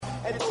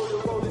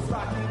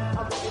rocky,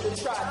 I'm ready to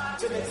try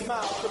the next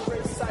mile, to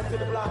bring sight to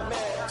the blind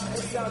man, and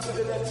sound to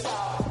the deaf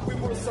child. We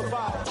will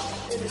survive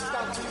in this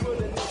country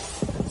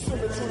wilderness.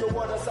 Swimming through the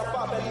waters of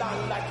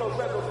Babylon like a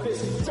rebel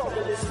fish.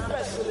 Journalist,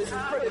 specialist,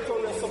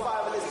 predator and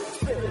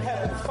survivalist. Spitting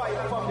heaven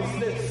fire from his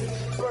lips.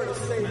 Burn a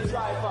slave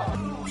driver.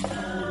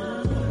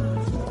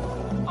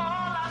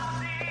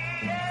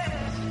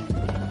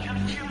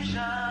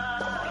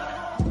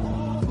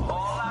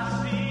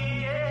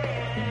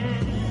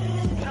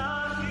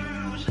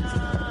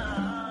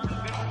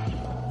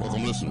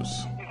 Welcome,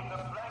 listeners,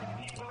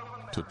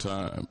 to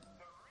Time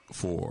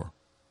for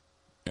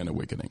an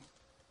Awakening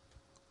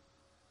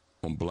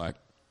on Black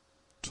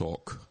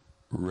Talk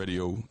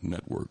Radio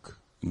Network,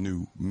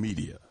 new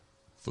media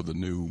for the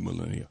new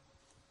millennia.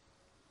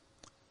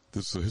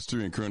 This is a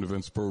history and current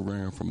events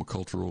program from a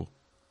cultural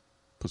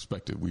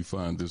perspective. We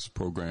find this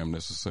program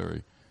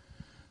necessary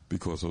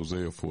because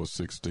Hosea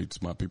 4:6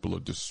 states, "My people are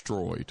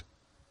destroyed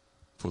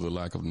for the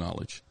lack of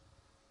knowledge."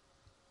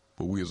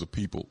 But we as a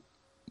people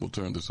will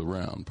turn this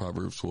around.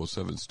 Proverbs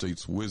 4:7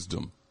 states,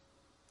 "Wisdom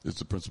is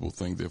the principal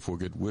thing, therefore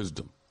get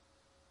wisdom.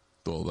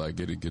 Though thy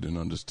get an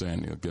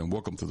understanding." Again,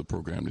 welcome to the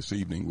program this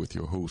evening with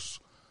your hosts,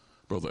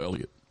 Brother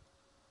Elliott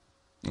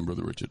and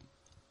Brother Richard.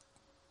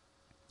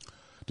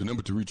 The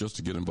number to reach us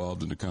to get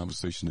involved in the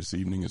conversation this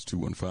evening is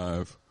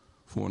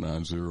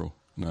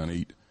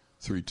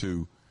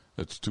 215-490-9832.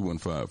 That's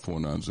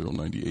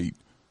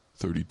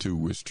 215-490-9832.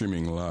 We're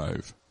streaming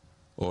live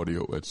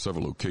audio at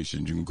several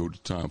locations. You can go to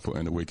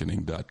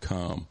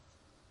timeforanawakening.com,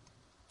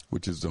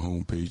 which is the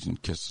homepage,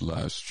 and catch the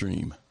live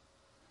stream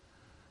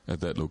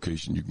at that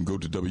location. You can go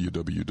to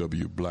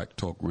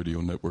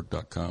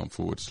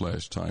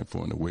www.blacktalkradionetwork.com/time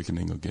for an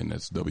awakening. Again,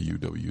 that's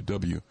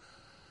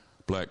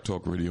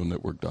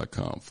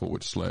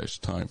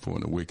www.blacktalkradionetwork.com/time for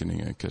an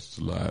awakening, and catch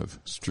the live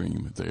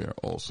stream there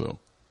also.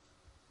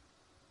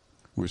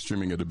 We're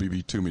streaming at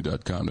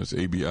bbtumi.com. That's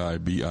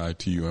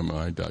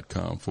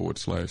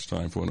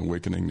abibitumi.com/time for an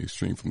awakening. They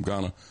stream from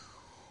Ghana.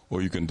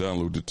 Or you can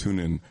download the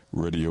TuneIn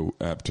Radio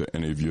app to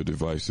any of your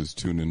devices.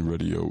 TuneIn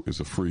Radio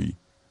is a free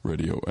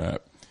radio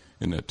app.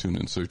 In that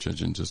TuneIn search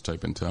engine, just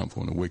type in Time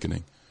for an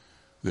Awakening.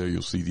 There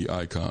you'll see the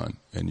icon,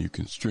 and you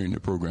can stream the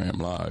program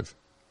live,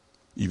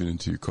 even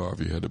into your car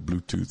if you had the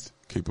Bluetooth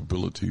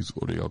capabilities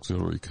or the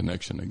auxiliary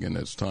connection. Again,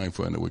 that's Time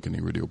for an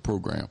Awakening radio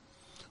program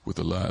with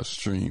a live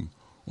stream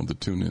on the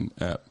TuneIn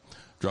app.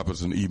 Drop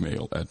us an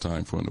email at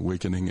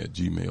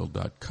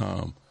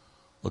timeforanawakening@gmail.com.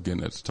 Again,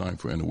 that's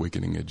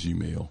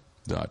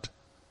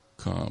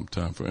timeforanawakening@gmail.com.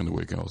 Time for an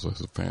Awakening also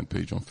has a fan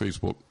page on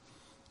Facebook.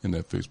 In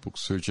that Facebook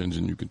search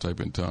engine, you can type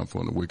in Time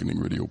for an Awakening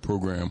radio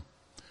program.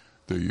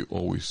 There you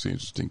always see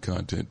interesting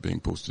content being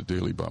posted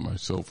daily by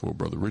myself or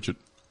Brother Richard.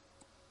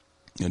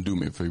 And do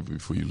me a favor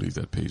before you leave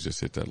that page, just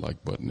hit that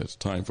like button. That's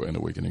Time for an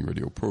Awakening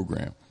radio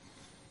program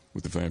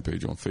with the fan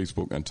page on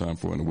Facebook, and Time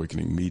for an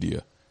Awakening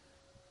media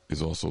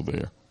is also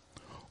there.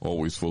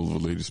 Always full of the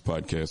latest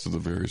podcasts of the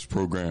various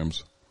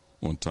programs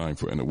on Time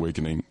for an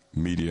Awakening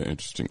media,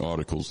 interesting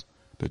articles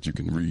that you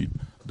can read,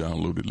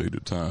 download at later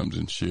times,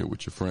 and share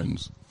with your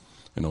friends.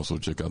 And also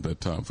check out that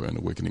Time for an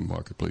Awakening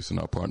marketplace in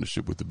our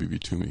partnership with the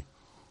BB2Me.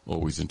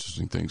 Always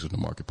interesting things in the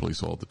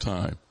marketplace all the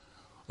time.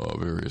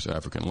 Various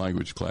African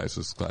language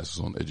classes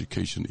on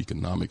education,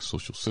 economics,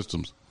 social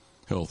systems,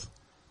 health,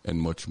 and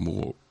much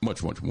more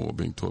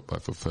being taught by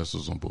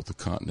professors on both the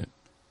continent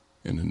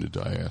and in the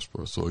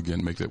diaspora. So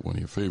again, make that one of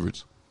your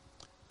favorites.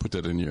 Put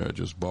that in your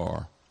address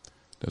bar.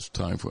 That's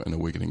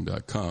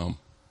timeforanawakening.com.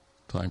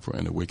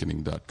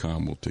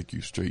 Timeforanawakening.com will take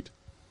you straight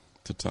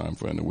to Time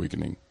for an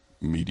Awakening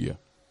media.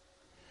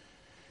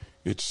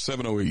 It's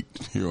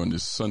 7:08 here on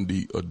this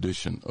Sunday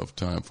edition of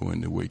Time for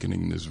an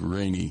Awakening, this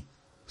rainy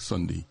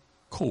Sunday,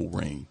 cold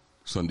rain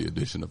Sunday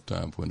edition of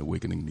Time for an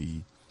Awakening,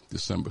 the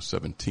December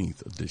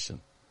 17th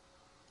edition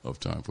of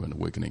Time for an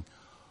Awakening.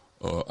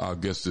 Our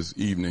guest this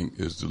evening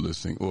is the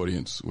listening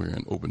audience. We're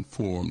in open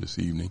forum this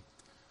evening,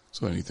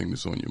 so anything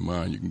that's on your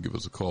mind, you can give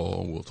us a call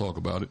and we'll talk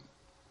about it.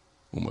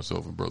 Well,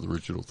 myself and Brother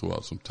Richard will throw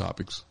out some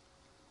topics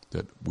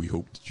that we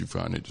hope that you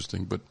find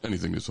interesting. But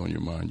anything that's on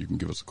your mind, you can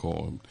give us a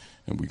call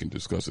and we can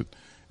discuss it.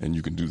 And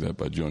you can do that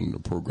by joining the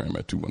program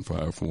at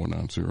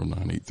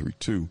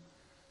 215-490-9832.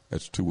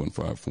 That's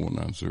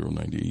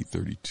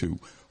 215-490-9832.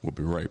 We'll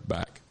be right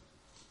back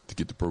to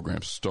get the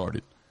program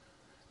started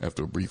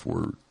after a brief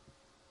word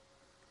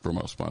from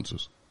our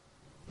sponsors.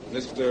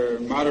 Mr.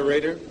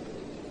 Moderator,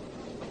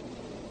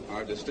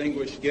 our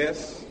distinguished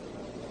guests,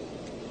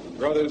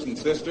 brothers and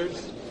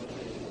sisters,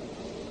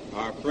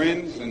 our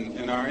friends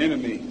and our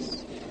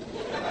enemies.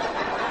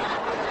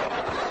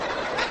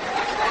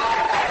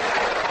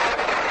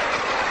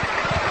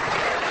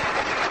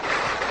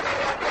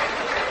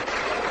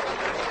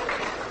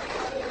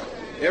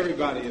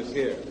 Everybody is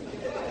here.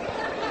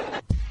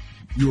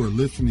 You are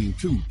listening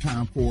to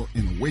Time for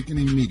an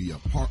Awakening Media,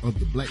 part of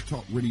the Black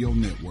Talk Radio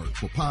Network.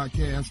 For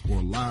podcasts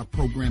or live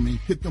programming,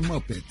 hit them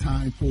up at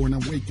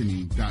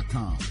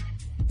timeforanawakening.com.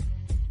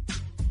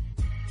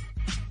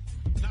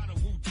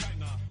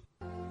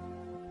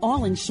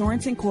 All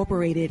Insurance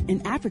Incorporated,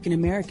 an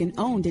African-American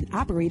owned and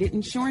operated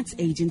insurance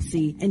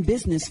agency in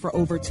business for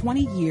over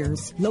 20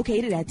 years,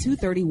 located at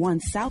 231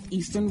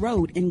 Southeastern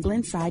Road in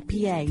Glenside,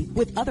 PA,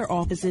 with other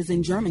offices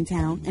in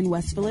Germantown and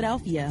West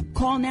Philadelphia.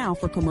 Call now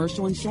for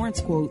commercial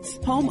insurance quotes,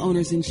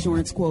 homeowners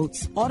insurance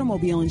quotes,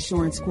 automobile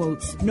insurance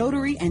quotes,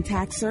 notary and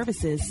tax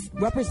services,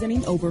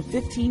 representing over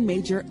 15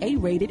 major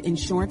A-rated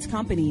insurance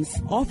companies,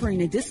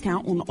 offering a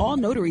discount on all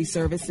notary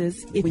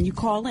services when you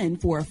call in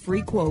for a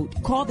free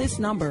quote. Call this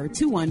number,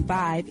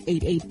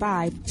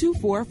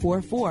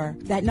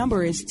 215-885-2444. That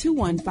number is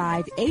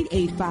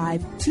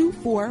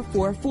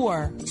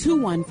 215-885-2444.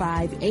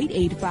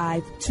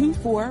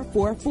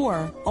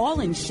 215-885-2444.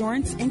 All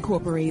Insurance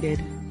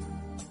Incorporated.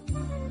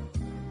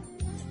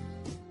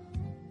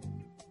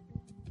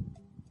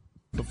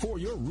 Before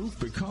your roof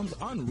becomes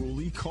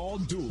unruly, call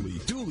Dooley.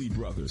 Dooley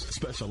Brothers,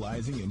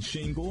 specializing in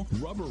shingle,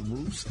 rubber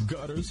roofs,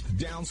 gutters,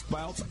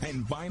 downspouts,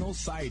 and vinyl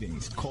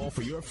sidings. Call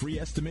for your free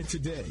estimate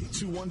today.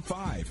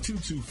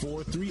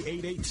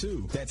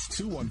 215-224-3882. That's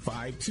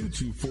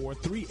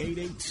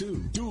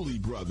 215-224-3882. Dooley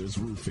Brothers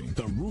Roofing,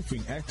 the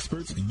roofing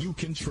experts you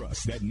can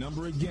trust. That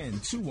number again,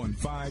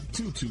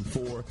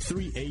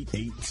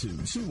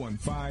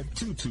 215-224-3882.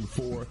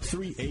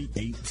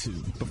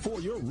 215-224-3882. Before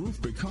your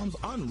roof becomes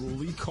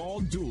unruly, call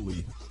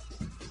Dooley.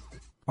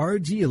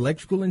 RG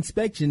Electrical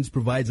Inspections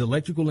provides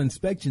electrical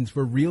inspections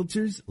for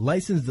realtors,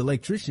 licensed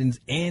electricians,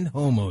 and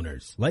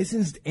homeowners.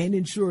 Licensed and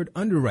insured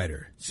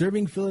underwriter,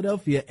 serving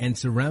Philadelphia and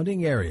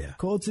surrounding area.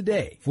 Call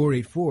today,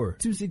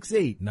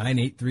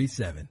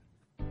 484-268-9837.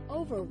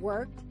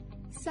 Overworked?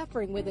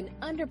 Suffering with an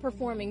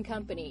underperforming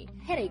company,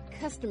 headache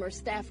customer,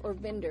 staff, or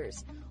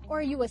vendors? Or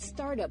are you a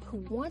startup who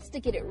wants to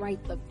get it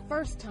right the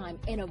first time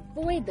and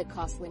avoid the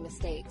costly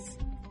mistakes?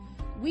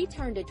 We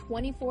turned a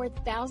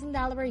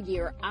 $24,000 a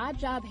year odd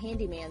job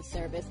handyman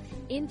service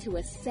into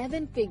a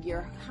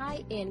 7-figure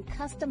high-end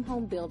custom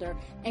home builder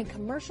and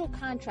commercial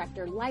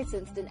contractor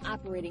licensed and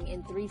operating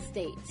in 3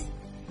 states.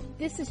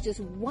 This is just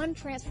one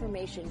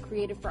transformation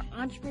created for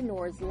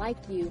entrepreneurs like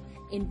you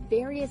in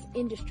various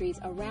industries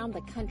around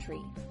the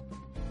country.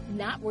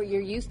 Not what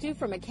you're used to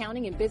from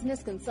accounting and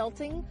business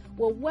consulting?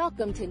 Well,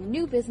 welcome to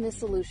New Business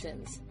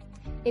Solutions.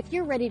 If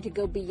you're ready to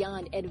go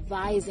beyond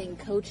advising,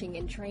 coaching,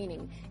 and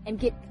training and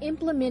get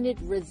implemented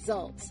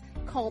results,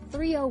 call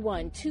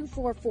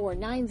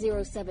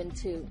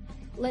 301-244-9072.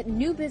 Let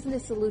New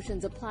Business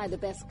Solutions apply the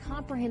best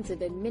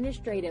comprehensive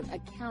administrative,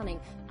 accounting,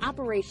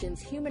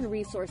 operations, human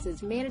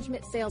resources,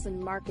 management, sales, and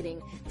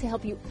marketing to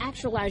help you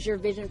actualize your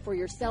vision for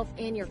yourself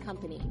and your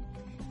company.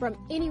 From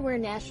anywhere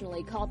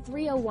nationally, call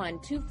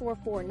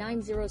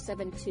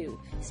 301-244-9072.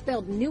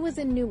 Spelled new as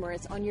in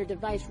numerous on your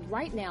device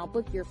right now.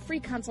 Book your free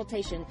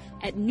consultation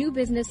at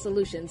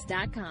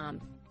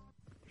newbusinesssolutions.com.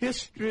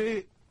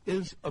 History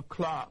is a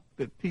clock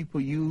that people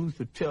use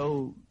to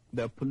tell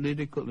their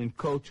political and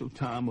cultural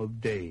time of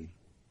day.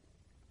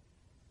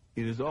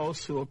 It is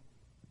also a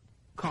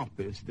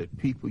compass that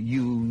people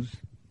use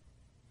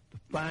to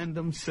find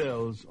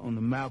themselves on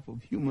the map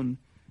of human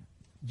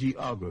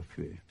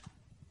geography.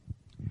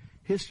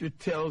 History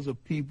tells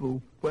of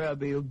people where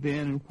they have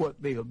been and what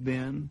they have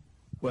been,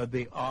 where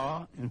they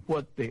are and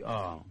what they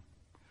are.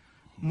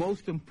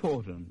 Most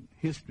important,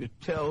 history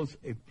tells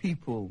a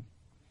people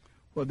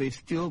where they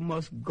still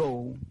must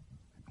go,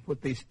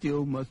 what they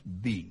still must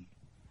be.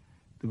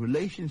 The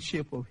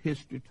relationship of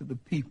history to the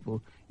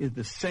people is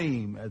the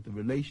same as the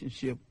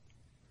relationship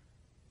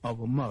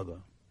of a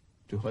mother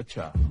to her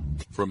child.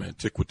 From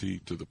antiquity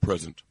to the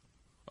present,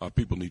 our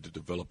people need to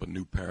develop a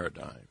new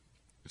paradigm.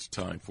 It's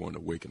time for an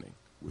awakening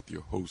with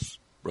your host,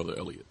 Brother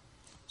Elliott.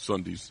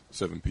 Sundays,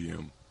 7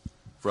 p.m.,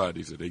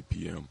 Fridays at 8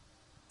 p.m.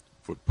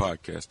 For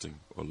podcasting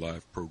or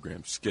live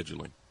program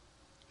scheduling,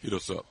 hit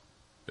us up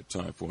at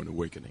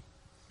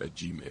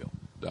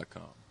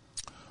timeforanawakening@gmail.com.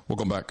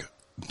 Welcome back.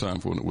 Time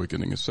for an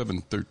Awakening. It's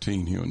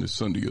 7:13 here on this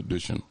Sunday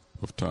edition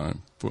of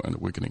Time for an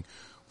Awakening.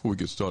 Before we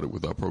get started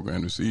with our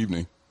program this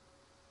evening,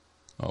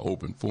 our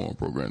open forum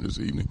program this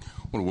evening,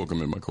 I want to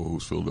welcome in my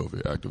co-host,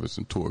 Philadelphia activist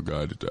and tour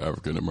guide at the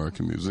African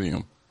American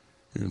Museum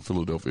here in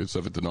Philadelphia at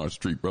 7th and Arch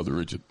Street. Brother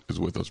Richard is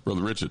with us.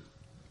 Brother Richard.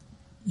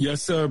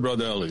 Yes, sir,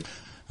 Brother Elliott.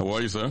 How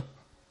are you, sir?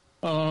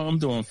 I'm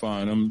doing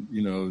fine.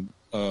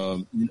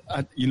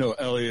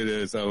 Elliott,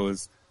 as I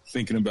was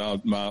thinking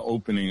about my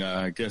opening,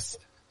 I guess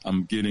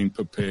I'm getting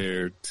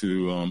prepared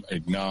to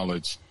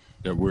acknowledge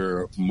that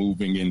we're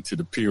moving into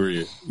the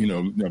period,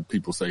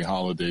 people say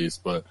holidays,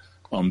 but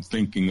I'm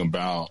thinking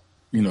about,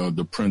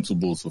 the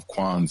principles of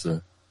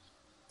Kwanzaa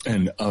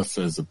and us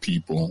as a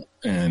people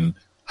and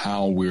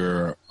how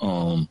we're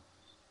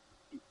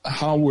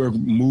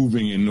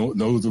moving in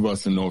those of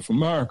us in North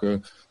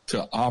America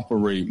to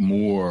operate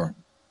more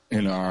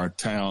in our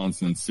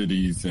towns and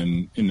cities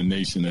and in the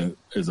nation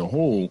as a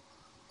whole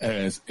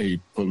as a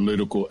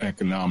political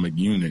economic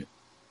unit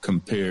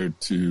compared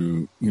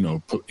to,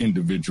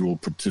 individual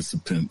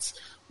participants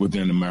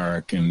within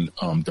American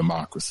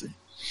democracy.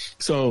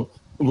 So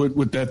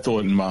with that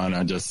thought in mind,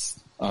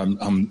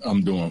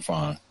 I'm doing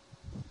fine.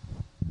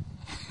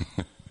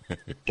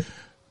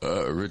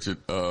 Richard,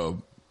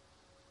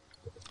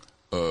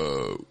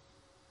 Well,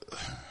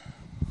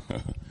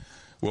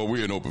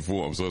 we're in open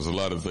forum, so there's a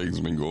lot of things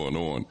been going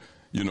on.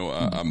 You know,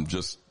 I'm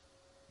just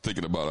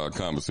thinking about our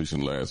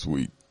conversation last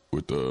week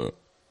with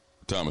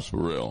Thomas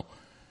Burrell,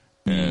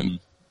 and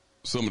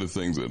some of the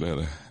things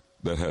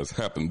that has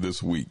happened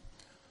this week,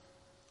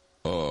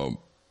 or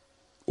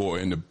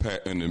in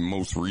the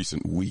most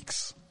recent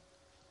weeks,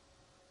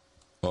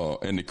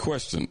 and the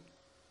question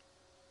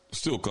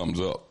still comes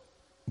up: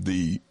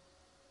 the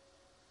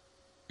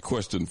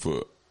question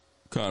for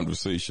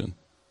conversation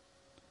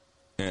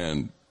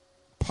and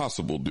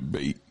possible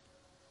debate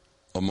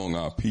among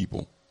our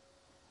people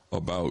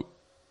about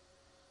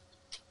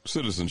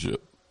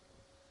citizenship.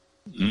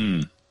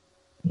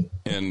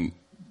 And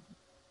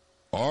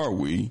are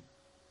we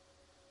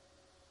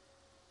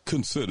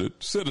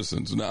considered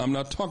citizens? Now, I'm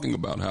not talking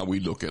about how we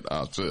look at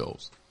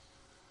ourselves,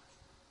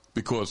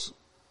 because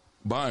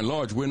by and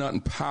large, we're not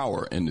in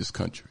power in this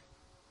country.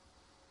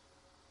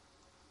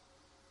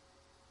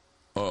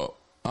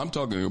 I'm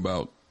talking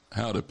about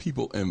how the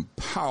people in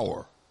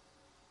power,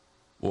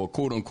 or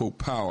quote unquote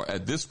power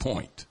at this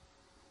point,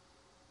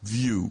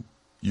 view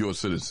your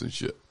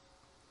citizenship.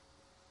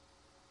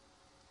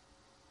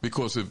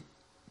 Because if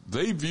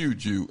they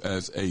viewed you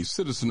as a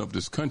citizen of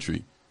this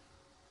country,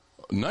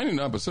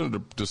 99%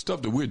 of the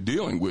stuff that we're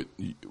dealing with,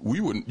 you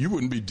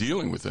wouldn't be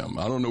dealing with them.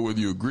 I don't know whether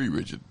you agree,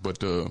 Richard,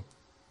 but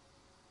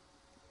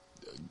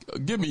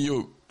give me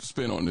your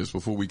spin on this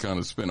before we kind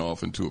of spin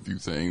off into a few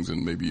things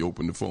and maybe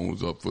open the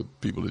phones up for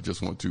people that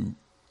just want to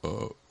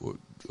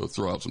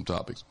throw out some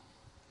topics.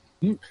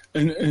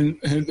 And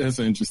that's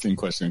an interesting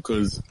question,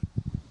 because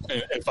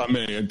if I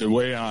may, the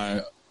way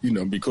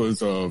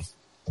because of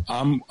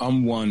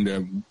I'm one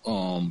that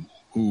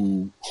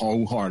who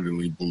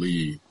wholeheartedly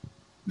believe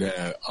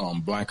that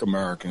Black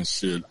Americans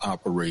should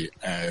operate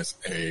as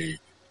a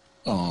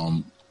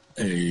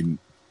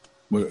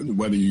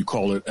whether you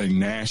call it a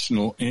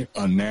national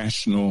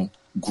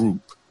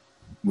group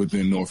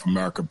within North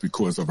America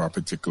because of our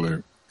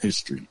particular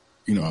history.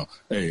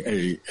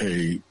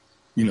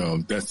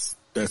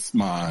 That's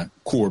my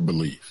core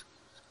belief.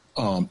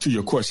 To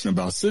your question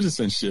about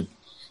citizenship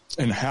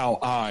and how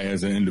I,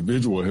 as an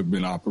individual, have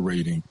been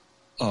operating,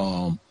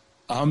 I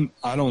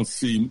don't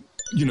see,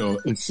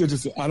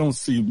 I don't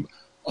see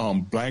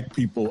Black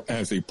people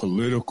as a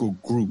political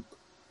group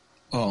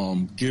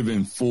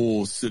given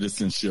full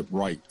citizenship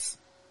rights.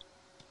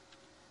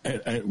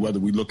 And whether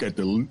we look at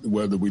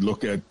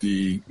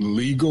the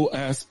legal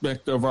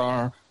aspect of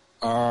our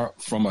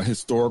from a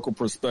historical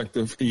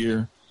perspective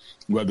here,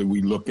 whether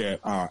we look at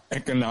our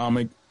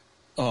economic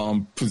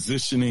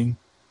positioning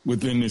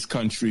within this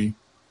country,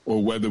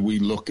 or whether we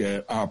look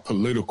at our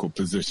political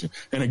position.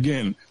 And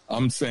again,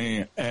 I'm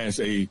saying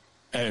as a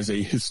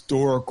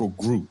historical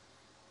group,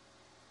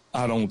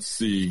 I don't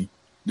see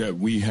that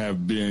we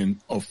have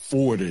been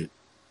afforded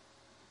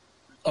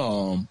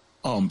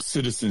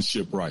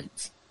citizenship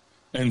rights.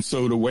 And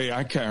so the way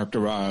I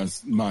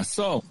characterize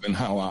myself and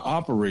how I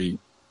operate,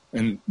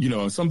 and,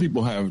 some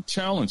people have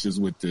challenges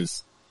with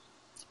this,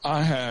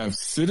 I have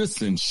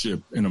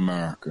citizenship in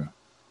America,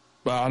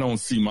 but I don't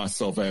see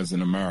myself as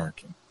an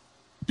American,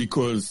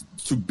 because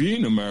to be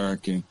an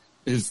American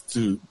is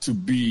to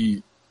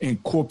be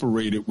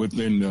incorporated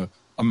within the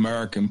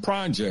American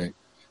project.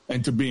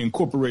 And to be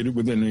incorporated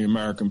within the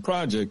American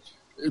project,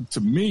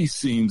 to me,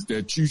 seems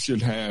that you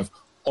should have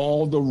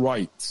all the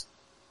rights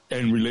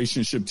in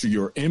relationship to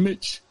your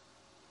image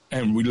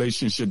and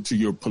relationship to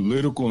your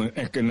political and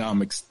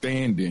economic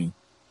standing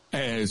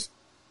as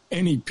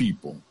any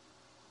people.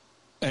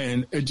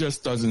 And it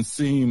just doesn't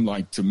seem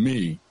like, to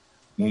me,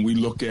 when we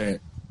look at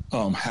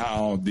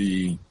how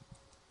the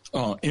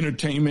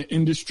entertainment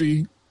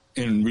industry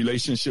in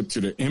relationship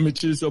to the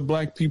images of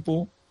Black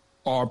people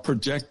are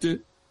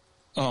projected,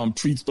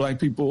 treats Black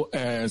people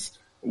as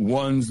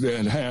ones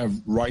that have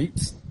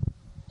rights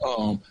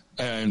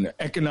and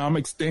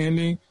economic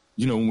standing.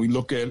 When we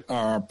look at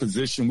our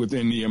position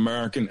within the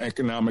American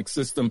economic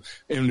system,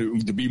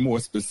 and to be more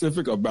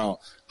specific about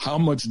how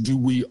much do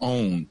we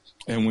own.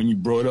 And when you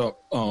brought up,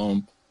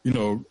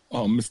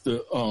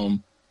 Mr.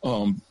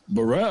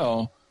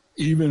 Burrell,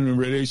 even in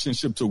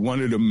relationship to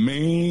one of the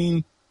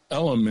main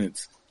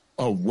elements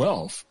of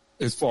wealth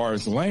as far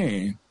as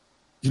land,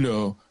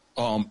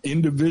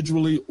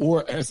 individually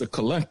or as a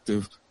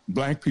collective,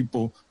 Black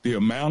people, the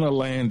amount of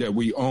land that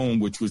we own,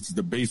 which was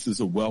the basis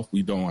of wealth,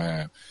 we don't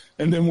have.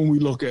 And then when we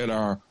look at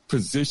our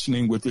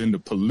positioning within the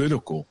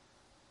political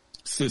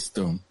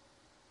system,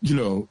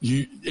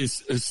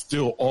 it's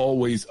still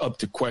always up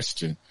to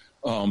question.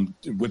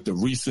 With the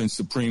recent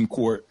Supreme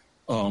Court,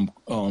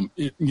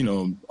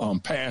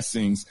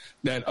 passings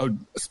that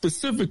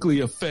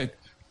specifically affect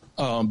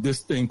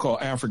this thing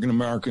called African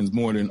Americans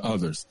more than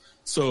others.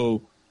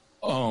 So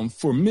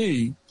for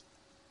me,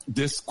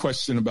 this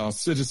question about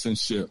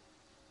citizenship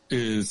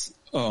is,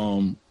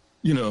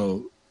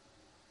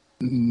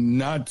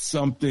 not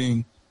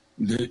something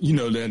that,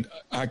 that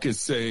I could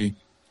say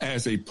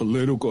as a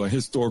political or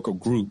historical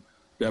group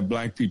that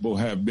Black people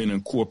have been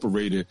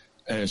incorporated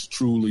as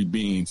truly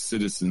being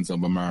citizens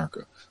of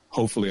America.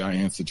 Hopefully I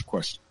answered your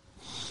question.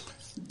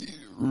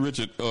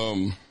 Richard,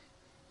 and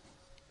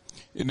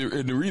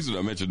the reason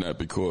I mentioned that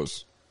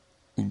because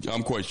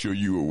I'm quite sure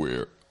you're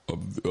aware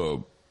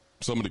of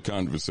some of the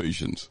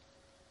conversations,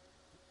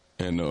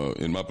 and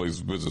in my place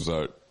of business,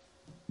 I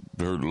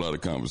heard a lot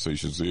of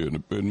conversations here,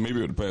 and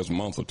maybe in the past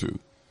month or two,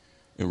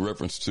 in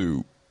reference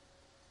to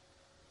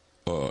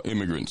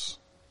immigrants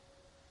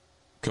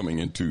coming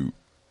into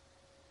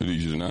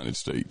these United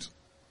States,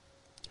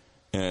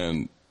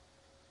 and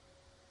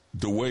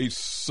the way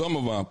some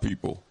of our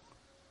people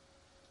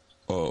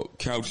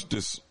couch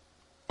this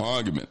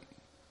argument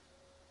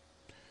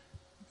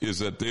is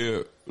that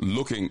they're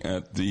looking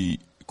at the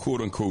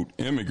quote-unquote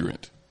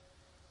immigrant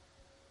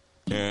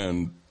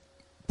and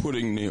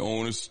putting the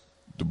onus,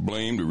 the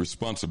blame, the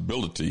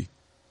responsibility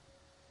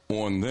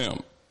on them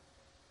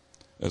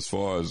as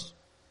far as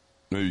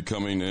maybe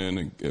coming in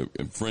and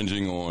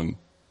infringing on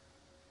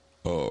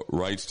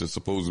rights that's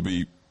supposed to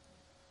be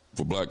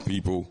for black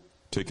people,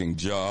 taking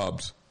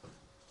jobs,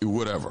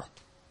 whatever.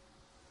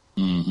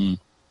 Mm-hmm.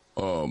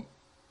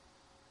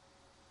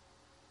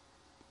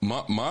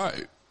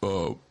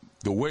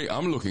 The way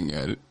I'm looking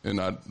at it,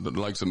 and I'd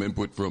like some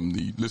input from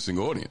the listening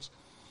audience,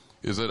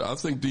 is that I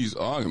think these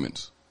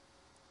arguments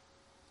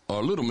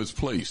are a little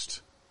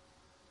misplaced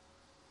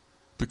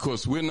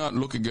because we're not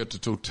looking at the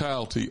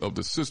totality of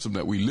the system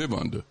that we live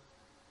under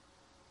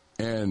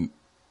and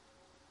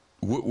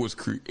what was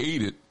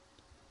created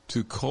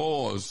to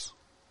cause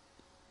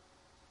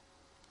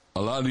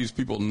a lot of these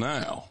people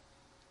now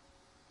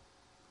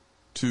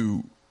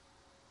to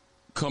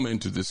come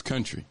into this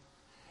country.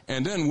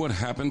 And then what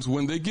happens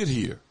when they get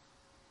here?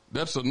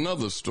 That's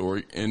another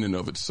story in and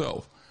of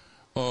itself.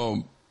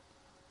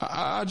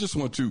 I just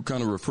want to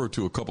kind of refer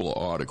to a couple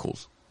of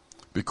articles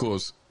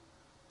because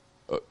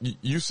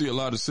you see a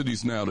lot of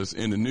cities now that's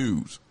in the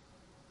news.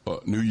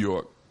 New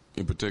York,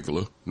 in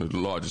particular, the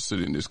largest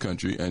city in this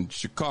country, and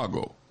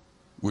Chicago,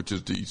 which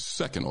is the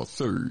second or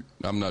third.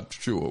 I'm not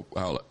sure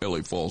how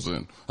LA falls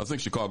in. I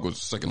think Chicago is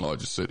the second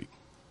largest city.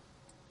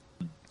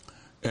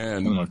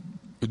 And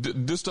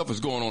this stuff is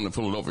going on in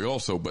Philadelphia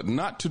also, but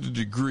not to the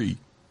degree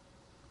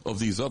of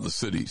these other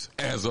cities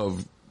as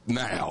of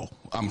now.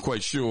 I'm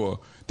quite sure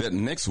that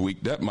next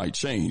week that might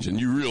change, and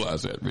you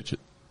realize that, Richard.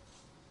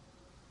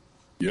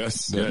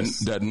 Yes,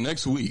 that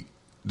next week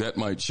that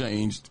might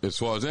change as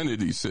far as any of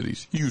these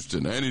cities,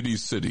 Houston, any of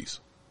these cities.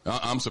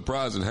 I'm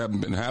surprised it hasn't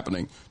been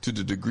happening to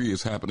the degree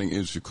it's happening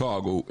in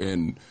Chicago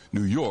and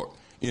New York,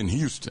 in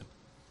Houston.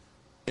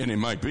 And it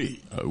might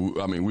be.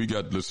 I mean, we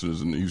got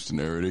listeners in the Houston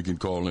area. They can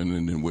call in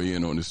and weigh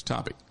in on this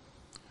topic.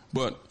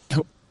 But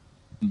you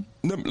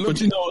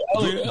know,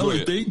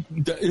 Elliott,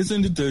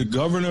 isn't it the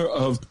governor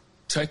of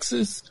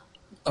Texas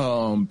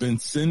been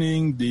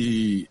sending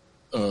the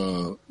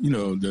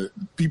the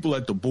people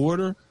at the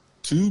border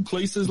to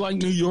places like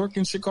New York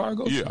and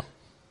Chicago? Yeah.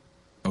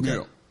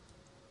 Okay.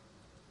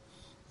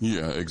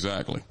 Yeah,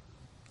 exactly.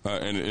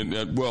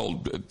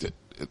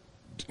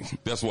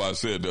 That's why I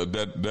said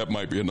that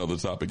might be another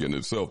topic in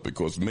itself,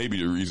 because maybe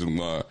the reason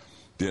why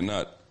they're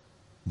not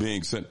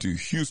being sent to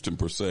Houston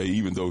per se,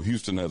 even though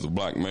Houston has a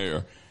black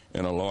mayor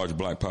and a large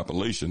black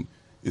population,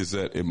 is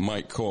that it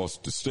might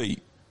cost the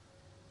state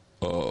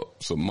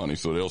some money,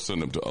 so they'll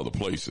send them to other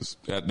places.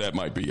 That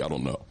might be, I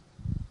don't know.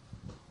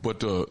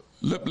 But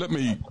let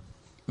me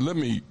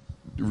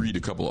read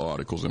a couple of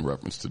articles in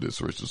reference to this,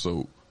 Richard,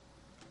 so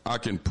I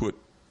can put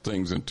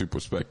things into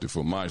perspective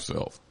for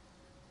myself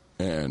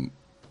and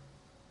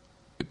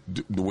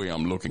the way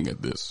I'm looking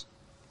at this.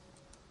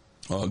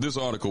 This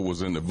article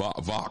was in the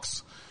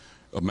Vox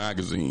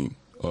magazine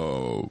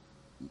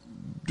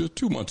just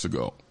 2 months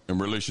ago in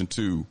relation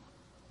to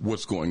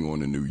what's going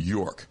on in New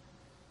York.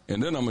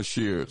 And then I'm going to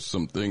share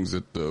some things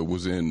that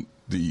was in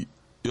the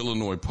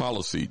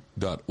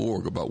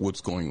IllinoisPolicy.org about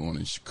what's going on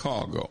in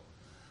Chicago.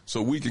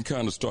 So we can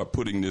kind of start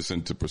putting this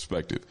into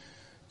perspective.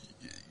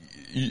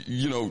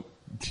 You know,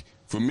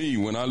 for me,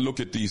 when I look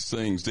at these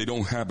things, they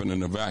don't happen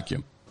in a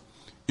vacuum.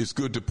 It's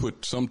good to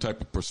put some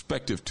type of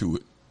perspective to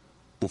it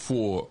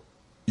before,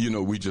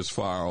 we just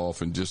fire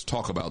off and just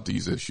talk about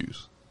these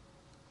issues.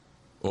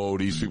 Oh,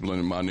 these people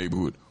in my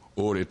neighborhood,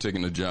 oh, they're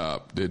taking a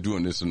job, they're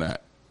doing this and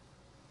that.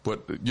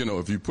 But,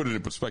 if you put it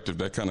in perspective,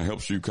 that kind of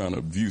helps you kind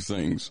of view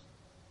things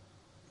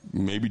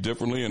maybe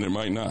differently, and it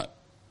might not.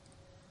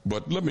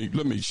 But let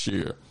me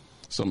share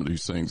some of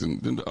these things,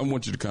 and I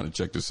want you to kind of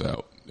check this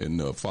out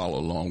and follow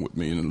along with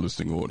me in the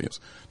listening audience.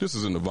 This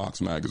is in the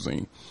Vox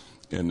magazine,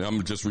 and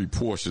I'm just read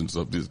portions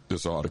of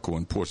this article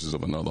and portions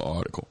of another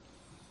article.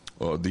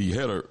 The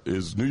header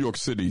is New York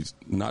City's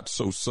not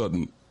so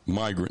sudden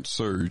migrant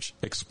surge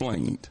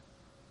explained.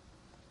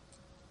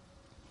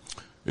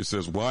 It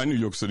says why New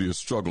York City is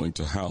struggling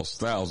to house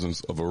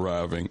thousands of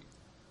arriving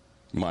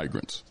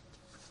migrants.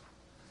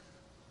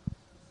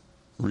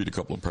 Read a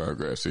couple of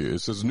paragraphs here.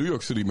 It says New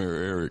York City Mayor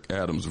Eric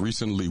Adams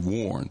recently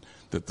warned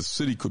that the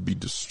city could be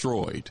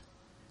destroyed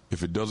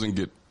if it doesn't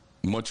get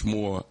much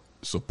more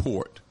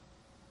support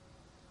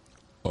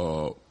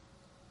for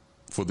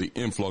the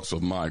influx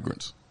of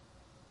migrants,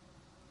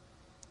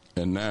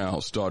 and now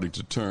starting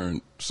to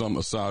turn some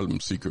asylum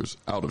seekers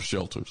out of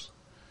shelters.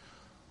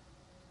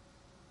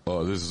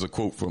 This is a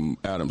quote from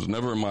Adams.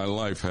 "Never in my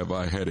life have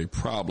I had a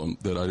problem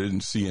that I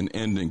didn't see an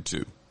ending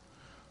to.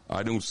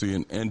 I don't see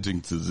an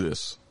ending to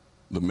this,"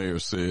 the mayor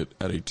said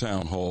at a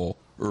town hall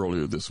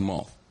earlier this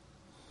month.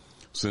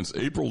 Since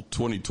April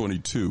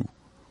 2022,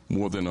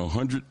 more than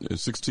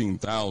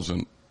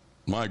 116,000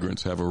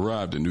 migrants have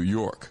arrived in New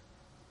York.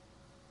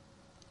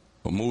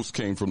 Most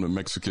came from the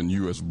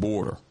Mexican-U.S.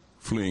 border,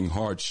 fleeing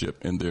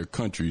hardship in their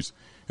countries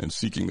and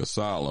seeking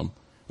asylum,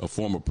 a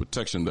form of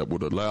protection that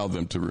would allow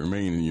them to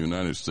remain in the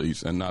United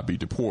States and not be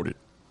deported.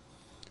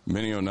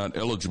 Many are not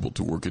eligible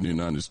to work in the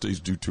United States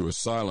due to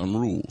asylum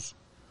rules,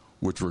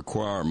 which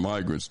require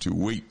migrants to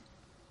wait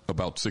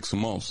about 6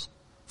 months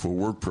for a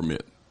work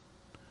permit.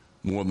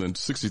 More than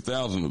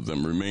 60,000 of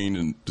them remain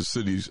in the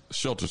city's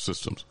shelter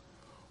systems,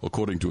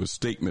 according to a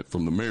statement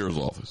from the mayor's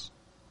office.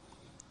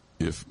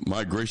 If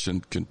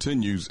migration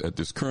continues at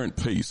this current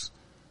pace,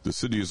 the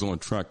city is on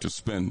track to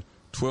spend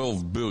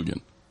 $12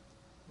 billion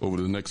over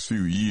the next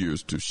few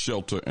years to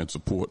shelter and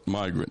support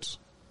migrants.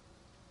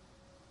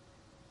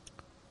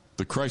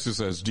 The crisis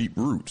has deep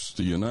roots.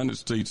 The United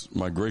States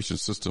migration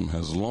system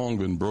has long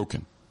been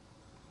broken.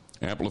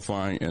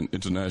 Amplifying an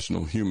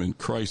international human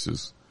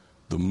crisis,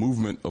 the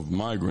movement of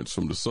migrants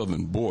from the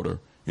southern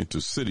border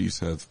into cities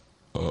has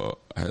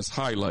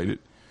highlighted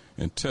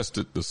and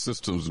tested the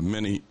system's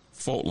many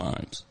fault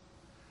lines.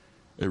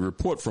 A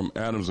report from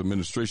Adams'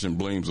 administration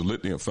blames a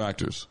litany of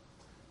factors,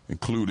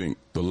 including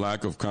the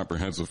lack of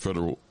comprehensive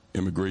federal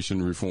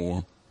immigration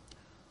reform,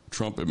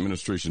 Trump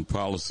administration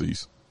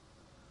policies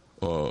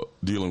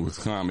dealing with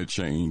climate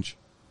change,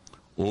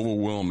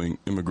 overwhelming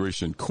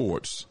immigration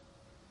courts,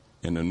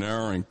 and the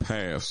narrowing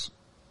paths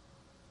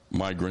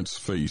migrants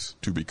face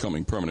to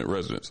becoming permanent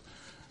residents.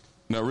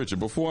 Now, Richard,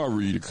 before I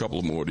read a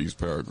couple more of these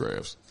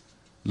paragraphs,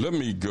 let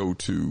me go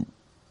to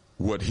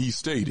what he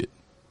stated,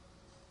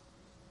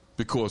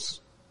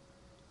 because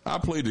I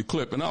played the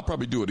clip, and I'll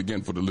probably do it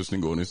again for the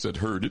listening audience that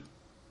heard it.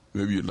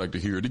 Maybe you'd like to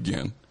hear it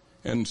again,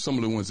 and some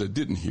of the ones that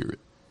didn't hear it.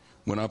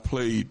 When I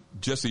played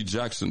Jesse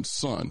Jackson's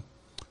son,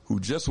 who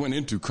just went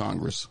into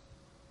Congress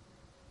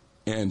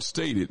and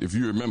stated, if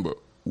you remember,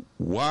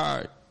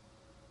 why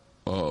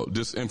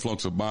this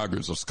influx of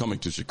migrants is coming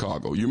to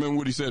Chicago. You remember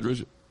what he said,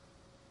 Richard?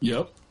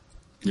 Yep.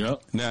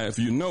 Now, if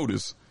you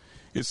notice,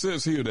 it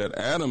says here that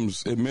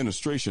Adams'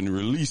 administration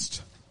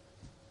released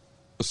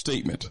a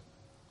statement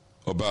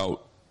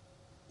about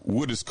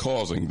what is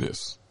causing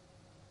this.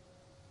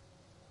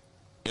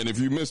 And if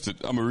you missed it,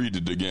 I'm going to read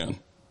it again.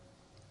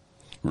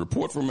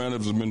 Report from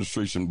Adams'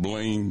 administration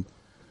blamed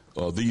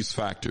these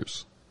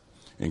factors,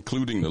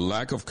 including the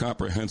lack of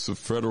comprehensive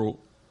federal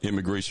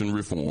immigration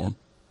reform,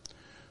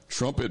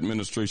 Trump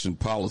administration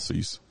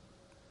policies,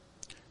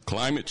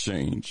 climate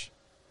change,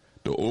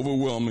 the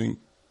overwhelming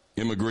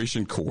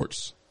immigration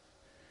courts,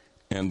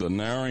 and the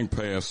narrowing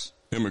paths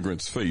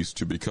immigrants face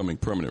to becoming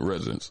permanent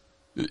residents.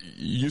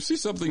 You see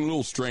something a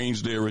little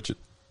strange there, Richard?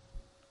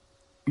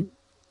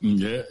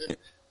 Yeah.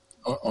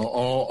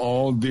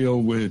 All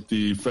deal with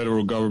the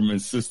federal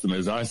government system,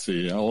 as I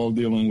see it, all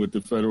dealing with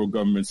the federal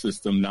government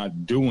system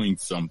not doing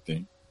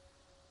something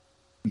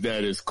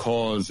that is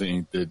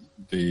causing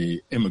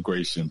the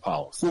immigration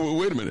policy. Well,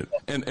 wait a minute.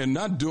 And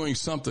not doing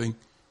something,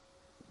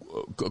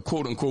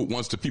 quote unquote,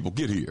 once the people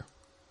get here.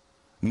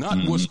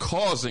 Not what's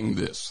causing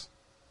this.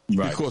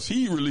 Right. Because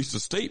he released a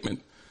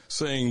statement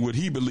saying what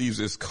he believes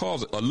is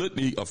causing a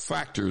litany of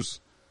factors,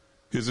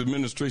 his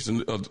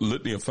administration, a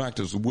litany of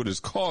factors, what is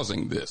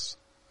causing this.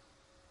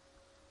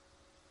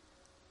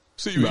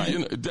 See, right. You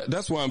know,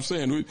 that's why I'm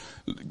saying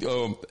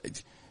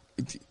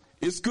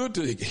it's good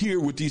to hear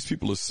what these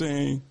people are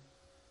saying,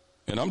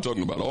 and I'm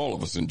talking about all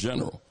of us in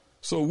general,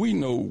 so we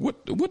know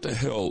what the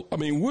hell. I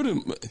mean,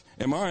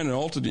 am I in an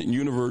alternate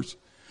universe?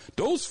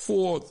 Those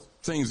four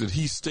things that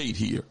he state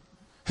here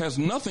has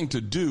nothing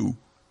to do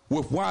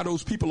with why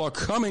those people are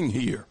coming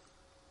here.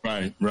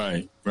 Right.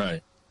 But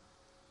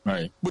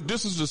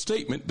this is the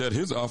statement that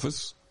his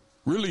office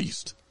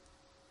released.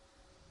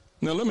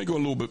 Now, let me go a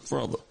little bit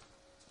further.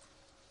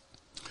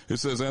 It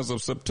says, as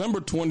of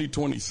September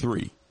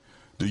 2023,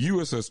 the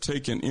U.S. has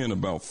taken in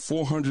about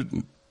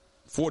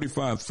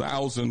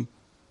 445,000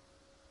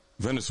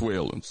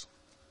 Venezuelans,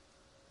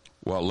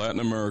 while Latin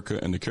America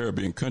and the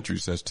Caribbean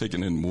countries has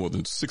taken in more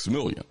than 6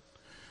 million.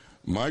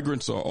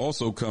 Migrants are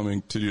also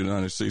coming to the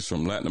United States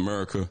from Latin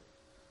America,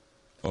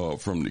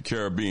 from the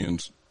Caribbean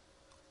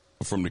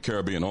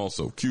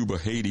also, Cuba,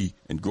 Haiti,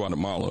 and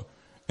Guatemala,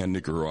 and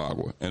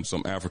Nicaragua, and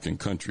some African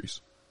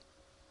countries.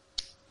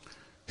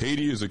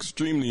 Haiti is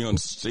extremely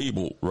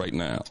unstable right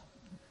now,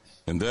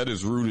 and that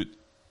is rooted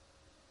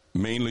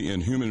mainly in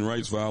human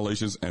rights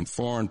violations and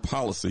foreign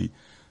policy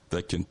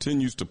that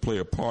continues to play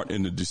a part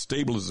in the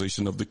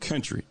destabilization of the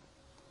country.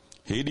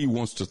 Haitians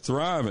want to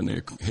thrive in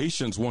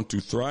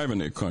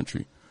their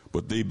country,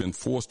 but they've been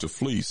forced to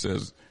flee,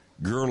 says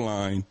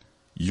Gerline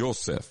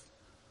Yosef,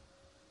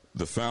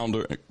 the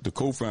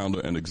co-founder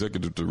and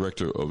executive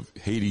director of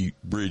Haiti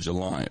Bridge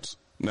Alliance.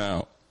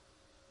 Now,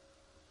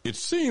 it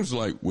seems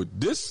like what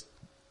this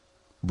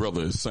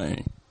brother is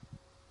saying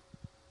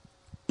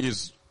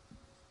is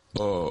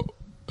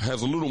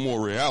has a little more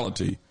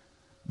reality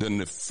than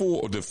the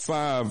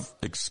 5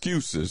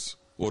 excuses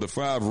or the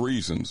 5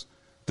 reasons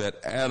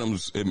that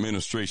Adams'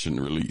 administration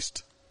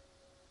released.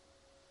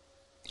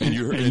 And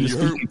you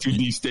heard to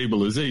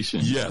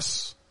destabilization.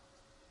 Yes.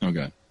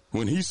 Okay.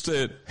 When he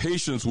said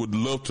Haitians would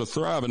love to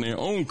thrive in their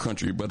own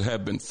country, but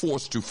have been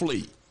forced to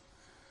flee.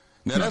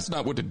 Now, that's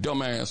not what the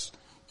dumbass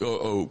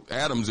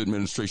Adams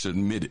administration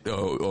admitted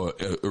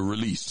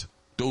released.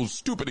 Those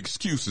stupid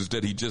excuses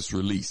that he just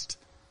released.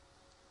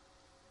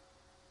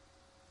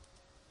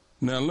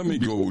 Now, let me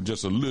go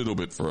just a little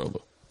bit further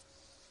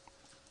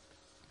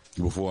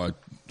before I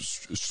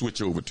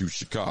switch over to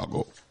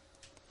Chicago.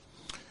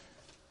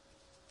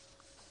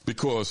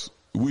 Because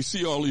we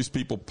see all these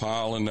people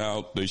piling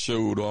out. They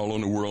showed all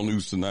on the world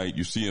news tonight.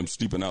 You see them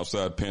sleeping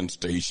outside Penn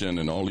Station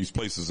and all these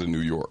places in New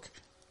York.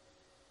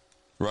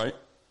 Right?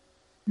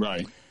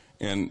 Right.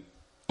 And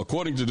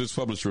according to this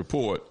published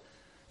report,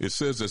 it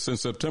says that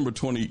since April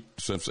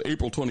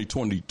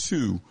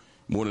 2022,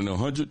 more than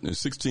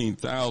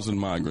 116,000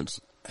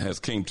 migrants has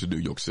came to New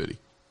York City.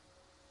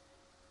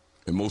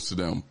 And most of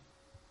them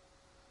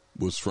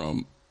was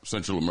from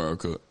Central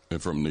America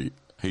and from the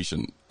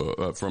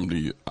from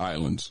the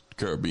islands,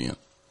 Caribbean.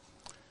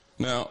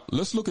 Now,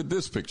 let's look at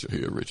this picture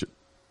here, Richard,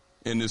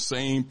 in this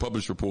same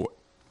published report.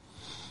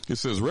 It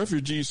says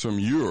refugees from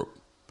Europe,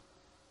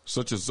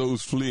 such as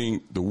those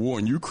fleeing the war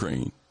in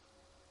Ukraine,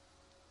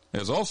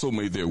 has also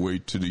made their way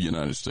to the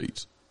United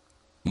States,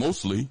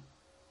 mostly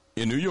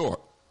in New York,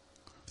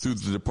 through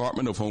the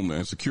Department of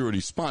Homeland Security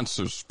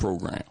sponsors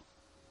programs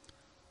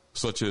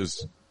such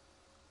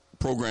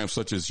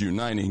as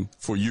Uniting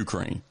for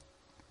Ukraine.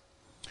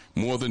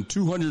 More than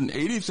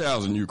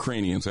 280,000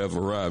 Ukrainians have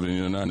arrived in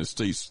the United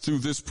States through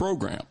this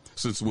program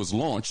since it was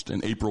launched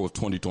in April of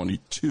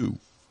 2022.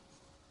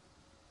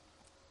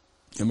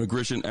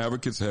 Immigration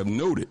advocates have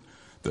noted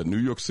that New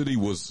York City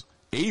was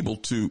able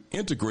to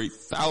integrate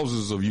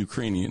thousands of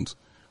Ukrainians,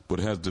 but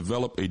has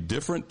developed a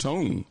different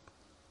tone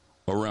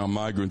around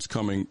migrants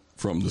coming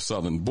from the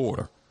southern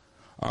border.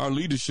 Our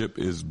leadership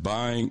is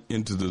buying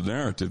into the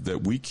narrative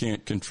that we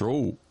can't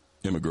control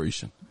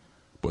immigration,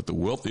 but the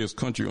wealthiest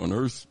country on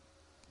earth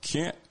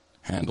can't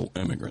handle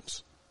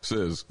immigrants,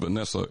 says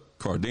Vanessa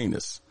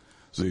Cardenas,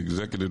 the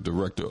executive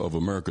director of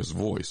America's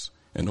Voice,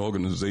 an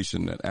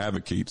organization that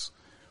advocates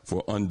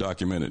for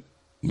undocumented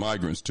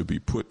migrants to be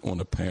put on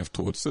a path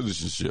towards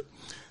citizenship.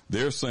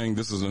 They're saying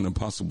this is an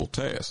impossible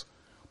task,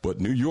 but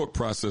New York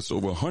processed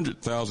over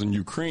 100,000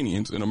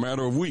 Ukrainians in a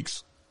matter of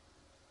weeks.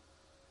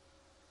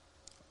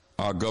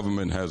 Our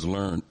government has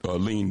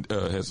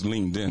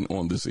leaned in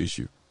on this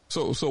issue.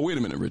 So wait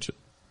a minute, Richard.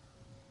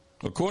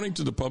 According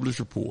to the published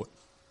report,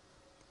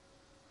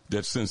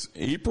 that since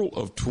April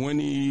of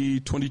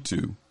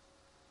 2022,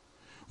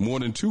 more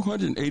than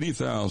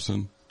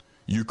 280,000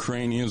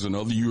 Ukrainians and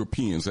other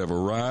Europeans have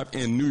arrived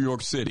in New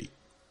York City.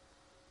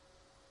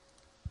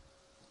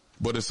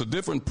 But it's a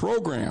different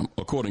program,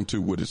 according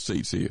to what it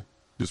states here,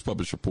 this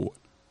published report.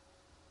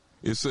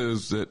 It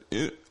says that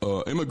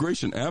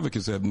immigration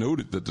advocates have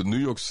noted that the New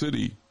York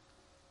City,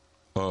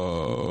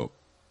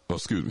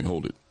 excuse me,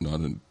 hold it. No, I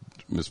didn't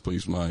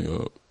misplace my,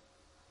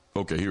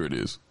 okay, here it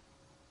is.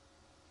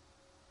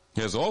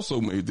 Has also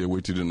made their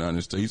way to the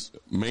United States,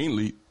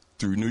 mainly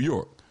through New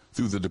York,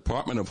 through the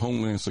Department of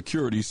Homeland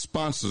Security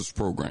sponsors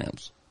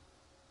programs,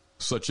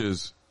 such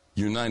as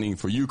Uniting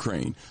for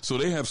Ukraine. So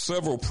they have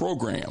several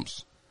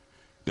programs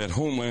that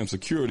Homeland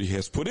Security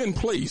has put in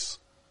place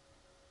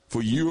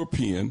for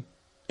European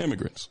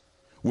immigrants,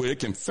 where it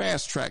can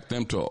fast track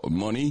them to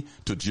money,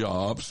 to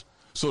jobs,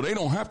 so they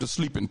don't have to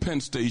sleep in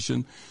Penn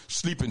Station,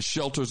 sleep in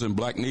shelters in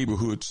black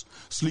neighborhoods,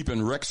 sleep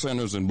in rec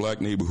centers in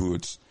black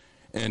neighborhoods,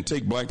 and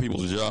take black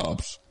people's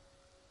jobs.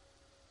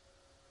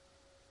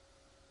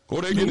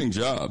 Or they're getting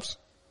jobs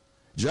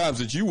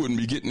that you wouldn't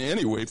be getting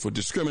anyway for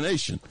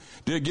discrimination.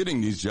 They're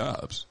getting these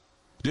jobs.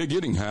 They're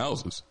getting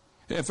houses.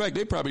 In fact,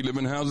 they probably live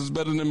in houses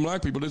better than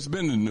black people that's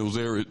been in those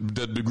areas,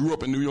 that grew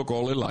up in New York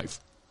all their life.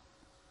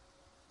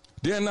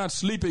 They're not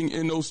sleeping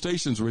in those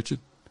stations, Richard,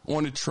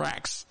 on the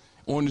tracks,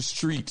 on the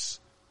streets.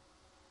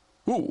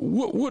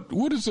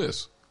 What is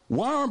this?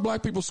 Why aren't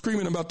black people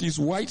screaming about these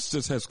whites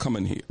that has come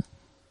in here?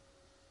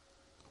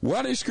 Why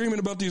are they screaming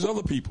about these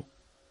other people?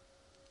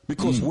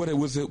 Because what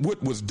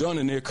was done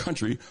in their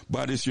country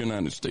by this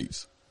United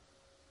States.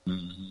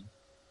 Mm-hmm.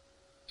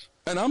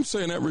 And I'm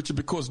saying that, Richard,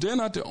 because they're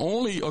not the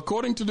only,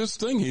 according to this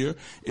thing here,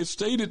 it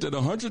stated that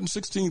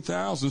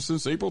 116,000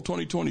 since April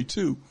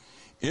 2022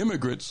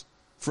 immigrants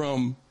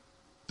from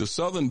the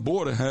southern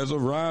border has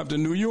arrived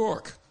in New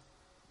York.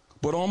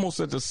 But almost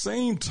at the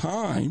same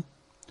time,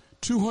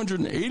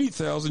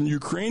 280,000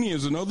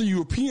 Ukrainians and other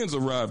Europeans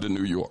arrived in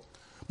New York,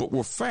 but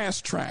were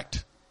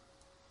fast-tracked.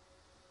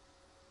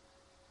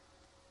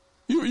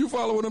 You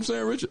follow what I'm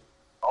saying, Richard?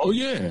 Oh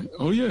yeah.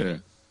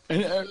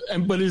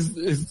 But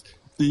is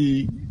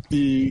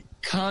the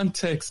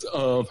context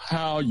of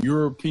how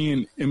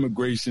European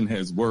immigration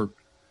has worked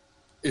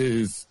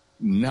is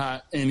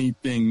not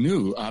anything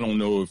new. I don't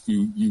know if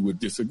you would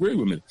disagree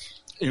with me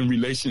in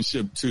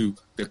relationship to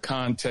the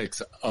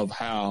context of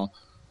how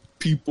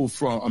people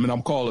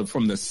I'm calling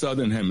from the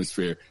Southern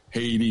Hemisphere,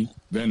 Haiti,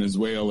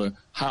 Venezuela,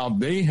 how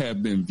they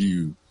have been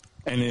viewed.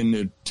 And in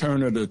the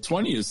turn of the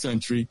 20th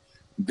century,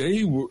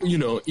 they were,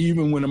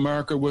 even when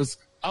America was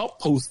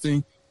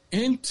outposting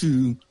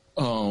into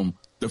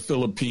the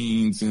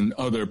Philippines and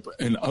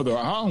other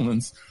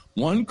islands,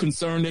 one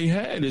concern they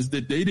had is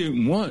that they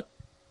didn't want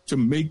to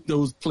make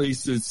those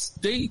places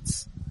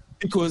states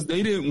because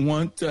they didn't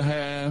want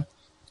to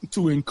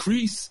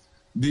increase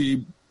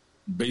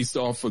based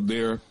off of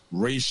their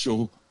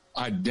racial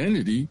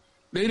identity,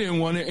 they didn't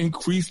want to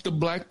increase the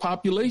black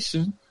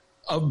population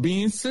of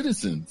being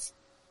citizens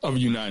of the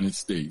United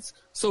States.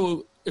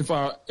 So if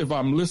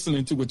I'm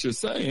listening to what you're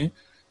saying,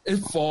 it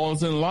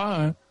falls in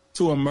line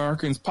to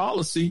Americans'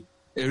 policy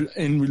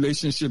in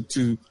relationship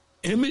to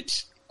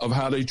image of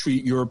how they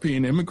treat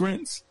European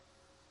immigrants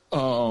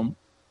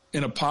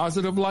in a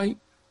positive light,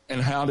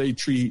 and how they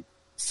treat,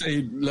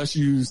 say, let's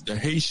use the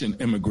Haitian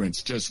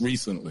immigrants just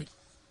recently.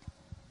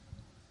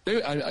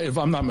 If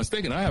I'm not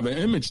mistaken, I have an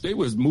image, they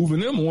was moving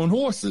them on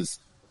horses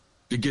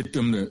to get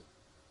them to,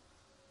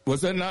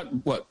 was that not,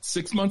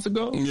 6 months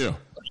ago? Yeah.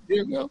 A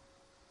year ago?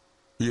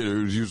 Yeah, they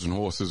was using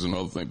horses and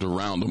other things to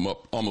round them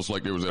up, almost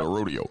like they was at a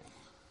rodeo.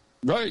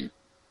 Right.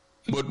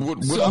 But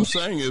what I'm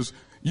saying is,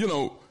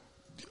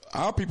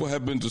 our people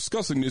have been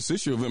discussing this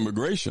issue of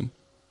immigration,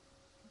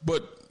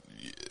 but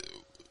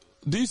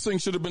these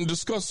things should have been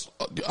discussed.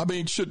 I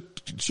mean,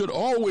 should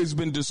always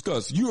been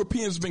discussed.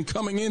 Europeans been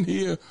coming in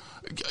here,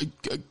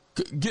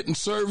 getting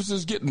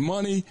services, getting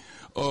money,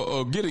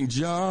 getting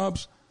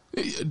jobs.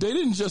 They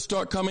didn't just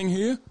start coming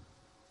here.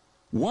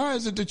 Why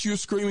is it that you're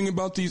screaming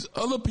about these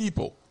other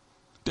people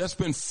that's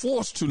been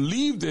forced to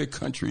leave their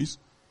countries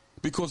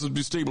because of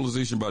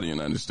destabilization by the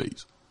United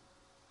States?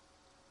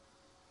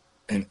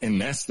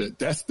 And that's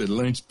the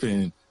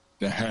linchpin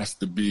that has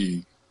to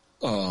be,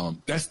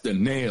 that's the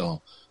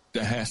nail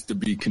that has to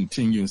be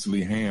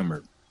continuously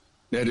hammered.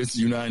 That is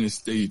the United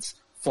States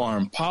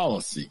foreign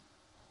policy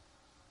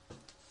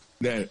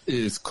that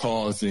is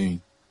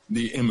causing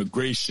the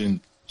immigration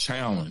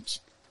challenge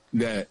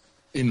that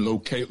in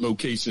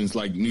locations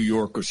like New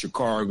York or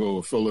Chicago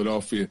or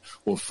Philadelphia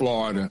or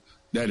Florida,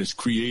 that is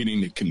creating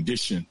the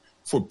condition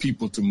for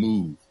people to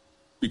move.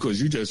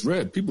 Because you just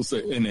read, people say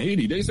in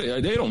Haiti, they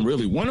say they don't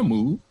really want to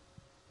move.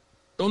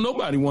 Don't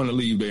nobody want to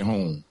leave their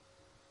home.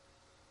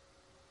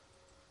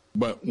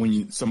 But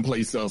when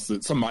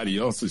somebody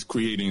else is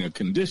creating a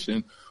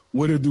condition,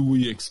 what do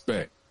we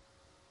expect?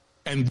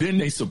 And then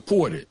they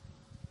support it.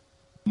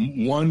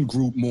 One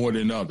group more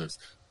than others.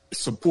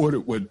 Support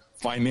it with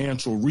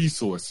financial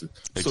resources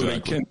so they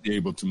can be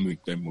able to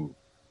make that move.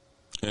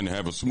 And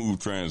have a smooth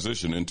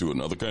transition into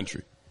another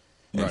country.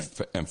 Right.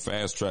 And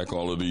fast track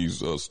all of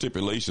these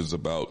stipulations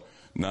about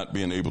not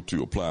being able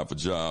to apply for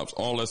jobs.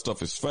 All that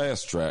stuff is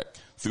fast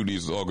tracked through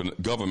these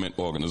government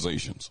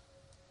organizations.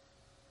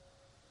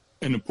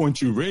 And the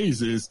point you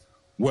raise is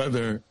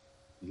whether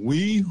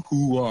we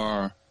who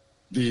are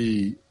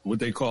what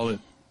they call it,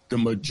 the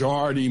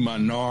majority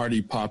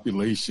minority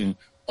population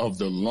of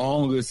the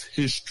longest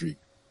history,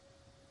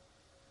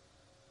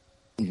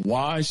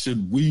 why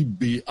should we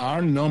be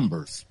our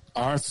numbers,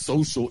 our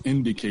social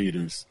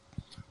indicators,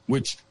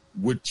 which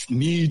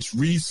needs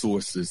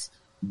resources,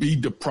 be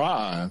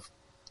deprived,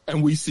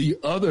 and we see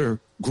other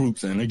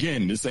groups, and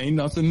again, this ain't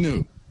nothing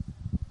new.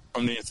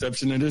 From the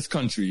inception of this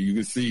country, you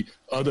can see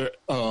other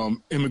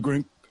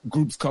immigrant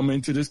groups come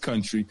into this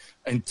country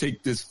and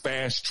take this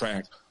fast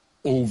track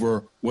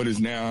over what is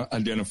now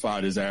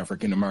identified as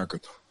African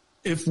Americans.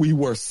 If we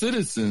were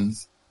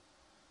citizens,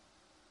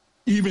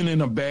 even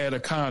in a bad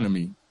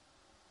economy,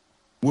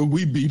 would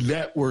we be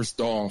that worse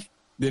off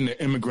than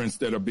the immigrants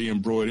that are being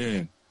brought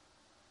in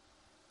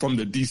from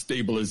the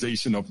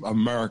destabilization of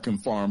American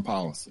foreign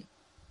policy?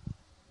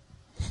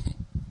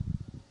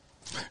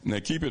 Now,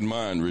 keep in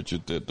mind,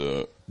 Richard,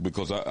 that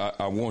because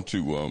I want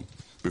to,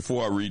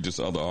 before I read this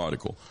other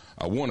article,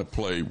 I want to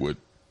play what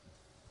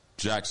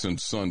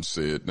Jackson's son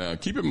said. Now,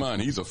 keep in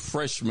mind, he's a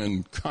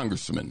freshman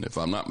congressman, if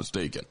I'm not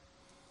mistaken.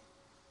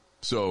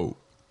 So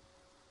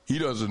he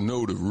doesn't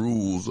know the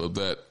rules of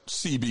that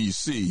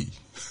CBC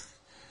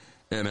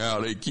and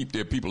how they keep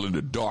their people in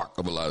the dark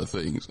of a lot of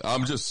things.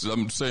 I'm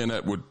saying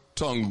that with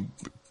tongue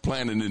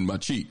planted in my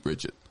cheek,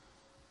 Richard,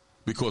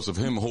 because of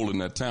him holding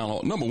that town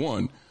hall. Number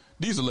one,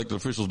 these elected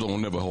officials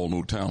don't never hold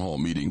no town hall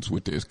meetings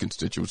with their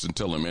constituents and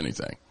tell them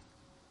anything.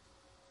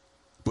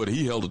 But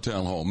he held a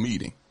town hall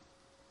meeting.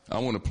 I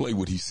want to play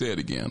what he said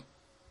again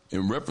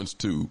in reference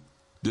to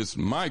this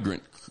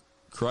migrant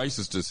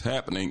crisis that's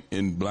happening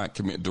in black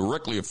communities,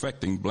 directly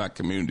affecting black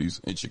communities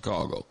in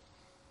Chicago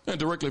and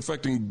directly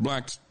affecting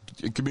black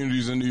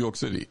communities in New York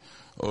City.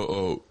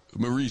 Brother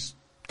Maurice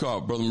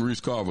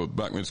Carver,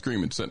 Black Men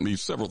Screaming, sent me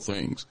several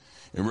things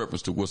in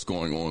reference to what's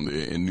going on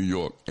there in New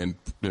York and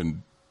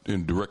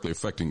directly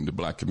affecting the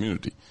black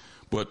community.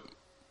 But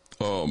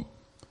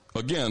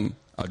again,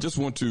 I just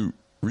want to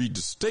read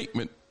the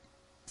statement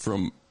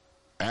from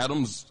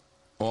Adams'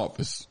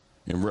 office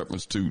in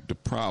reference to the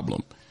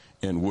problem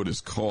and what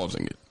is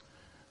causing it,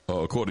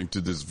 according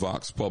to this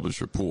Vox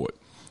published report.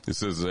 It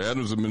says the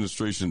Adams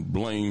administration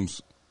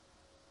blames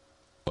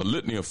a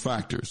litany of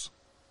factors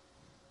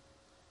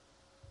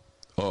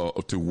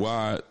to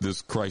why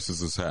this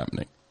crisis is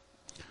happening.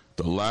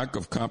 The lack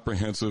of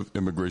comprehensive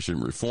immigration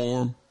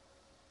reform,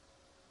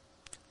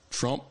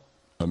 Trump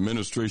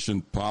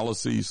administration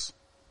policies,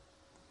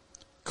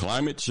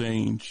 climate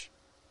change,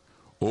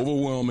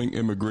 overwhelmed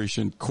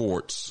immigration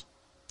courts,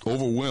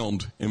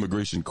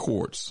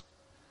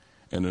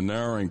 and the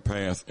narrowing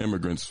path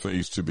immigrants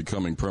face to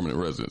becoming permanent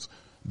residents.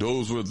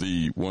 Those were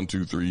the 1,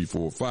 2, 3,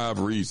 4, 5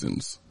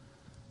 reasons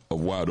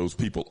of why those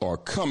people are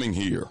coming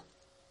here,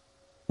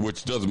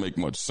 which doesn't make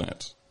much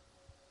sense.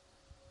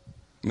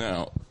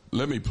 Now,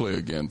 let me play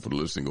again for the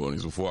listening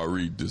audience before I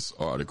read this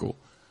article.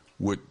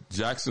 What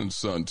Jackson's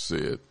son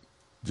said,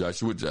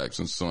 Joshua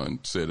Jackson's son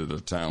said at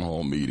a town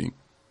hall meeting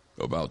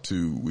about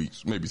 2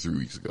 weeks, maybe 3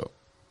 weeks ago.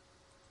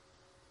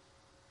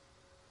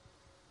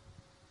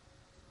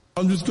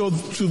 I'll just go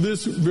through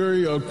this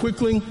very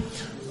quickly.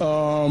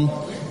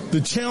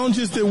 The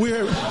challenges that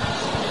we're...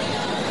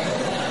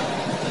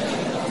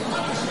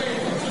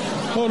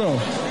 Hold on.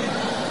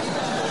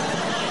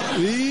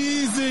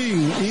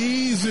 Easy.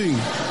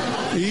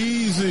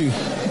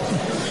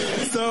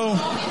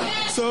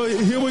 So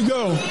here we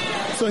go.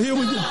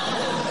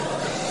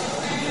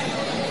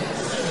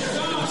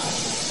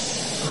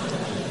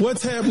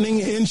 What's happening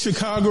in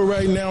Chicago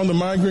right now in the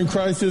migrant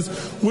crisis?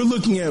 We're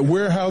looking at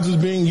warehouses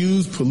being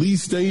used,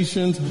 police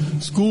stations,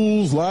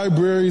 schools,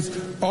 libraries,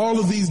 all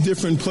of these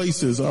different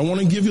places. I want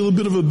to give you a little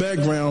bit of a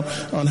background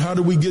on how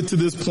do we get to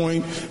this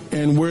point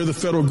and where the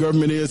federal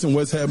government is and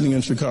what's happening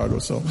in Chicago.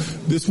 So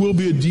this will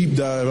be a deep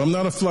dive. I'm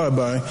not a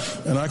flyby,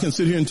 and I can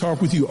sit here and talk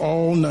with you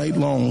all night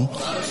long.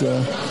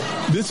 So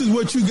this is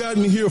what you got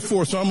me here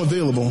for, so I'm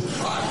available.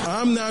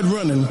 I'm not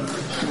running.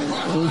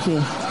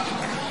 Okay.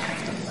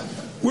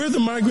 Where are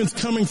the migrants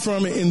coming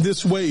from in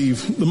this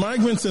wave? The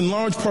migrants in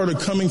large part are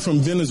coming from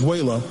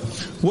Venezuela.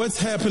 What's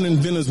happened in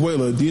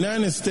Venezuela? The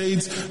United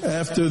States,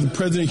 after the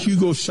President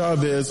Hugo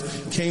Chavez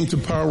came to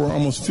power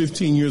almost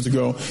 15 years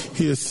ago,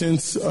 he has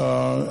since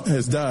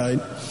has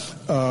died.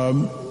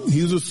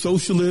 He was a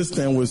socialist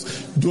and was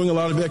doing a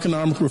lot of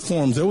economic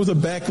reforms. There was a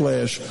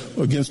backlash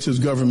against his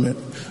government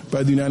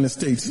by the United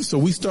States. So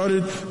we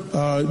started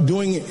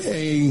doing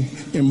an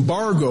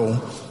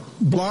embargo,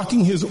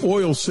 blocking his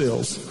oil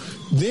sales.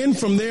 Then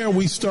from there,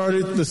 we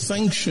started the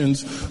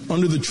sanctions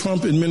under the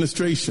Trump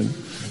administration.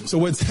 So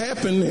what's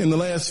happened in the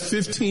last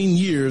 15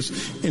 years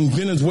in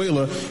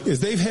Venezuela is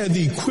they've had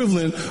the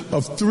equivalent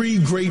of 3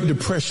 Great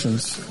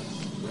Depressions.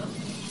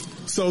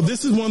 So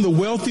this is one of the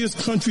wealthiest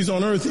countries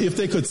on earth if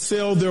they could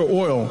sell their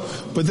oil.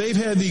 But they've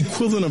had the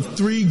equivalent of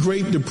 3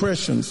 Great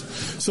Depressions.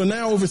 So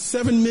now over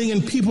 7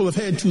 million people have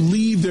had to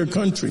leave their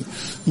country.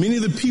 Many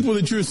of the people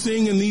that you're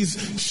seeing in these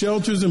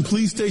shelters and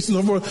police stations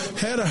and so forth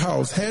had a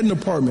house, had an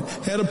apartment,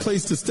 had a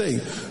place to stay.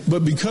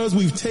 But because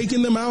we've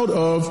taken them out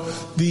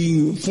of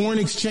the foreign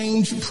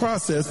exchange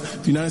process,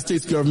 the United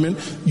States government,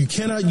 you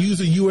cannot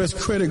use a U.S.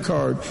 credit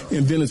card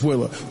in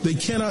Venezuela. They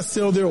cannot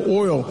sell their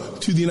oil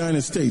to the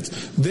United States.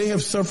 They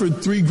have suffered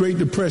 3 Great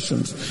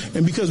Depressions.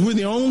 And because we're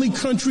the only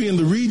country in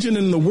the region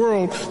and in the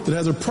world that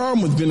has a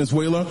problem with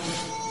Venezuela,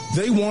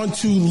 they want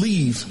to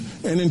leave.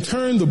 And in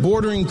turn, the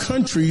bordering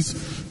countries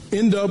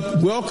end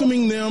up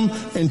welcoming them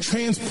and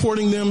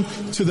transporting them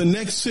to the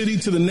next city,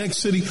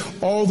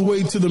 all the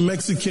way to the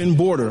Mexican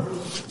border.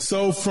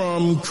 So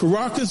from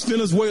Caracas,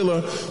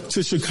 Venezuela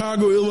to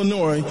Chicago,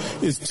 Illinois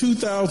is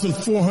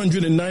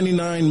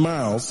 2,499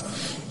 miles.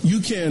 You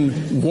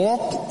can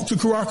walk to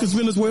Caracas,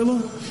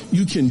 Venezuela.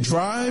 You can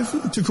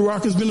drive to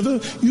Caracas,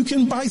 Venezuela. You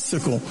can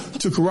bicycle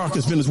to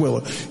Caracas,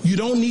 Venezuela. You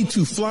don't need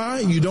to fly.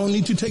 You don't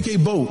need to take a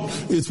boat.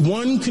 It's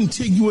one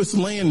contiguous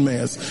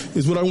landmass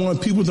is what I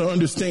want people to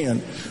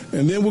understand.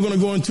 And then we're going to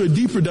go into a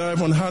deeper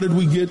dive on how did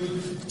we get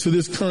to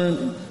this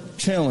current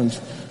challenge.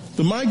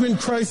 The migrant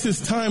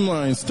crisis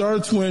timeline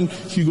starts when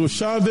Hugo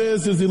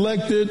Chavez is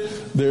elected.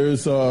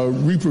 There's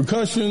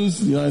repercussions.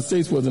 The United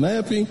States wasn't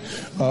happy.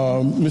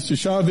 Mr.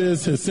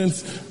 Chavez has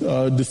since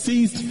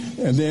deceased.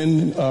 And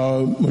then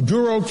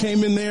Maduro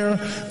came in there,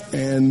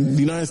 and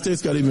the United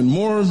States got even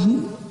more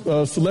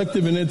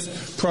selective in its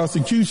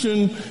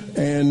prosecution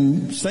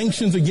and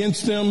sanctions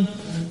against them.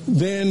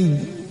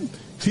 Then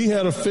he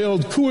had a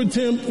failed coup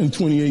attempt in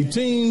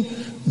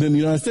 2018. Then the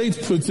United States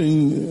puts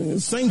in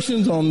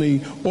sanctions on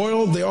the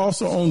oil. They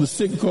also own the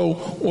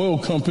Citgo oil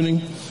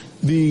company.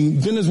 The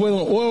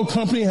Venezuelan oil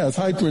company has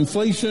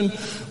hyperinflation.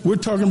 We're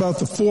talking about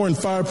the 4 and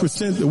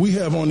 5% that we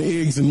have on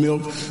eggs and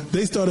milk.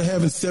 They started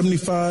having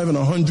 75 and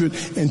 100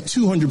 and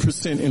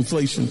 200%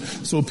 inflation.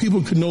 So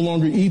people could no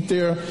longer eat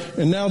there.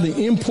 And now the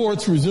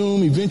imports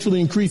resume, eventually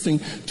increasing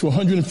to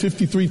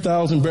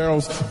 153,000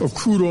 barrels of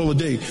crude oil a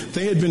day.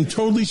 They had been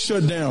totally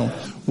shut down.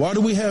 Why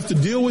do we have to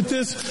deal with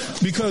this?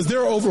 Because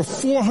there are over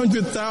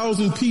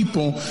 400,000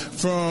 people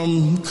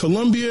from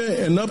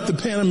Colombia and up the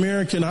Pan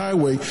American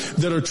Highway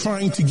that are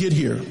trying to get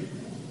here.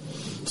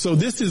 So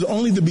this is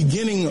only the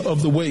beginning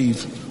of the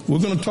wave. We're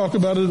going to talk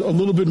about it a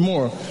little bit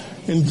more.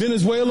 In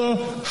Venezuela,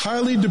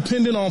 highly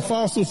dependent on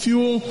fossil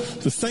fuel,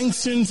 the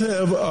sanctions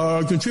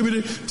have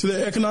contributed to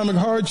their economic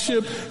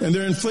hardship, and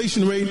their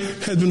inflation rate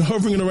has been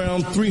hovering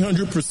around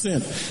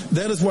 300%.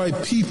 That is why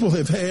people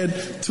have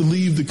had to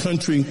leave the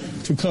country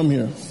to come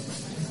here.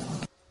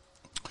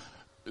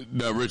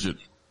 Now, Richard,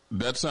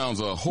 that sounds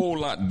a whole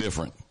lot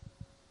different,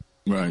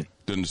 right,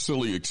 than the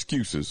silly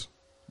excuses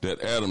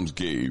that Adams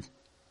gave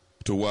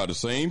to why the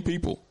same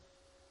people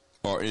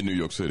are in New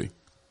York City.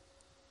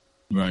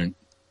 Right.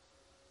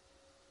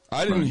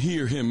 I didn't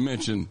hear him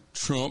mention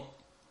Trump,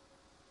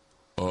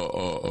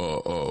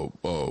 not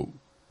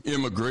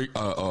immigration,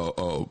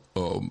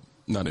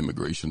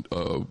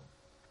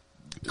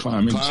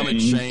 climate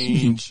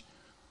change,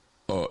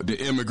 the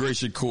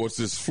immigration courts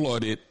is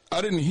flooded.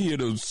 I didn't hear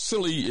those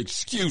silly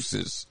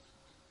excuses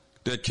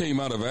that came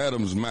out of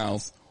Adams'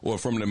 mouth or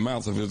from the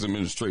mouth of his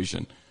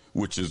administration,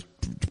 which is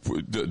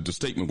the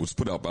statement was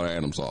put out by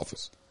Adams'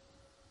 office.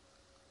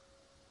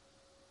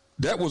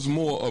 That was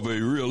more of a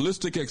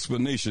realistic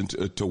explanation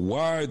to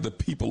why the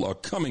people are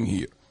coming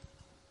here.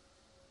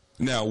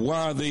 Now,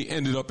 why they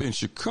ended up in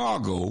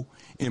Chicago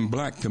in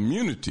black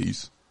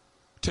communities,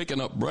 taking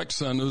up rec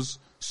centers,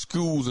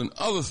 schools, and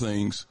other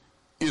things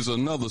is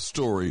another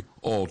story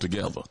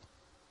altogether.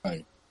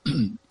 Right.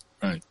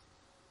 Right.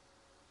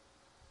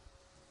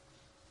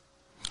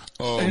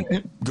 Go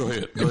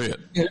ahead.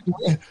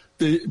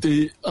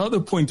 The other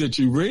point that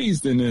you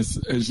raised in this,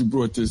 as you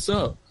brought this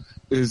up,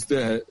 is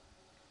that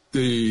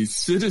the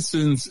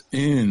citizens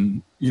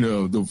in,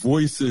 the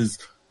voices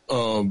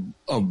of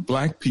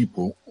black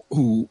people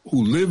who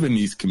live in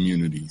these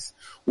communities,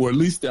 or at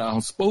least the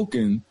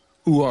outspoken,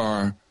 who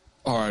are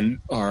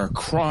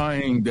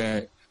crying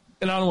that,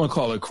 and I don't want to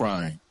call it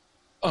crying,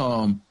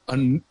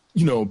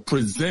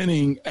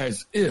 presenting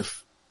as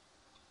if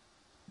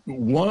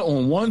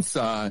on one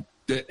side,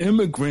 the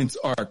immigrants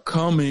are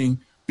coming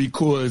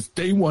because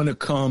they want to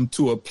come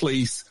to a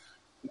place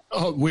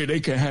where they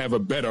can have a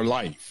better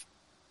life.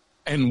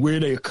 And where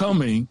they're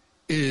coming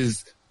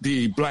is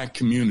the black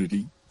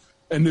community.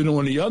 And then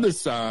on the other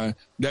side,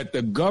 that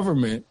the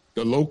government,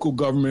 the local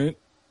government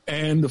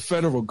and the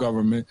federal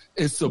government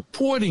is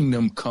supporting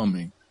them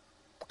coming,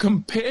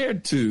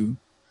 compared to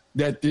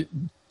that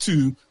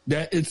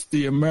it's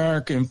the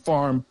American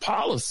foreign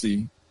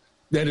policy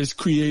that is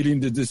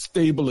creating the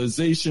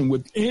destabilization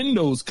within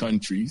those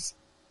countries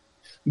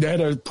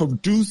that are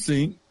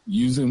producing,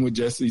 using what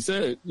Jesse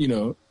said,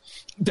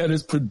 that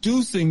is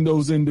producing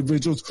those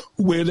individuals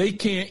where they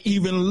can't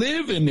even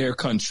live in their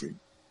country.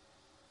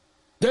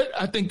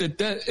 I think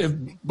that if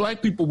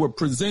black people were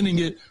presenting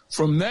it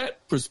from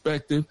that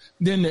perspective,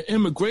 then the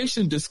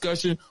immigration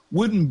discussion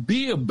wouldn't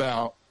be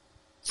about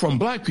from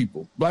black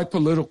people, black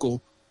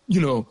political,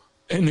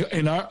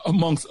 and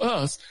amongst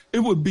us, it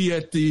would be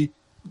at the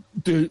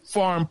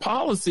foreign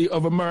policy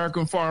of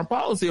American foreign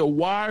policy, or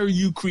why are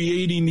you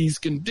creating these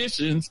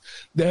conditions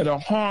that are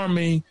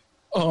harming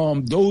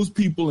those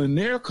people in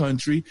their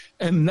country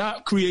and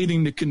not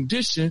creating the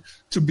condition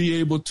to be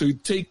able to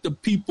take the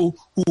people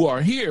who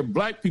are here,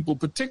 black people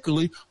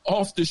particularly,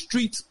 off the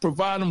streets,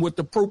 provide them with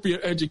appropriate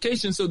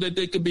education so that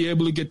they could be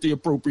able to get the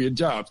appropriate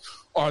jobs,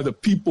 are the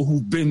people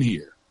who've been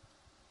here.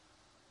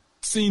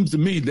 Seems to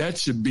me that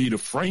should be the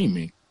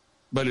framing,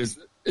 but it's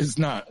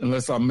not,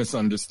 unless I'm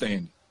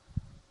misunderstanding.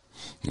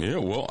 Yeah,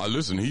 well,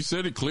 listen, he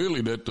said it clearly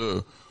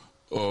that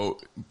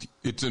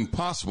it's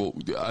impossible.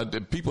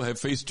 People have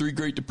faced 3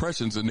 Great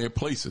Depressions in their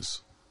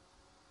places.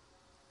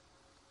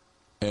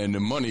 And the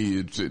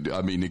money,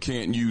 they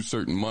can't use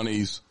certain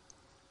monies.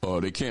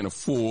 They can't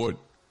afford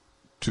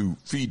to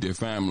feed their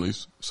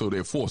families, so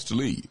they're forced to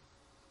leave.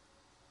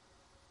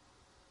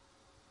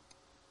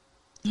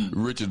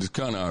 Richard, it's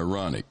kind of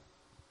ironic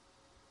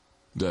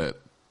that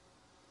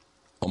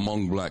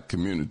among black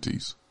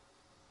communities,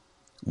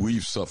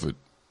 we've suffered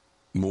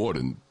more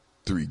than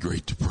 3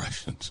 Great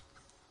Depressions.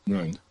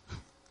 Right.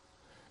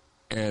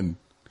 And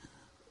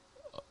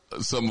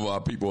some of our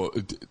people,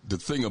 the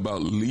thing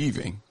about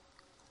leaving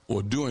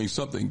or doing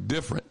something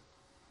different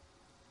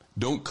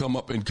don't come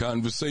up in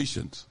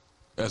conversations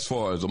as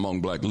far as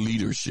among black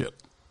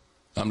leadership.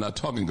 I'm not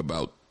talking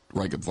about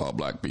rank and file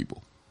black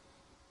people.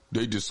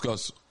 They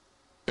discuss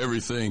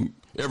everything.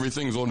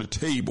 Everything's on the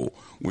table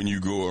when you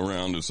go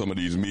around to some of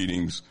these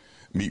meetings,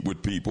 meet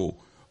with people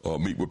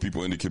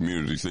in the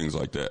community, things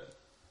like that.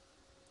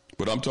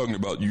 But I'm talking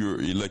about your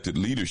elected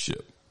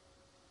leadership.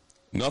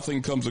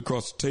 Nothing comes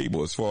across the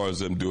table as far as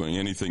them doing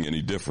anything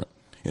any different.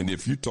 And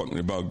if you're talking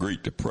about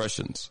Great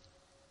Depressions,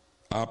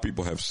 our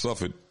people have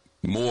suffered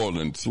more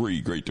than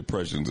 3 Great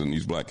Depressions in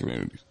these black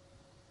communities.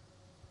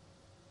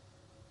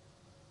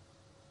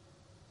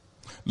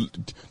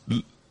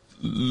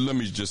 Let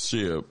me just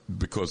share,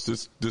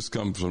 because this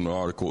comes from an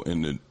article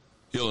in the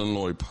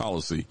Illinois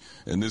Policy,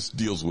 and this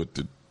deals with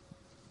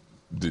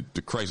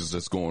the crisis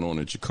that's going on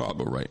in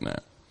Chicago right now.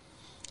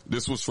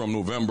 This was from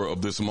November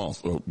of this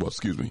month,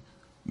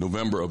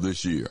 November of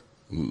this year,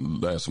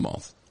 last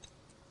month.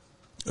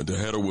 The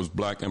header was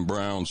black and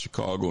brown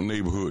Chicago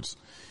neighborhoods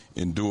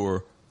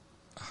endure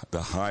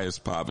the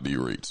highest poverty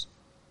rates.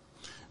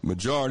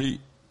 Majority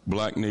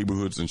black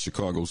neighborhoods in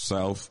Chicago's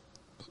South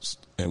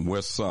and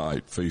West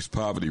Side face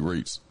poverty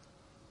rates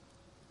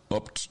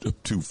up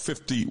to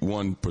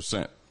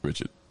 51%,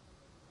 Richard.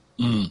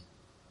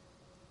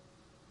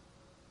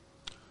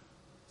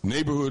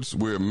 Neighborhoods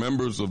where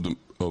members of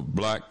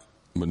black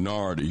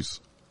minorities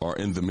are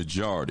in the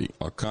majority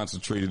are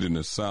concentrated in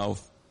the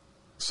South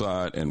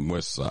Side and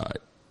West Side.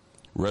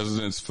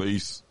 Residents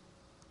face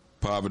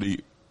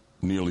poverty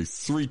nearly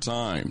 3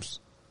 times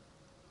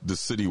the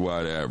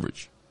citywide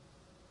average.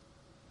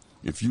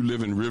 If you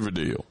live in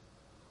Riverdale,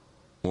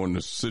 on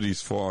the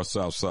city's far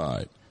south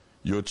side,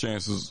 your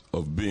chances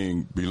of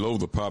being below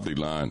the poverty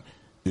line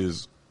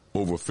is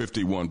over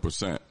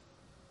 51%.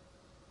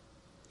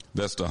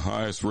 That's the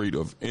highest rate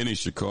of any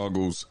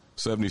Chicago's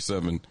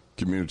 77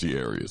 community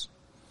areas.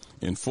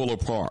 In Fuller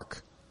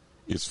Park,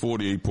 it's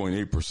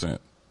 48.8%.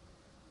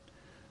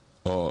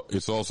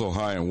 It's also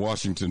high in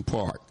Washington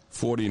Park,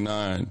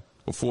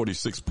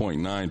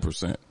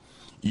 46.9%.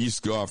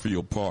 East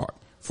Garfield Park,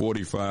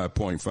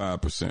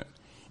 45.5%.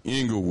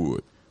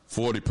 Inglewood,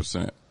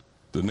 40%.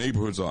 The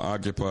neighborhoods are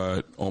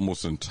occupied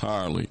almost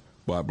entirely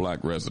by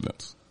black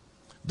residents.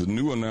 The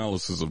new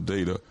analysis of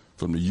data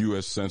from the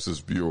U.S. Census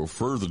Bureau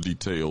further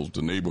details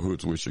the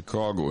neighborhoods where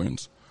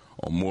Chicagoans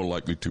are more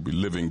likely to be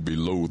living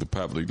below the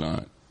poverty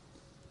line.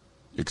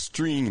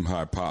 Extreme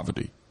high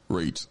poverty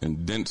rates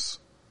in dense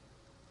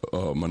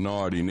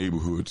minority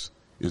neighborhoods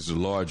is a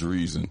large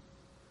reason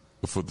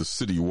for the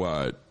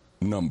citywide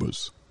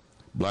numbers.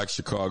 Black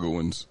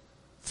Chicagoans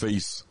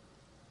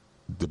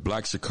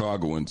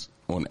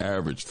on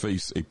average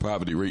face a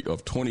poverty rate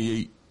of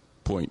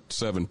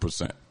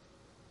 28.7%.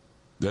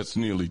 That's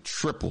nearly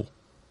triple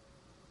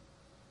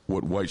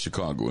what white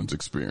Chicagoans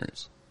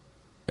experience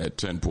at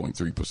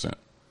 10.3%.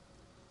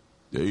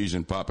 The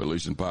Asian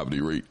population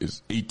poverty rate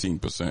is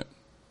 18%,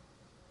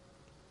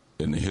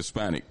 and the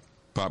Hispanic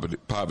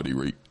poverty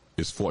rate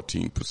is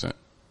 14%.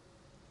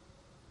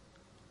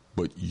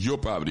 But your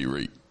poverty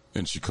rate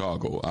in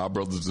Chicago, our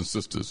brothers and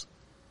sisters,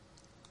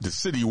 the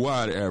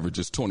citywide average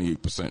is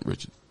 28%,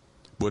 Richard.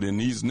 But in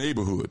these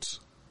neighborhoods,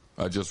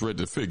 I just read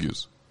the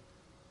figures,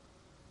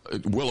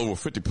 well over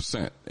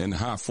 50% in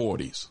high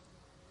 40s.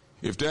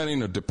 If that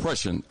ain't a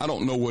depression, I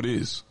don't know what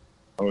is.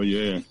 Oh,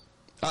 yeah.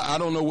 I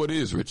don't know what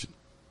is, Richard.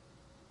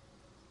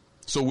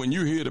 So when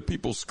you hear the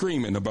people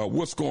screaming about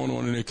what's going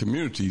on in their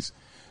communities,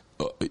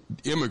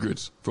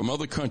 immigrants from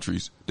other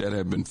countries that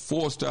have been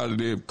forced out of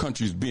their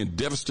countries being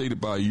devastated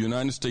by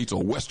United States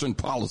or Western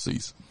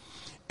policies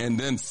and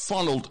then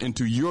funneled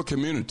into your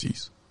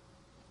communities,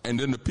 and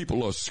then the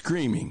people are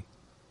screaming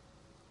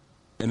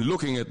and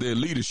looking at their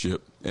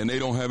leadership and they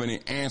don't have any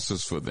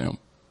answers for them.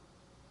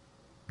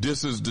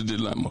 This is the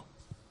dilemma.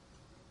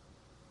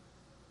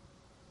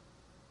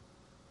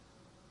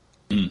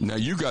 Now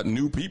you got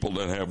new people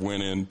that have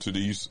went into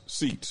these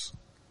seats.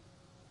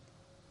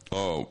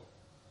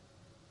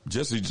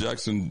 Jesse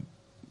Jackson's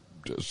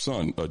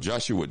son,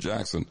 Joshua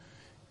Jackson,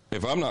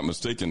 if I'm not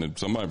mistaken, and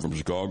somebody from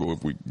Chicago,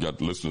 if we got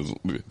listeners,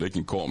 they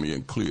can call me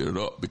and clear it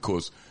up,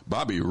 because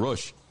Bobby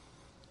Rush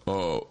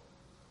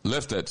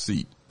left that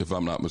seat, if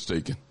I'm not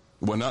mistaken.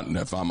 Well, not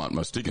if I'm not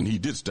mistaken. He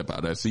did step out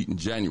of that seat in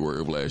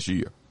January of last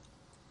year.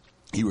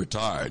 He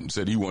retired and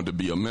said he wanted to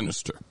be a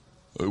minister.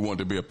 He wanted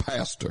to be a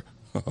pastor.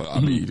 I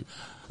mean,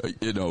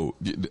 you know,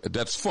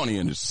 that's funny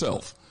in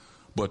itself.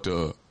 But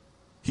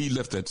he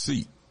left that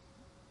seat.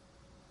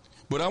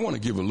 But I want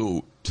to give a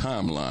little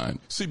timeline.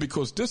 See,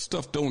 because this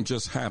stuff don't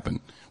just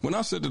happen. When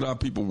I said that our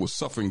people were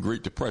suffering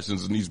Great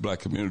Depressions in these black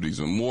communities,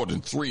 and more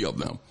than 3 of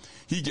them,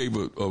 he gave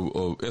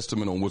a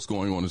estimate on what's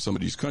going on in some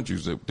of these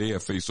countries that they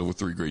have faced over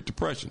 3 Great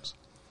Depressions.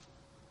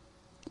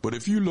 But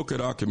if you look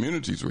at our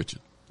communities, Richard,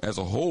 as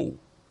a whole,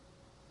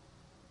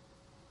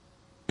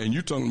 and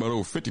you're talking about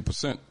over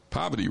 50%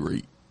 poverty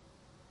rate,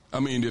 I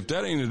mean, if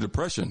that ain't a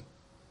depression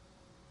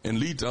and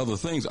lead to other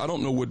things, I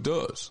don't know what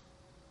does.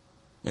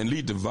 And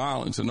lead to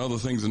violence and other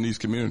things in these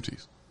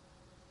communities.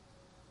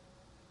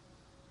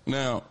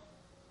 Now,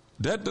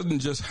 that doesn't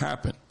just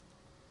happen.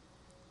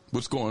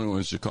 What's going on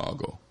in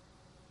Chicago?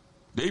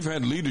 They've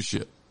had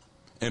leadership,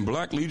 and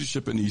black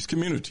leadership in these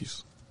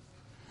communities.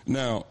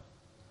 Now,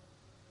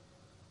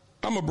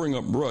 I'm going to bring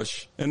up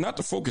Rush, and not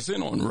to focus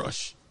in on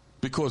Rush,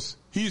 because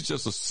he's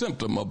just a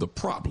symptom of the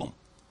problem.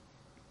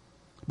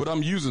 But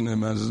I'm using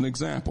him as an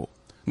example.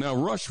 Now,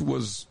 Rush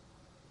was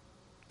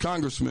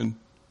congressman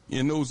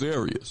in those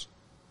areas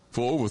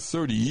for over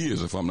 30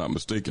 years, if I'm not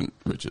mistaken,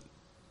 Richard.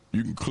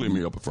 You can clear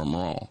me up if I'm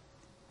wrong.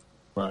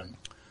 Right.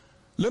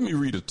 Let me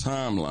read a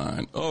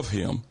timeline of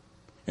him,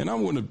 and I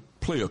want to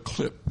play a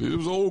clip. It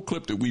was an old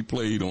clip that we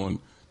played on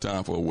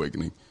Time for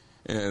Awakening,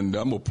 and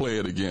I'm going to play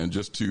it again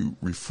just to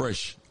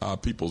refresh our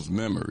people's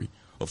memory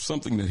of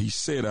something that he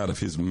said out of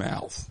his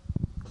mouth.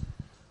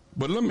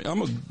 But I'm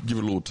going to give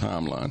a little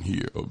timeline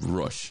here of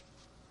Rush.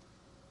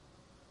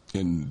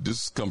 And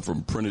this come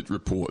from printed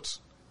reports.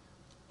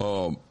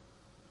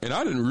 And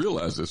I didn't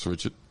realize this,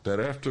 Richard, that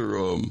after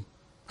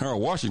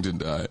Harold Washington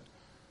died,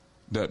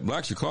 that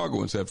black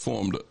Chicagoans had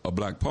formed a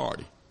black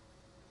party.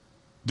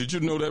 Did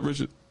you know that,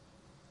 Richard?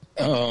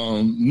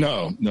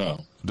 No.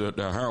 The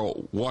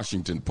Harold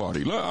Washington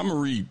Party. I'm going to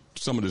read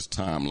some of this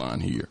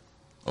timeline here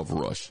of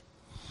Rush.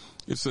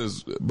 It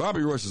says,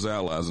 Bobby Rush's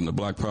allies in the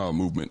Black Power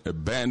movement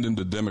abandoned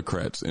the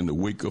Democrats in the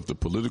wake of the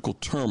political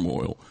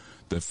turmoil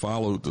that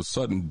followed the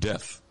sudden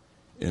death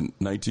in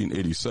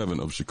 1987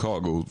 of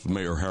Chicago's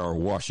Mayor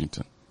Harold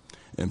Washington,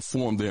 and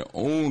formed their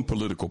own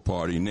political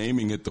party,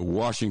 naming it the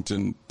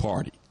Washington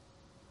Party.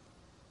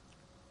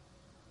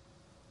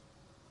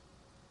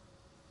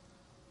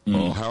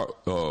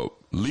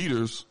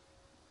 Leaders,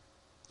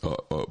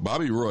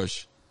 Bobby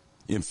Rush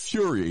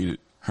infuriated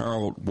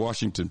Harold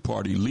Washington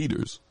Party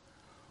leaders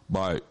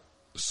by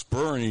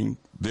spurring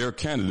their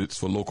candidates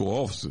for local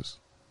offices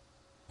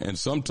and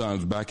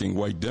sometimes backing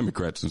white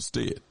Democrats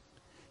instead.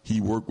 He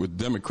worked with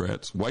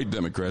Democrats, white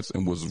Democrats,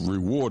 and was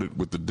rewarded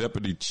with the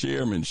deputy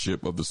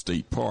chairmanship of the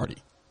state party.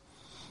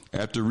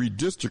 After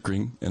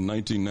redistricting in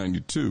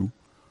 1992,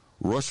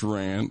 Rush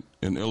ran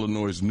in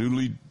Illinois'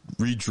 newly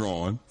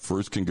redrawn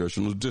 1st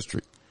Congressional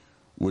District,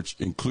 which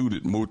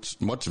included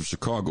much of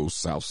Chicago's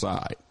South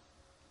Side.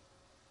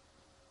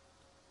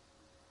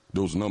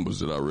 Those numbers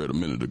that I read a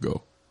minute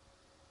ago.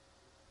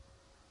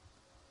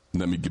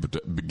 Let me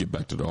get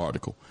back to the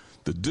article.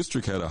 The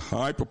district had a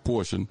high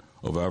proportion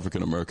of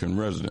African-American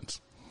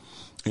residents.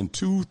 In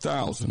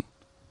 2000,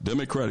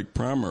 Democratic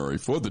primary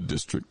for the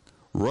district,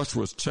 Rush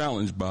was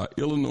challenged by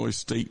Illinois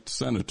State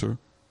Senator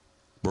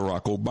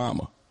Barack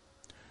Obama.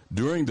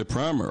 During the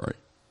primary,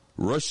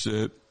 Rush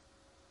said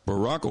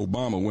Barack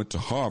Obama went to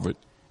Harvard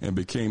and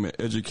became an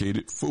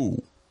educated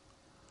fool.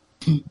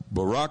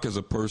 Barack is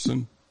a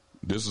person,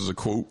 this is a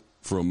quote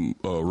from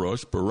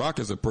Rush, Barack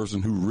is a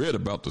person who read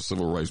about the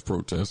civil rights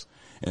protests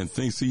and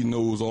thinks he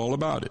knows all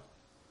about it.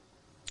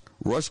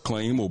 Rush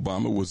claimed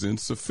Obama was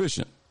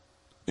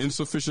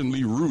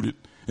insufficiently rooted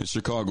in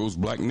Chicago's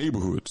black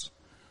neighborhoods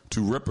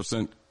to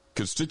represent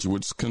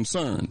constituents'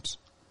 concerns.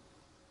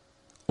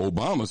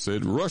 Obama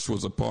said Rush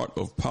was a part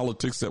of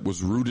politics that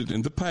was rooted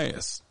in the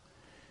past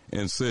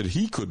and said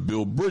he could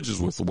build bridges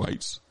with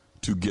whites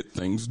to get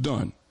things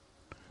done.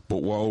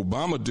 But while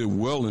Obama did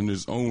well in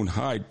his own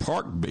Hyde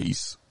Park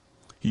base,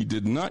 he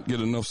did not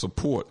get enough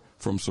support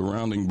from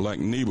surrounding black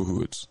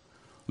neighborhoods,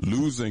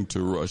 losing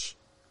to Rush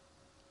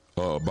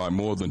by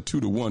more than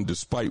 2-1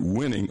 despite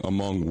winning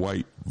among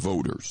white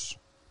voters.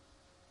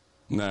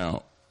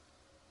 Now,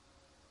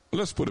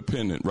 let's put a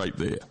pin in right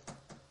there,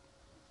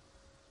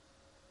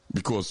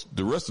 because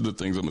the rest of the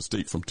things I'm going to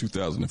state from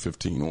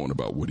 2015 on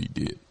about what he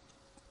did.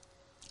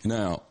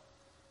 Now,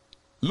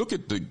 look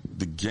at the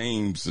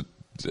games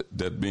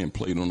that being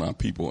played on our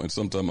people, and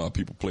sometimes our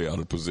people play out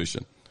of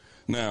position.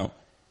 Now,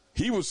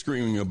 he was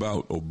screaming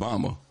about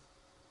Obama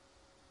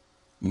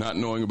not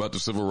knowing about the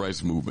civil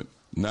rights movement,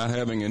 not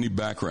having any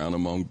background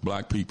among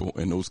black people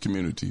in those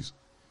communities,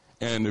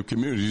 and the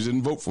communities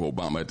didn't vote for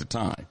Obama at the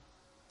time.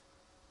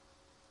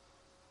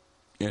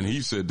 And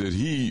he said that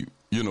he,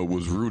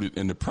 was rooted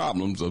in the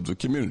problems of the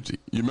community.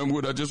 You remember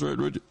what I just read,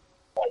 Richard?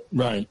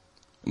 Right.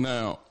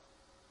 Now,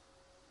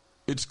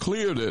 it's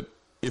clear that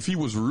if he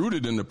was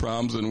rooted in the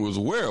problems and was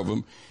aware of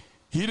them,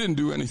 he didn't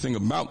do anything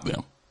about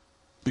them.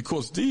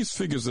 Because these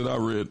figures that I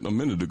read a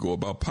minute ago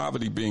about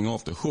poverty being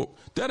off the hook,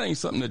 that ain't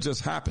something that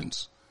just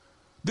happens.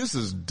 This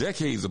is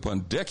decades upon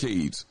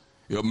decades,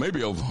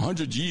 maybe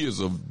 100 years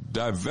of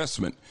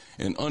divestment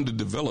and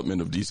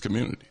underdevelopment of these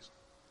communities.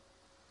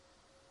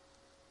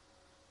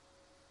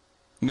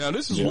 Now,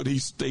 this is what he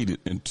stated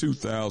in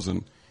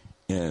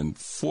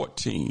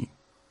 2014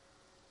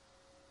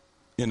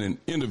 in an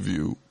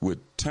interview with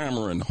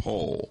Tamron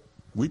Hall.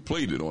 We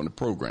played it on the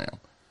program.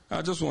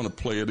 I just want to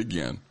play it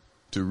again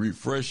to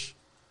refresh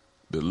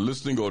the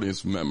listening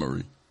audience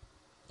memory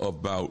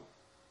about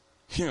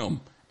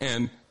him.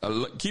 And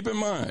keep in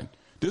mind,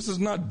 this is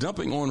not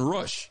dumping on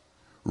Rush.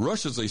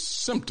 Rush is a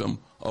symptom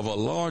of a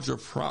larger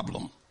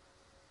problem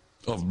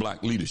of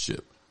black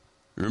leadership.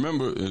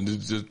 Remember,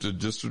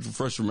 just to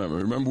refresh your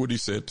memory, remember what he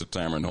said to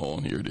Tamron Hall,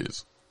 and here it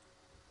is.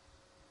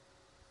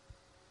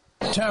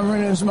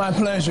 Tamron, it's my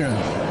pleasure.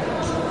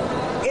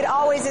 It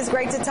always is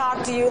great to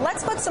talk to you.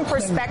 Let's put some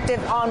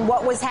perspective on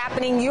what was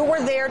happening. You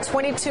were there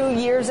 22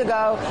 years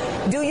ago.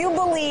 Do you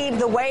believe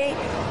the way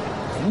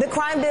the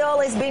crime bill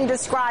is being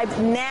described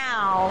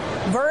now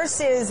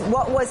versus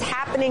what was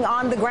happening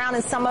on the ground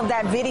in some of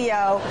that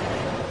video,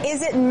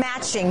 is it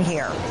matching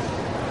here?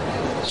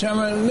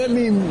 Chairman, let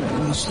me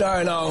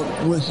start out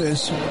with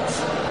this.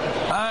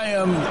 I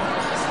am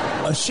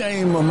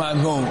ashamed of my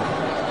vote.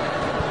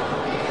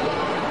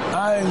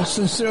 I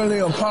sincerely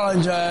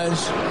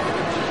apologize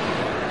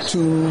to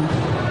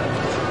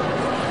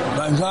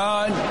my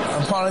God,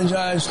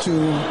 apologize to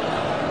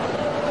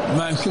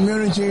my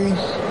community,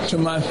 to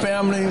my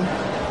family.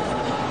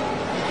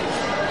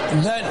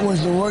 That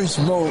was the worst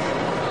vote,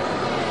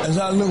 as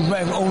I look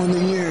back over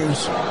the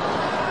years,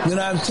 that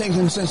I've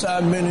taken since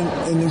I've been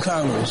in the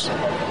Congress.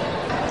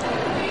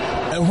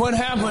 And what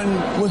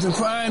happened with the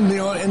crime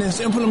bill and its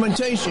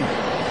implementation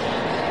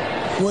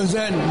was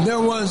that there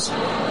was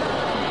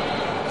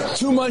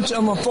too much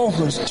of a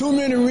focus, too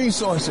many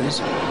resources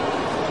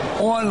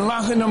on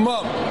locking them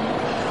up,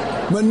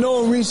 but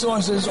no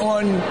resources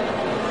on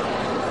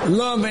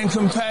love and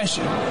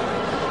compassion.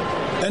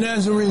 And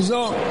as a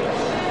result,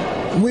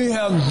 we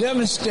have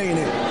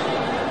devastated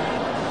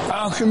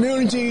our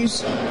communities,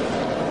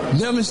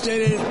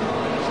 devastated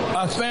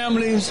our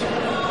families,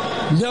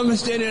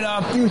 devastated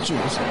our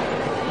futures.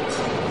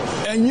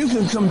 And you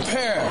can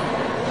compare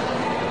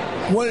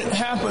what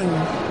happened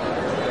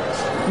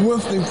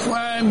with the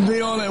crime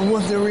bill and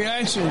with the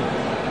reaction.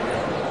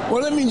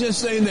 Well, let me just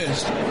say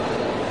this.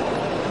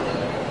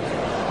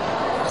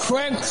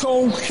 Crack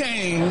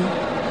cocaine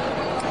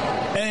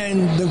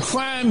and the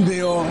crime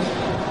bill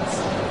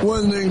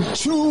were the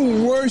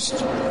two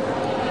worst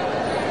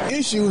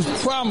issues,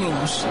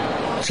 problems,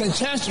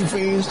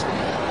 catastrophes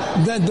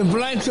that the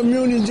black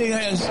community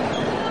has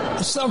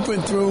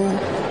suffered through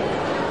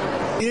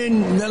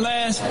in the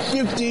last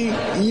 50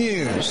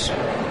 years.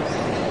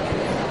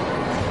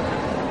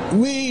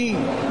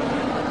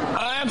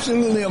 I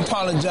absolutely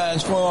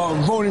apologize for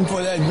voting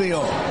for that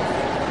bill.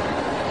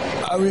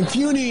 I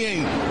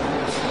repudiate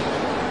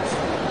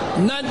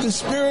not the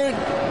spirit,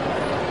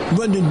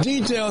 but the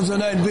details of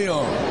that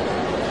bill.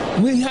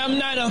 We have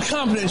not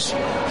accomplished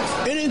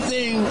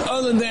anything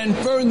other than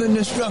further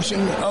destruction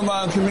of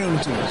our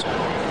communities.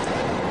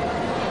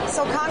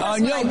 So,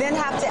 Congressman, I then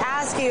have to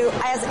ask you,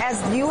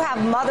 as you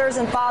have mothers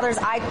and fathers,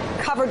 I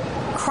covered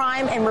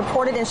crime and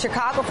reported in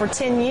Chicago for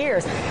 10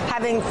 years.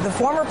 Having the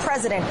former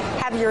president,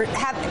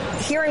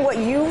 hearing what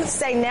you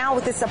say now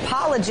with this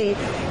apology,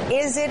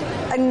 is it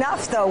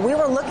enough, though? We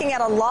were looking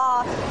at a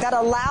law that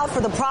allowed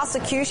for the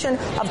prosecution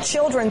of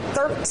children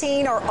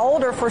 13 or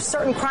older for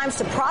certain crimes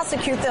to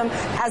prosecute them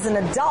as an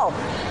adult.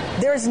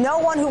 There's no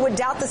one who would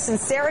doubt the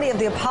sincerity of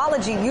the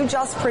apology you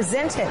just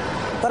presented.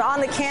 But on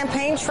the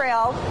campaign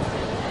trail,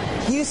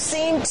 you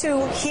seem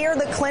to hear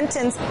the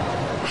Clintons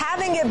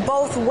having it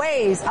both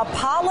ways,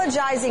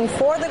 apologizing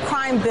for the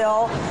crime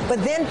bill,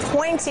 but then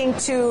pointing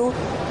to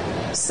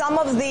some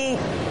of the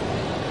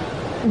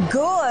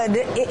good,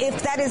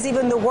 if that is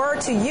even the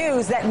word to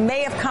use, that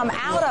may have come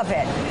out of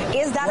it.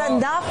 Is that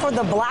enough for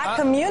the black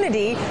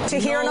community to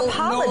hear an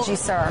apology,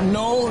 sir?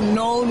 No.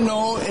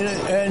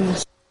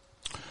 And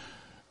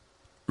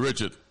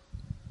Richard.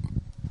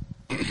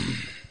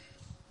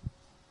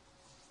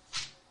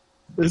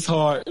 It's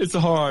hard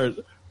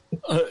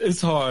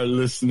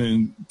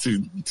listening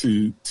to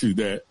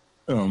that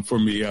for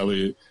me,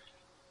 Elliott.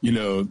 You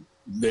know,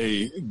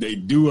 they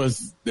do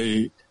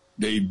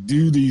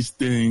these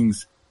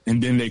things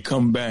and then they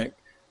come back.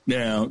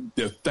 Now,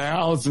 there are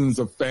thousands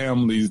of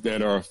families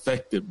that are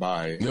affected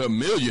by it. There are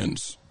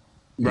millions.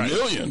 Right.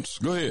 Millions.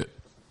 Go ahead.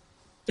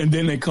 And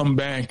then they come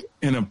back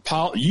in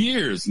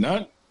years,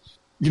 not,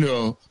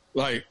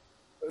 like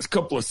a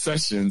couple of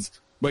sessions,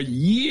 but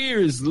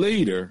years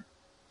later,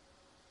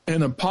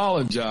 and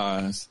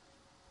apologize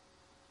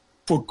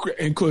for,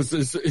 because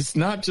it's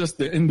not just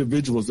the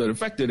individuals that are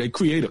affected. They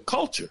create a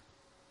culture.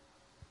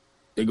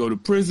 They go to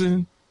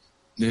prison.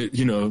 They,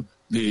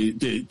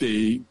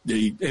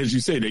 as you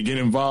say, they get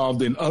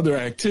involved in other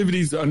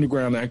activities,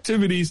 underground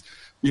activities.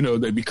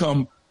 They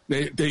become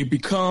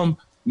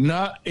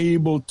not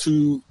able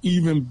to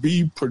even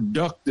be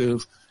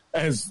productive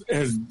as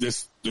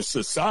the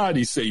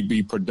society say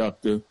be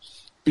productive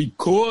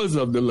because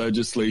of the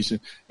legislation.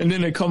 And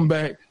then they come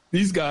back.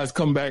 These guys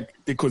come back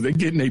because they're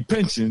getting a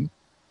pension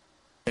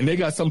and they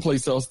got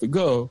someplace else to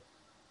go.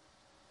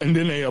 And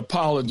then they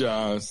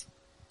apologize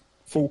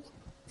for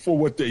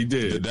what they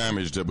did. The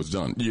damage that was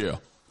done. Yeah.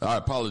 I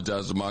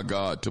apologize to my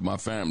God, to my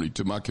family,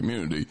 to my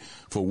community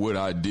for what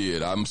I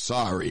did. I'm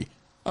sorry.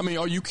 I mean,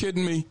 are you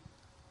kidding me?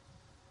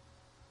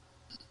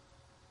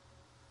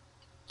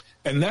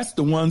 And that's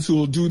the ones who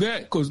will do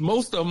that because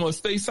most of them will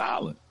stay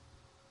silent.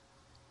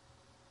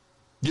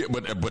 Yeah,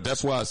 but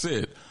that's why I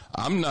said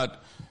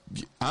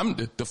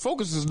the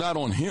focus is not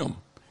on him.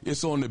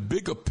 It's on the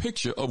bigger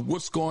picture of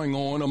what's going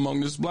on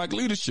among this black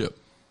leadership.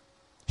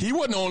 He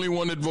wasn't the only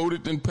one that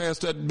voted and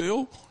passed that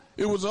bill.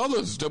 It was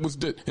others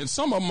and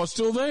some of them are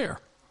still there.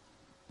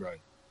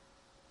 Right.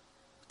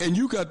 And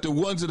you got the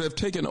ones that have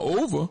taken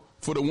over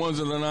for the ones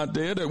that are not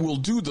there that will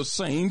do the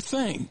same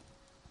thing.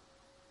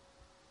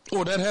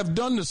 Or that have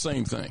done the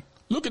same thing.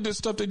 Look at this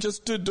stuff they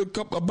just did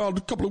about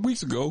a couple of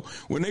weeks ago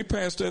when they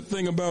passed that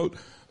thing about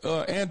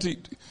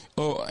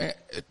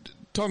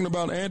talking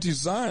about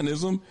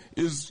anti-Zionism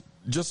is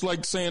just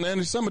like saying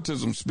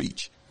anti-Semitism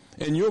speech.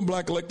 And your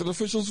black elected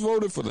officials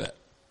voted for that,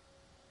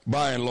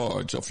 by and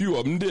large. A few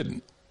of them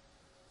didn't.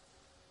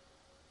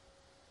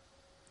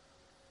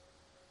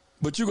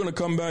 But you're going to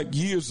come back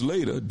years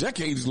later,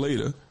 decades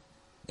later,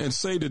 and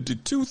say that the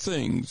two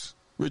things,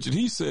 Richard,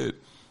 he said,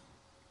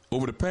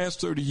 over the past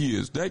 30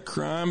 years, that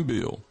crime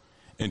bill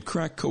and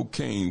crack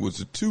cocaine was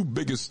the two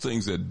biggest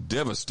things that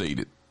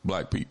devastated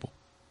black people.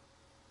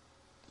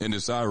 And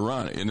it's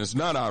ironic, and it's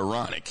not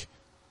ironic,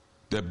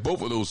 that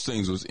both of those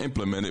things was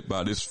implemented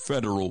by this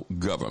federal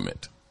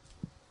government.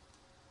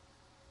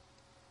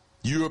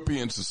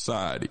 European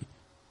society,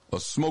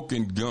 a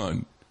smoking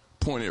gun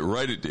pointed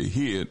right at the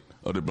head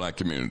of the black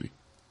community.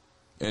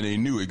 And they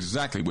knew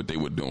exactly what they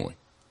were doing.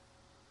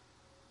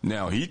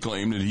 Now, he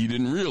claimed that he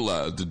didn't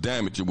realize the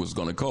damage it was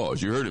going to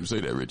cause. You heard him say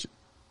that, Richard.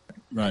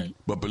 Right.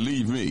 But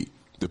believe me,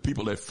 the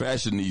people that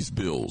fashioned these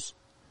bills,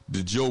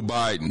 the Joe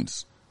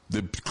Bidens,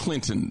 the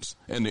Clintons,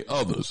 and the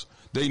others,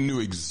 they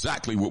knew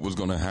exactly what was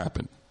going to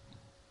happen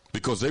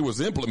because they was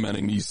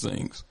implementing these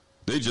things.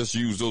 They just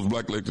used those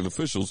black elected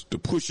officials to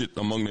push it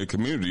among their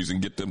communities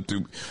and get them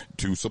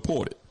to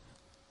support it.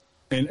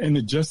 And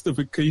the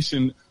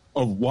justification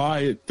of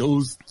why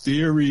those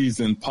theories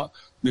and,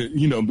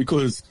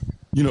 because,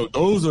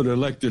 those are the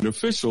elected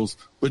officials.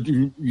 But,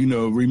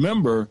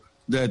 remember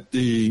that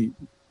the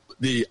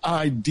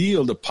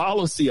ideal, the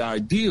policy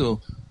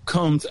ideal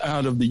comes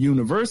out of the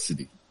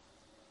university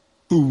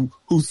who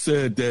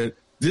said that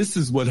this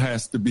is what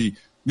has to be,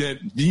 that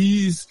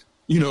these,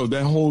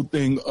 that whole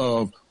thing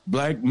of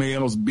black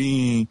males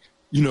being,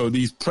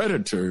 these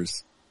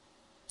predators.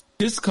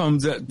 This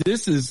comes out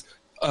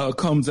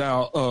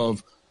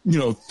of,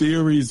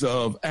 theories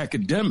of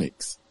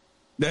academics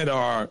that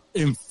are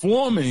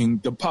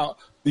informing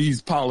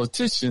these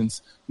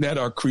politicians that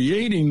are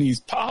creating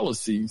these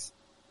policies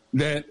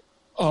that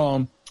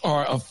are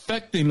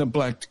affecting the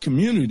black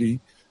community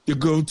to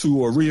go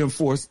to or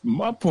reinforce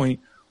my point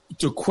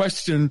to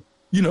question,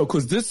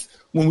 because this,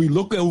 when we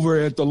look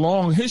over at the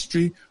long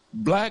history,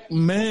 black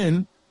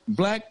men,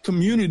 black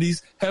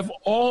communities have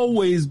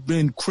always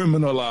been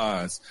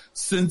criminalized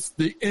since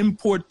the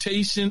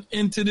importation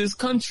into this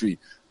country.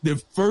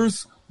 The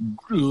first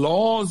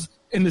laws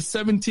in the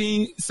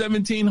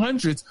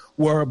 1700s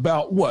were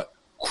about what?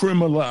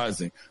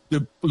 Criminalizing.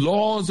 The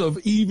laws of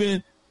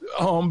even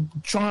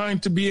trying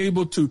to be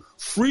able to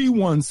free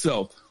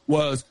oneself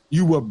was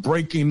you were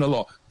breaking the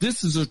law.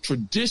 This is a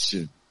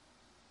tradition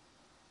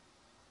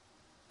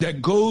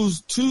that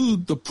goes to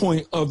the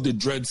point of the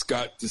Dred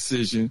Scott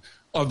decision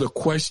of the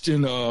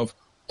question of,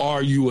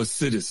 are you a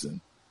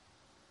citizen?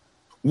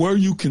 Were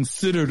you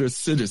considered a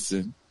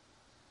citizen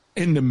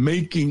in the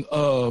making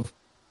of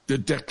the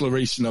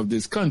declaration of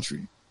this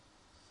country?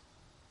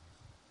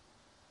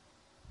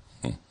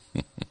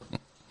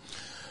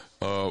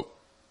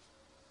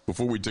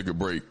 Before we take a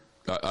break,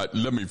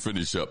 let me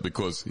finish up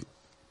because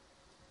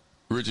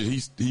Richard,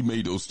 he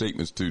made those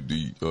statements to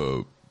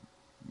the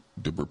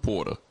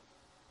reporter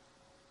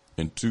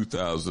in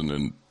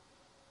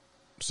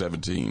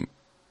 2017,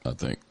 I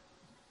think.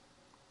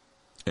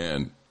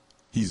 And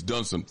he's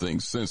done some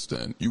things since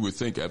then. You would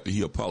think after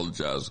he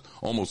apologized,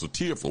 almost a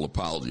tearful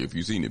apology if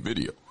you've seen the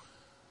video,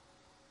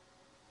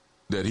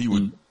 that he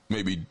would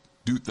maybe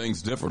do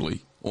things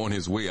differently on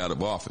his way out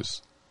of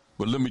office.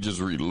 But let me just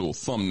read a little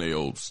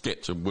thumbnail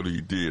sketch of what he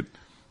did.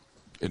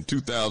 In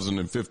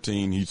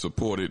 2015, he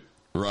supported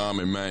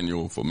Rahm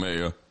Emanuel for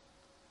mayor.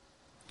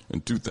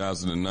 In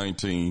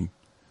 2019,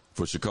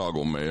 for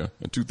Chicago mayor.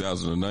 In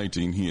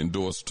 2019, he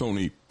endorsed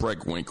Tony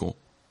Preckwinkle.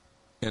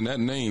 And that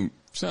name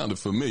sounded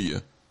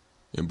familiar.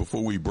 And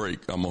before we break,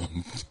 I'm gonna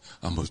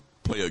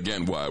play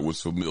again why it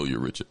was familiar,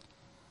 Richard.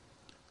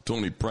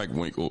 Tony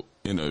Preckwinkle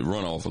in a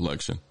runoff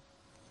election.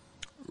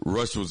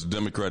 Rush was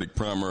Democratic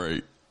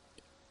primary,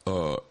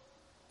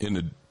 in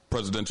the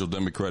presidential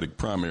Democratic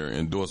primary,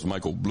 endorsed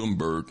Michael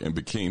Bloomberg and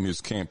became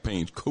his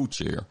campaign's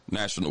co-chair,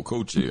 national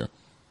co-chair.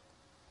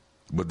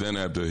 But then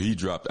after he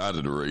dropped out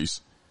of the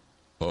race,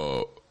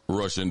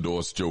 Rush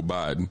endorsed Joe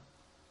Biden.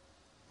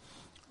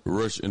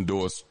 Rush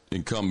endorsed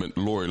incumbent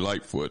Lori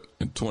Lightfoot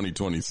in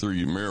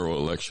 2023 mayoral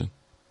election.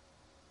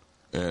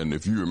 And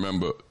if you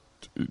remember,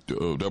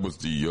 that was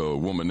the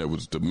woman that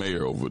was the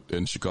mayor over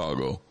in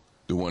Chicago,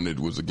 the one that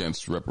was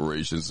against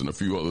reparations and a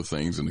few other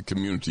things, and the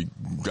community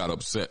got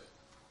upset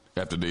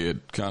after they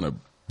had kind of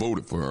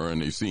voted for her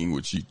and they seen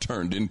what she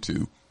turned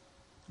into.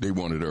 They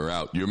wanted her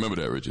out. You remember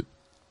that, Richard?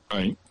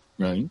 Right.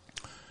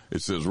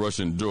 It says Rush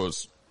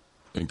endorsed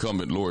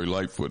incumbent Lori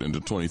Lightfoot in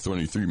the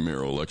 2023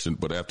 mayoral election,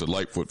 but after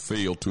Lightfoot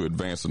failed to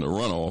advance in the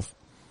runoff,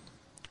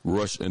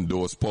 Rush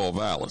endorsed Paul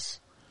Vallis,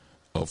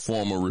 a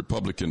former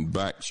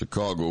Republican-backed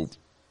Chicago,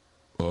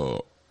 a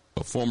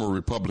former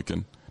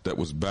Republican that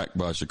was backed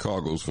by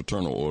Chicago's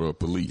Fraternal Order of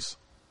Police.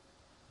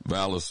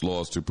 Vallis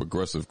lost to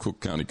progressive Cook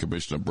County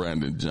Commissioner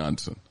Brandon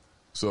Johnson.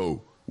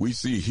 So we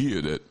see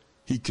here that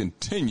he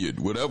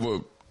continued whatever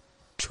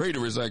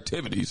traitorous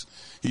activities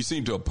he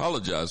seemed to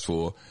apologize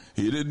for.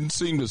 He didn't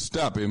seem to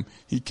stop him.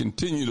 He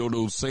continued on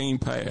those same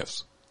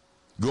paths,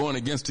 going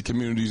against the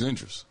community's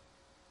interests.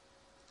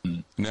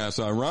 Now, it's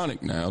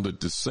ironic now that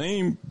the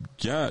same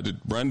guy,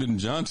 that Brandon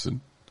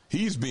Johnson,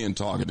 he's being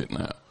targeted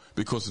now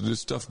because of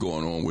this stuff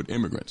going on with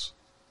immigrants.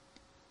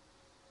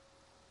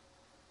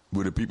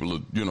 Where the people are,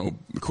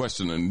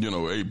 questioning,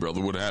 hey, brother,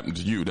 what happened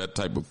to you? That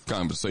type of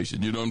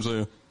conversation. You know what I'm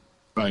saying?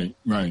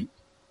 Right.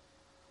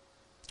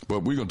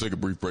 But we're going to take a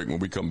brief break. When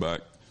we come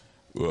back,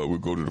 we'll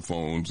go to the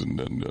phones and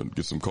then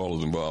get some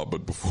callers involved.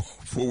 But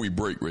before we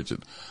break,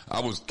 Richard,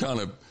 I was kind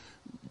of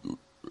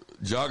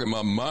jogging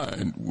my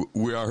mind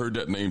where I heard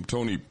that name,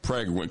 Tony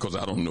Preckwinkle, because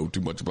I don't know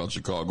too much about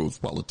Chicago's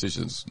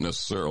politicians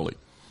necessarily,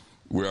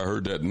 where I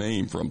heard that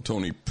name from,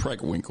 Tony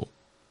Preckwinkle,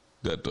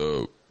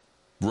 that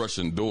brush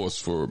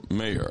endorsed for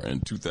mayor in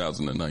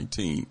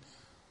 2019.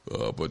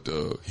 But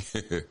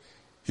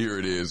here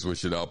it is,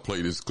 Richard. I'll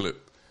play this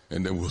clip,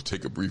 and then we'll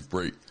take a brief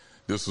break.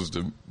 This was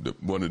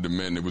one of the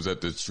men that was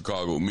at the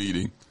Chicago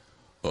meeting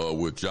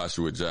with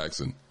Joshua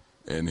Jackson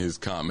and his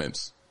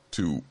comments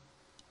to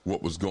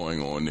what was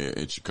going on there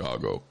in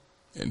Chicago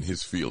and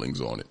his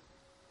feelings on it.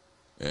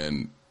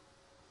 And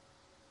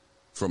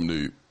from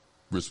the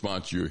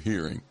response you're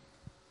hearing,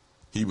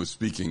 he was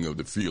speaking of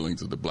the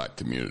feelings of the black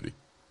community.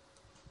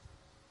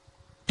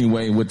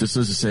 Anyway, what the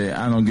sister said,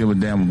 I don't give a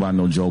damn about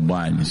no Joe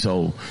Biden.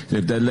 So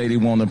if that lady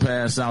want to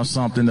pass out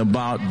something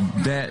about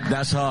that,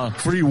 that's her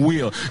free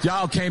will.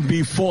 Y'all can't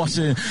be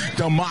forcing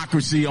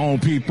democracy on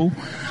people.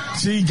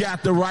 She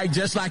got the right,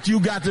 just like you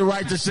got the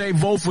right to say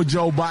vote for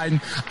Joe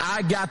Biden.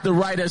 I got the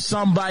right as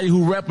somebody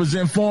who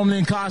represents formerly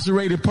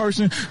incarcerated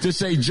person to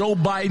say Joe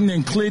Biden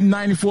and Clinton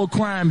 94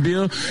 crime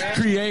bill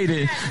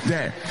created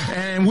that.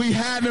 And we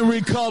haven't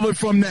recovered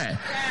from that.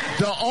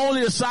 The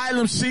only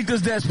asylum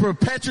seekers that's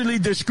perpetually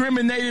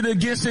discriminated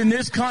against in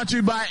this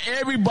country by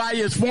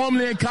everybody is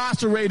formerly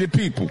incarcerated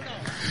people.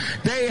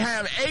 They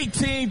have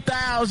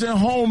 18,000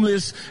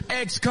 homeless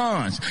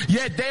ex-cons,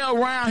 yet they're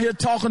around here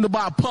talking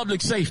about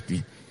public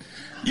safety.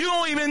 You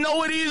don't even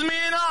know who these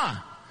men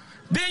are.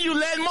 Then you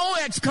let more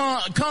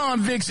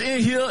ex-convicts in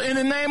here in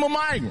the name of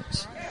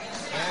migrants.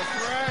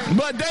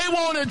 But they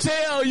want to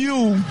tell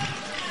you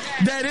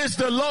that it's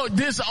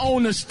this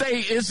on the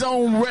state, it's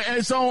on the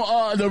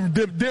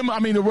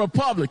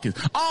Republicans.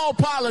 All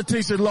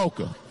politics is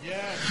local.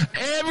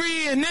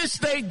 In this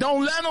state,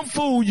 don't let them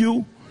fool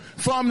you.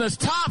 From the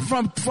top,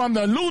 from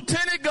the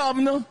lieutenant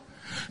governor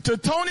to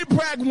Tony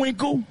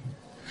Prackwinkle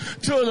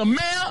to the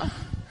mayor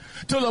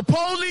to the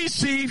police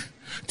chief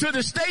to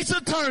the state's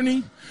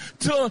attorney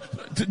to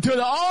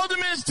the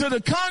aldermen to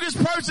the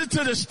congressperson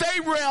to the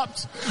state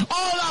reps,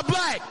 all are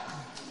black.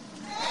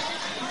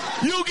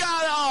 You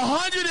got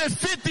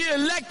 150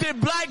 elected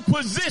black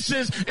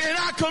positions, and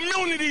our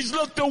communities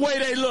look the way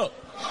they look.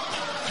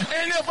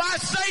 And if I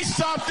say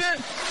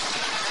something,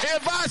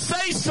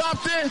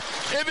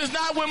 if it's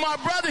not with my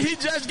brother, he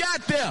just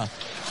got there.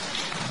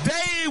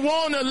 They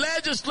want to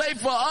legislate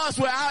for us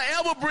without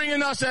ever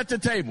bringing us at the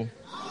table.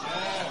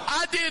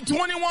 I did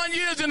 21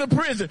 years in the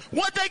prison.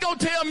 What they gonna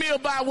tell me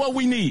about what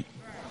we need?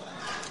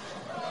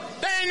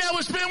 They ain't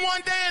never spent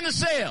one day in the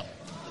cell.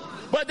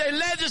 But they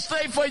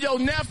legislate for your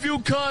nephew,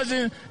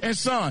 cousin, and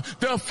son.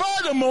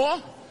 Furthermore,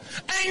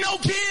 ain't no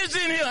kids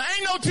in here.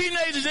 Ain't no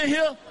teenagers in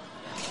here.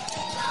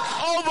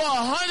 Over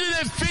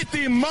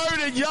 150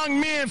 murdered young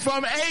men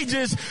from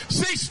ages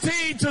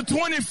 16 to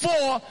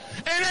 24,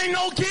 and ain't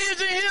no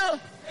kids in here.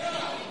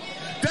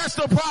 That's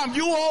the problem.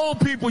 You old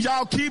people,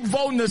 y'all keep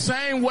voting the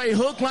same way,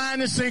 hook,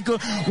 line, and sinker,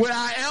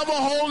 without ever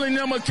holding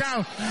them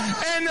accountable.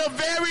 And the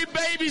very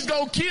babies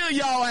gonna kill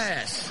y'all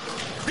ass.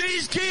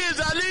 These kids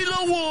are these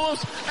little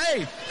wolves.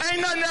 Hey,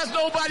 ain't nothing else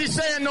nobody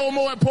saying no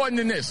more important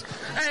than this.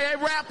 Hey,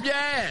 wrap your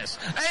ass.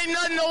 Ain't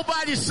nothing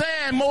nobody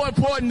saying more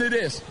important than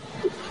this.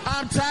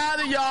 I'm tired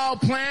of y'all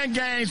playing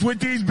games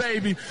with these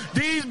babies.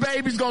 These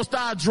babies gonna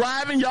start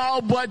driving y'all,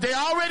 but they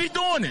already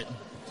doing it.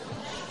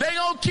 They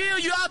gonna kill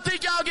you. I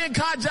think y'all getting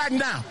carjacked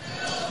now.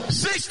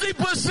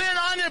 60%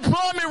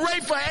 unemployment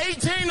rate for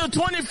 18 to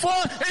 24,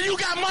 and you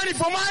got money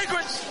for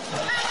migrants.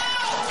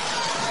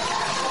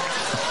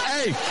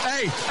 Hey,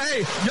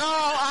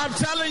 y'all, I'm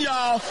telling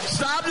y'all,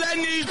 stop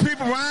letting these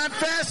people run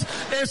fast.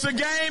 It's a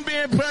game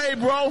being played,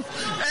 bro.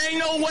 Ain't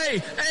no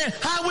way. And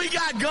how we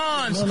got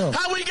guns?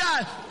 How we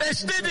got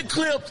extended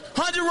clips,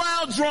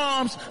 100-round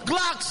drums,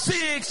 Glock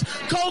 6,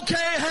 cocaine,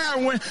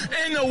 heroin,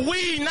 and the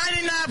weed,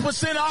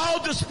 99% of all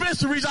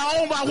dispensaries are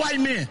owned by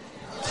white men.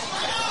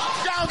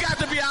 Y'all got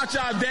to be out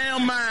y'all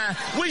damn mind.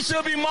 We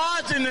should be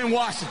marching in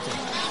Washington.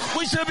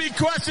 We should be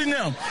crushing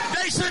them.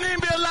 They shouldn't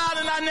even be allowed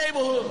in our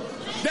neighborhood.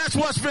 That's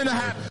what's finna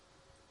happen.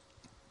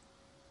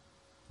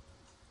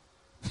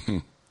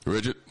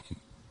 Richard?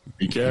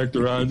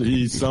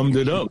 He summed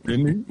it up,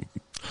 didn't he?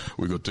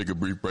 We're going to take a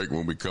brief break.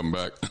 When we come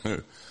back,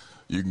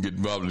 you can get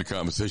involved in the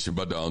conversation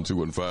by dialing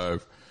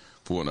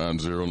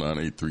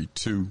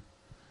 215-490-9832.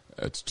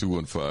 That's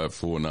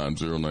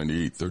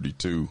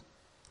 215-490-9832.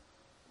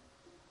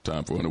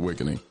 Time for an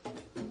awakening.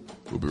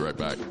 We'll be right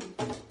back.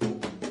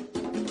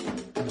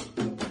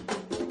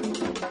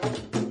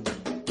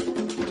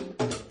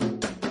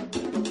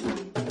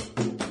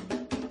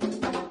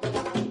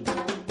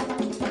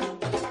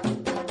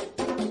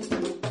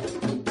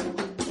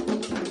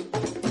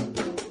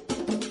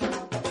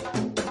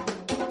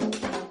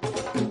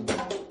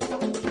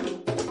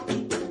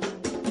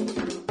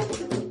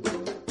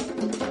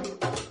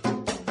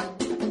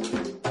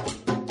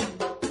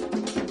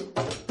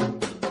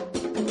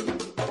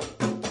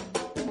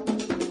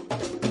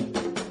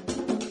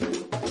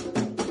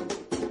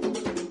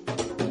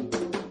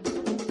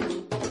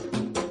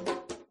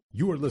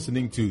 You are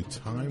listening to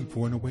Time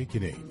for an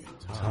Awakening.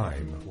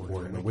 Time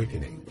for an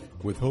Awakening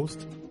with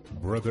host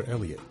Brother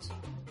Elliott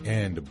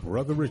and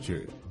Brother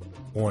Richard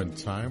on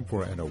Time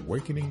for an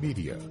Awakening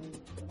Media,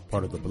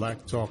 part of the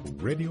Black Talk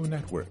Radio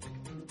Network.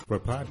 For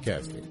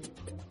podcasting,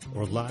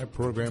 or live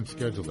program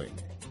scheduling,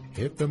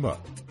 hit them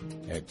up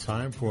at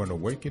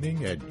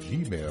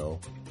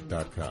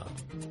timeforanawakening@gmail.com.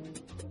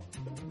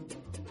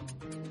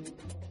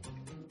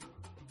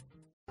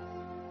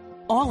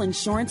 All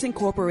Insurance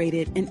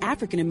Incorporated, an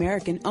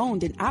African-American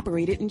owned and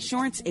operated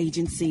insurance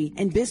agency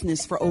in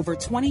business for over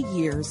 20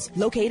 years,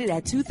 located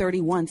at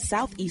 231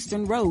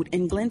 Southeastern Road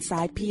in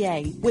Glenside,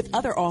 PA, with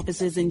other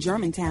offices in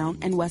Germantown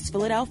and West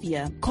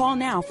Philadelphia. Call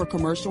now for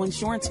commercial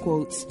insurance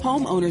quotes,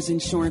 homeowners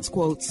insurance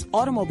quotes,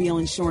 automobile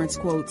insurance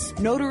quotes,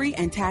 notary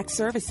and tax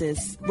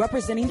services,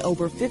 representing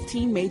over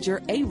 15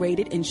 major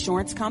A-rated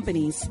insurance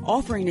companies,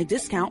 offering a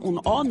discount on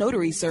all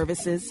notary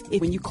services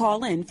when you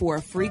call in for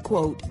a free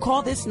quote.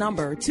 Call this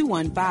number,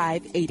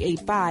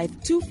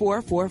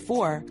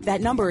 215-885-2444.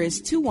 That number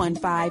is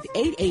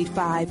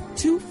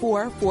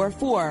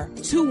 215-885-2444.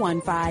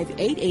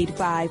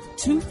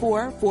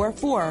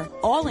 215-885-2444.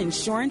 All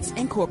Insurance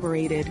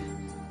Incorporated.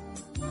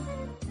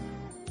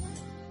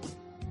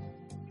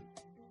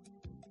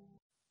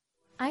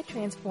 I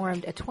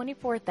transformed a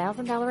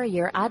 $24,000 a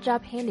year odd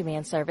job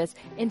handyman service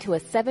into a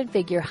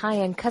 7-figure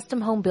high-end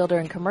custom home builder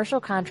and commercial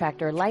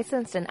contractor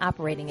licensed and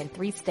operating in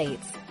 3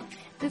 states.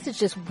 This is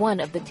just one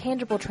of the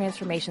tangible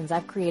transformations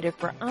I've created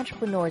for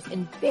entrepreneurs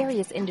in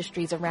various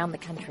industries around the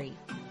country.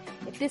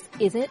 If this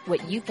isn't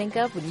what you think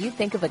of when you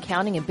think of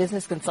accounting and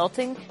business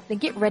consulting, then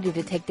get ready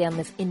to take down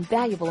this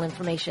invaluable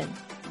information.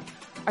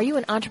 Are you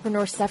an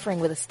entrepreneur suffering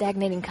with a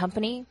stagnating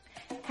company?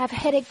 Have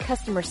headache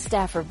customers,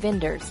 staff, or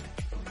vendors?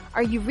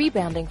 Are you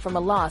rebounding from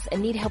a loss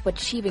and need help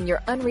achieving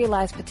your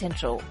unrealized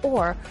potential?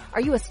 Or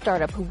are you a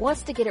startup who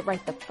wants to get it right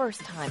the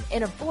first time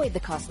and avoid the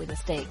costly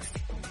mistakes?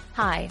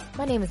 Hi,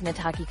 my name is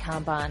Nataki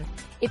Kanban.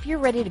 If you're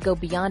ready to go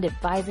beyond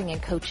advising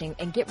and coaching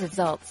and get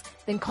results,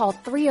 then call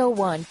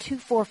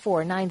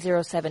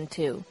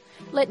 301-244-9072.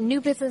 Let New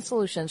Business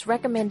Solutions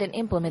recommend and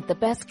implement the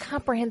best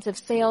comprehensive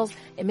sales,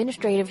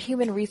 administrative,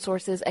 human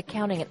resources,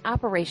 accounting, and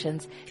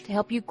operations to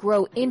help you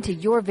grow into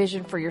your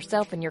vision for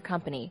yourself and your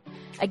company.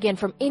 Again,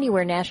 from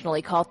anywhere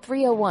nationally, call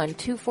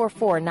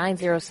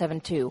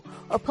 301-244-9072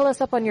 or pull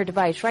us up on your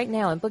device right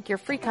now and book your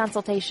free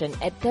consultation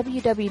at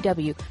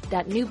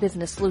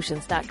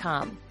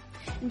www.newbusinesssolutions.com.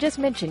 And just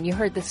mention you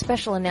heard this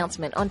special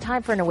announcement on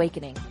Time for an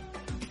Awakening.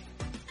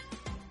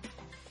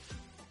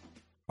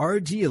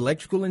 RG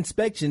Electrical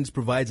Inspections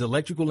provides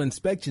electrical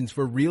inspections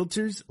for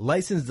realtors,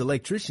 licensed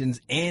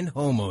electricians, and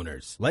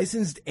homeowners.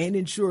 Licensed and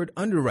insured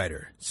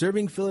underwriter,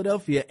 serving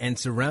Philadelphia and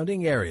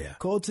surrounding area.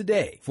 Call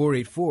today,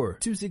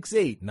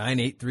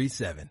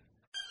 484-268-9837.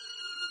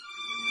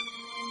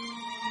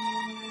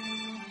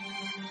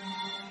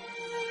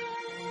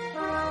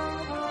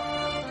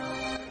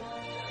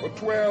 For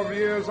 12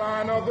 years,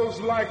 I and others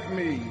like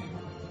me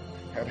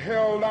had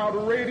held out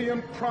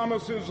radiant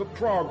promises of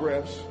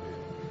progress.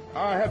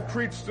 I had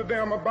preached to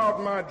them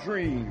about my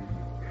dream.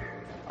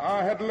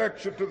 I had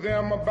lectured to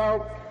them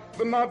about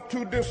the not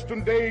too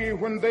distant day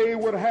when they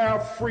would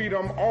have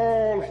freedom,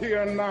 all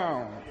here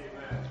now.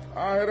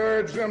 I had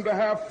urged them to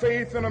have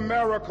faith in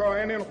America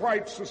and in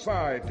white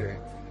society.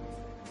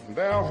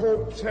 Their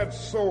hopes had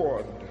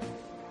soared.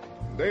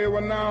 They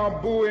were now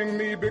booing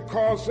me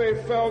because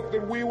they felt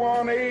that we were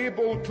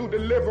unable to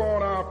deliver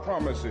on our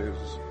promises.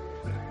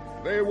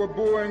 They were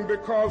booing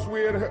because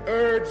we had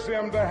urged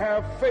them to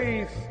have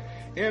faith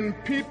in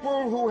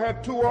people who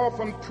had too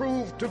often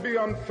proved to be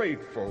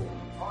unfaithful.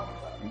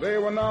 They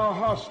were now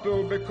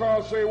hostile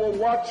because they were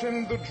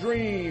watching the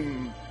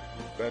dream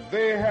that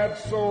they had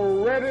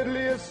so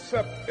readily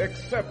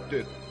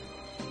accepted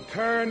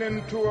turn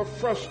into a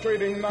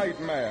frustrating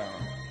nightmare.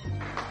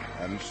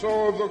 And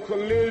so the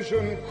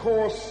collision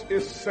course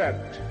is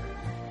set.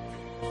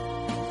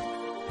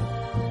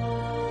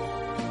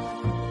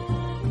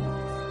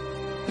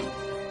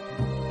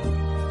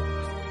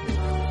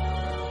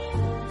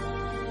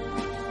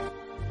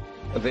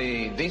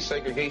 The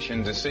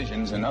desegregation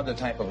decisions and other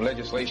type of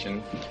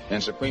legislation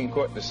and Supreme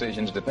Court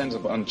decisions depends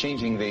upon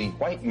changing the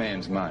white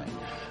man's mind.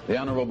 The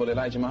Honorable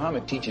Elijah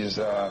Muhammad teaches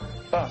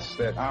us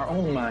that our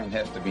own mind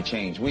has to be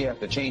changed. We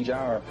have to change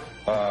our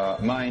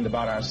mind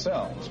about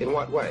ourselves. In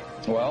what way?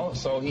 Well,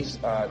 so he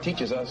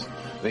teaches us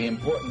the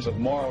importance of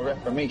moral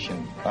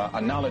reformation,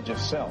 a knowledge of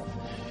self.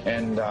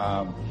 And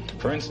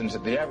for instance,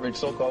 the average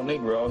so-called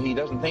Negro, he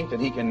doesn't think that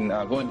he can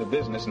go into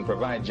business and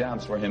provide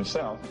jobs for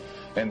himself.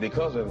 And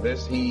because of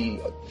this, he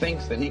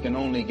thinks that he can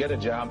only get a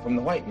job from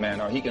the white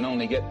man, or he can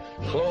only get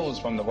clothes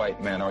from the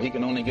white man, or he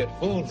can only get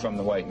food from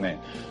the white man.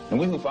 And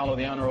we who follow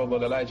the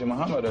Honorable Elijah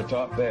Muhammad are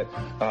taught that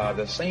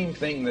the same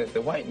thing that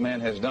the white man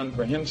has done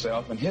for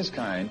himself and his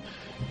kind,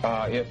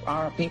 if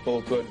our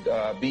people could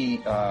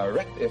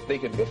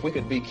if we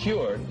could be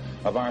cured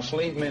of our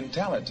slave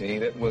mentality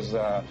that was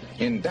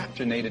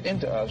indoctrinated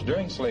into us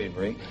during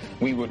slavery,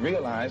 we would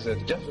realize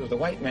that just as the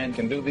white man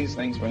can do these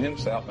things for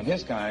himself and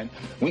his kind,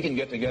 we can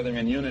get together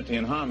in unity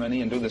and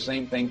harmony and do the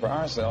same thing for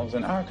ourselves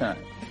and our kind.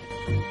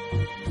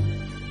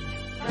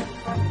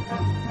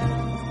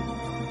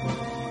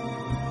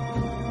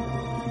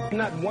 I'm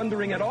not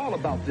wondering at all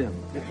about them.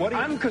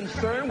 I'm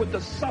concerned with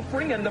the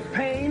suffering and the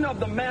pain of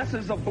the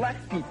masses of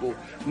black people.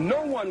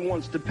 No one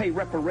wants to pay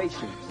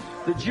reparations.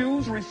 The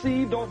Jews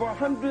received over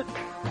 $100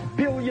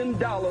 billion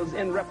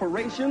in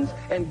reparations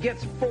and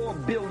gets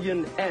 $4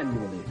 billion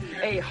annually.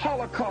 A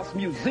Holocaust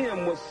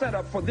museum was set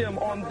up for them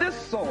on this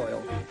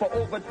soil for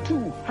over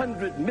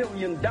 $200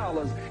 million,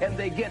 and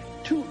they get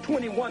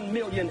 $21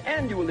 million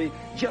annually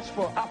just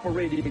for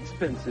operating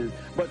expenses.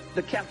 But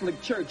the Catholic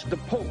Church, the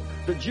Pope,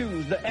 the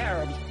Jews, the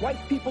Arabs,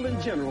 white people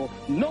in general,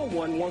 no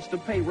one wants to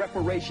pay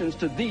reparations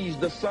to these,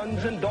 the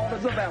sons and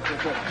daughters of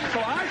Africa.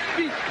 So I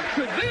speak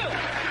to them.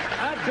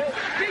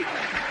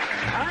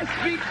 I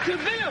speak to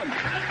them.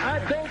 I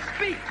don't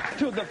speak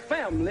to the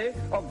family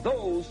of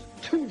those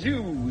two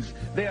Jews.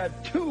 There are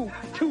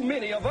too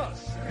many of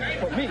us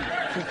for me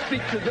to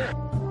speak to them.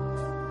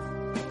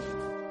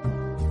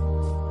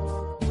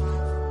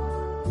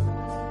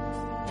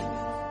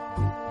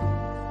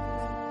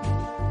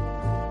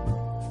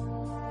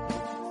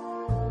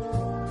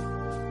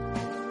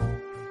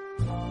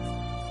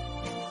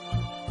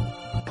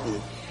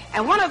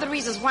 And one of the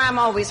reasons why I'm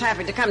always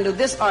happy to come to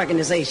this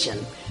organization,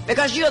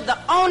 because you're the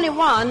only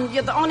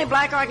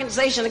black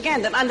organization,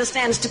 again, that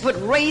understands to put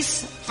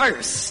race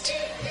first.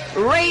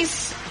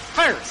 Race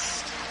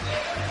first.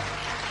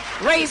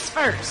 Race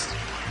first.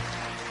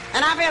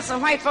 And I've had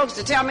some white folks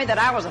to tell me that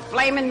I was a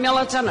flaming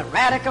militant, a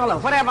radical, or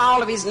whatever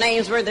all of these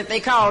names were that they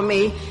called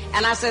me.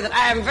 And I said that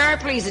I am very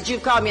pleased that you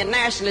called me a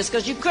nationalist,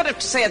 because you could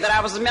have said that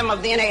I was a member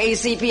of the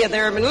NAACP of the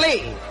Urban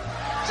League.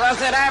 So I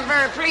said I'm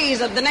very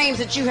pleased of the names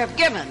that you have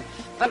given.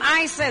 But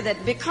I said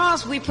that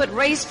because we put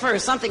race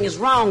first, something is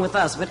wrong with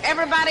us. But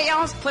everybody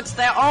else puts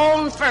their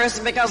own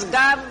first because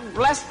God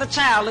blessed the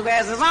child who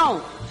has his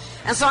own.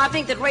 And so I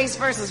think that race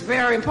first is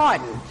very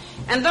important.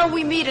 And though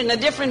we meet in a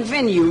different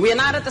venue, we're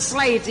not at the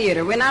Slave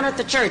Theater, we're not at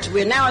the church,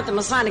 we're now at the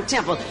Masonic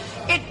Temple,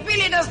 it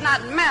really does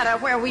not matter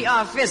where we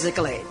are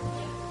physically.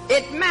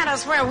 It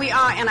matters where we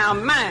are in our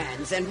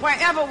minds. And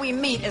wherever we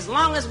meet, as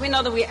long as we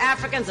know that we're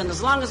Africans and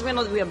as long as we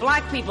know that we're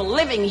black people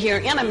living here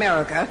in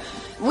America,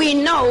 we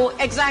know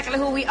exactly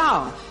who we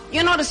are.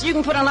 You notice you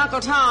can put an Uncle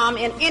Tom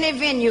in any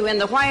venue in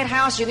the White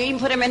House. You can even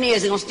put him in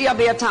his. He's going to still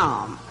be a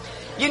Tom.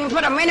 You can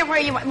put him anywhere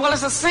you want. Well,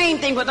 it's the same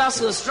thing with us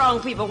who are strong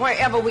people.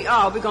 Wherever we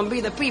are, we're going to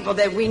be the people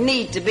that we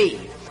need to be.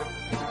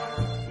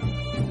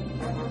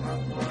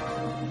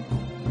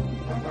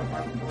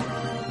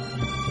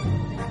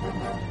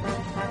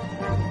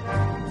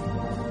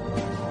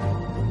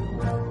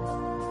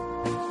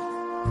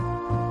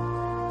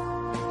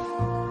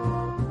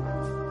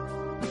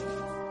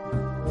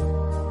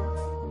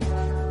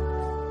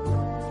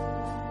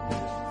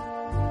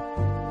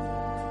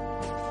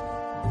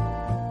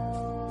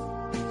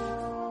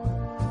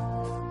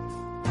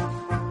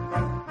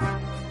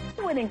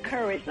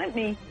 Encourage. Let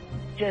me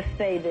just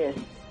say this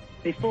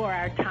before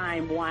our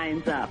time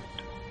winds up.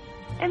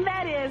 And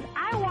that is,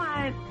 I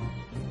want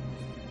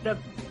the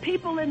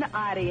people in the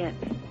audience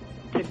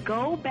to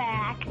go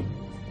back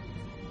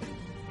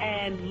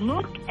and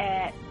look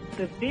at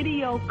the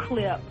video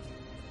clip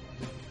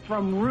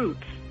from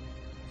Roots.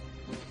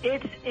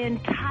 It's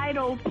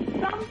entitled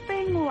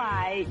something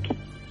like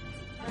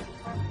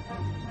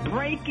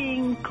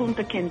Breaking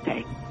Kunta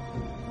Kinte.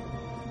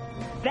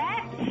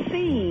 That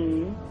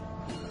scene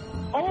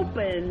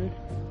opens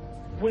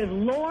with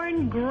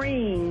Lauren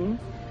Green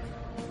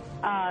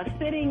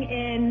sitting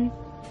in,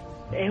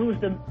 who's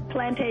the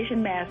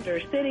plantation master,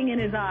 sitting in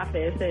his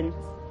office, and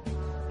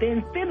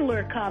then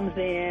Fiddler comes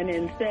in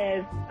and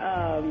says,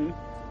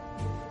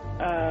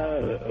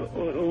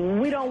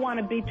 we don't want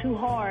to be too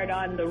hard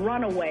on the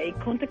runaway.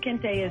 Kunta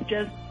Kinte has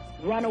just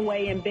run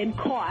away and been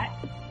caught.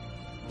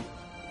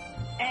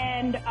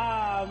 And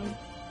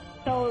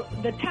so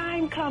the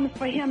time comes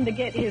for him to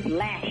get his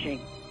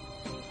lashing.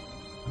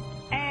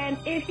 And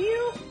if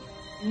you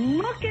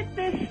look at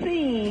this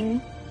scene,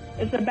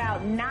 it's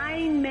about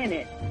 9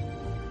 minutes,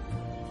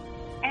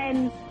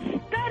 and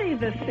study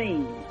the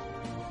scene.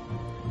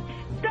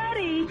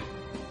 Study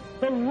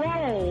the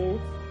role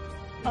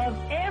of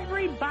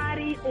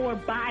everybody or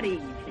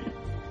bodies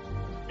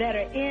that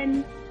are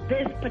in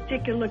this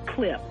particular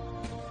clip.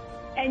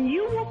 And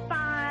you will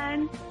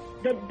find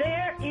that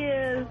there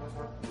is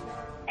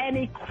an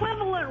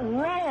equivalent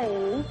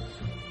role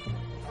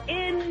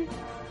in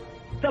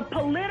the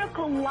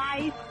political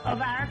life of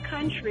our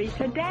country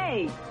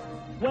today,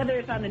 whether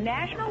it's on the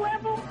national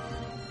level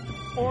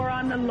or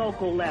on the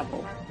local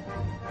level.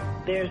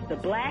 There's the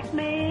black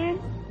man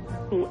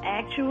who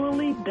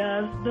actually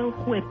does the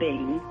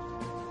whipping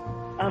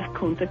of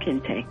Kunta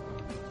Kinte.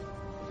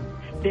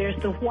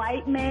 There's the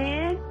white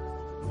man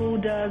who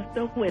does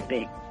the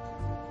whipping.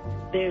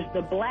 There's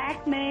the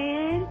black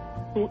man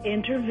who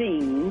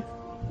intervenes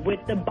with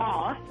the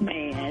boss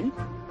man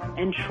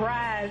and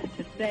tries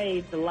to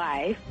save the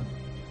life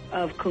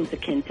of Kunta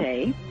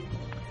Kinte.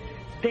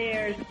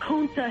 There's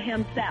Kunta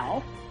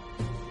himself,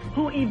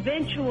 who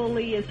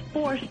eventually is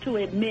forced to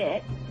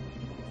admit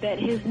that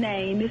his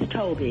name is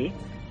Toby.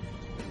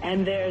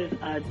 And there's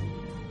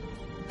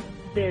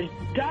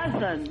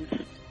dozens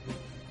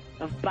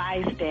of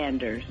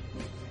bystanders,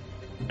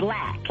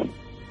 black,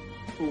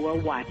 who are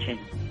watching.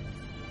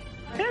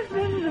 This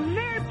is a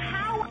very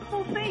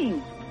powerful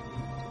thing.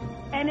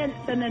 And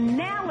it's an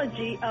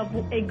analogy of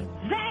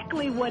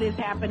exactly what is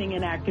happening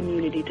in our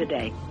community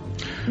today.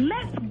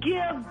 Let's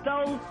give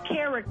those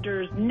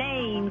characters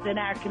names in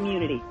our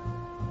community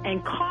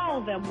and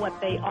call them what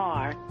they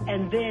are,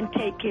 and then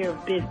take care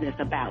of business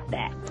about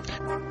that.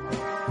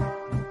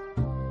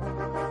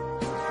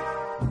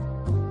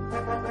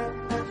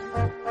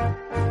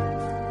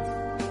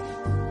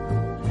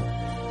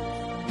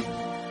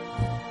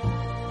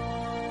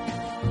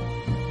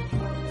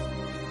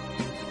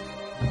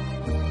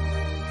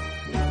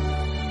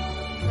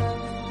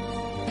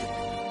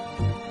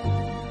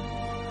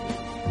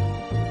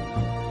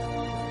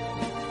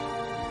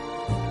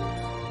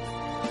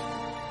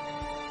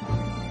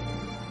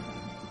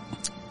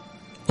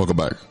 Welcome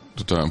back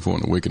to Time for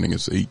an Awakening.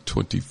 It's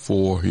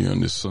 8:24 here on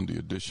this Sunday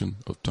edition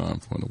of Time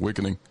for an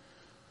Awakening.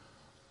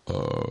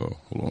 Hold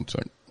on a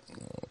second.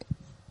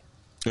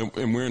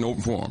 And we're in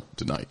open forum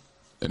tonight.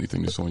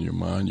 Anything that's on your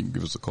mind, you can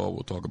give us a call.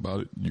 We'll talk about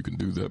it. You can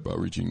do that by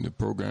reaching the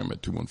program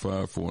at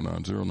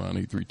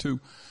 215-490-9832.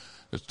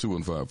 That's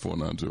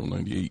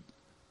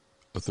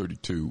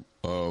 215-490-9832.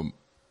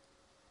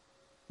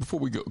 Before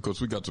we go, because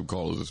we got some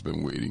callers that's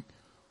been waiting.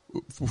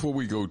 Before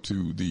we go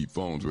to the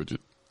phones, Richard,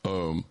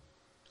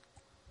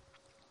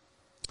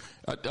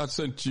 I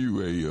sent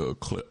you a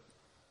clip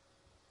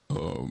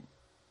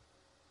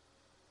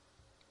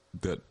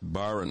that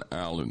Byron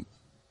Allen,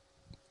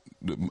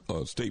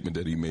 the statement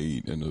that he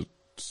made in a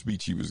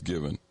speech he was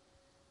given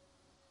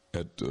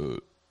at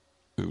it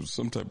was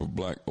some type of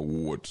Black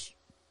Awards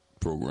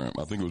program.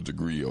 I think it was the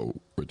Griot,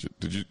 Richard.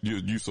 Did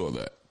you saw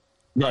that?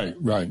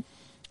 Right.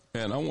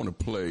 And I want to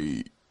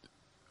play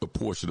a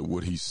portion of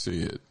what he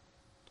said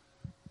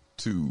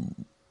to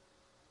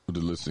the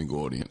listening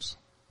audience.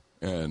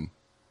 And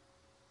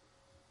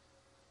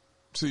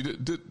see,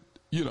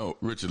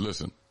 Richard,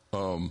 listen.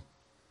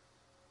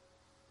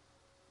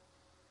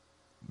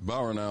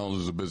 Byron Allen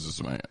is a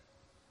businessman.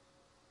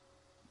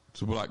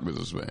 It's a black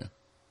businessman.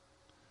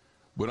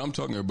 But I'm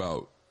talking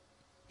about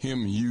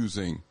him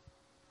using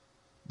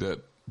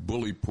that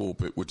bully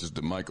pulpit, which is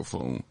the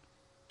microphone,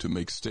 to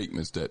make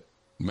statements that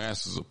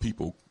masses of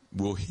people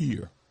will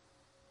hear.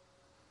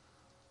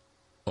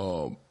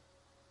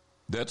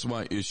 That's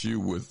my issue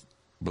with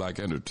black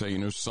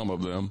entertainers, some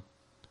of them,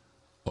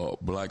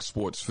 black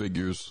sports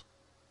figures,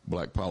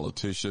 black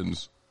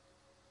politicians.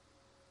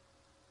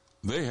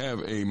 They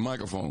have a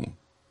microphone.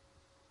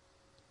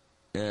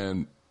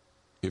 And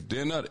if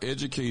they're not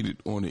educated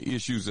on the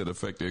issues that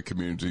affect their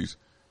communities,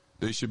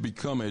 they should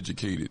become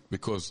educated,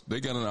 because they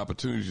got an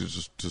opportunity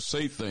to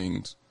say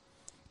things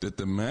that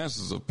the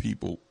masses of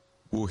people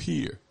will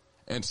hear.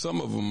 And some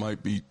of them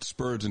might be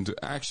spurred into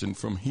action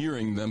from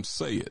hearing them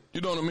say it. You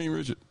know what I mean,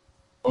 Richard?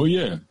 Oh,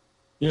 yeah.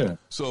 Yeah.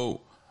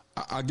 So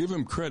I give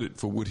him credit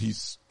for what he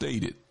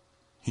stated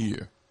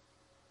here,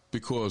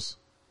 because,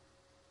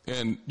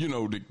 and,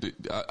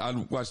 I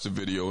watched the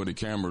video and the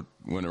camera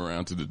went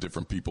around to the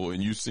different people,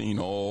 and you've seen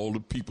all the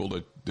people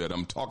that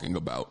I'm talking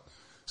about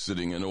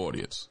sitting in the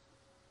audience.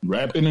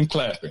 Rapping and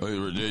clapping.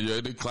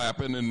 They're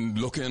clapping and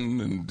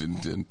looking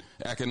and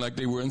acting like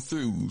they were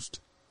enthused.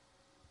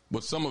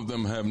 But some of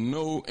them have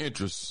no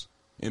interest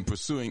in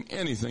pursuing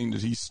anything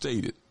that he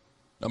stated.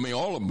 I mean,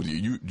 all of them.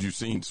 You've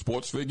seen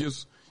sports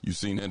figures. You've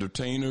seen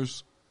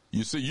entertainers.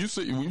 You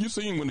see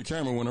when the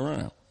camera went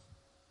around.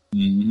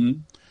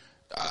 Mm-hmm.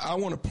 I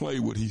want to play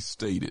what he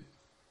stated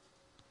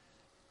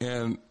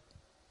and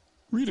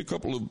read a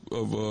couple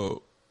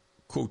of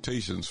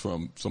quotations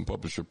from some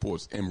published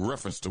reports in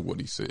reference to what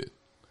he said.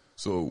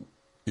 So,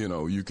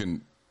 you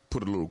can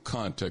put a little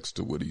context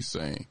to what he's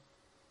saying.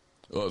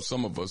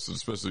 Some of us,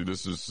 especially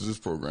this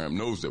program,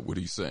 knows that what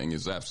he's saying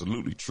is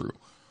absolutely true.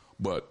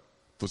 But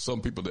for some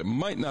people that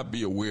might not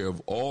be aware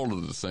of all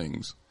of the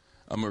things,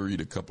 I'm going to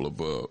read a couple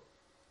of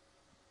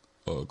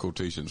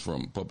quotations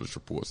from published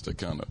reports that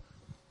kind of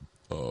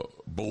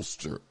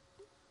bolster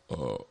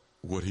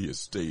what he is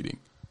stating.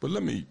 But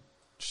let me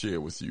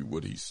share with you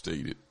what he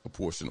stated, a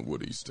portion of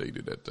what he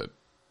stated at that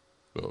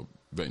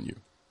venue.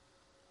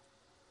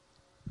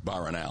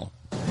 Byron Allen.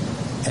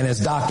 And as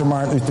Dr.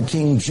 Martin Luther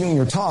King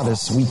Jr. taught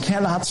us, we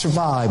cannot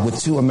survive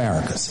with two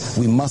Americas.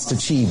 We must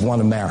achieve one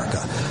America.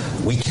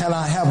 We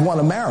cannot have one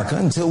America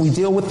until we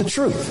deal with the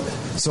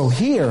truth. So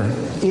here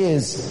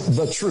is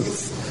the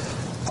truth.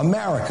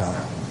 America,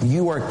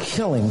 you are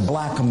killing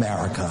black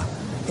America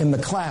in the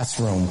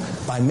classroom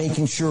by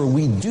making sure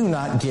we do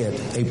not get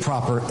a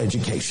proper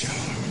education.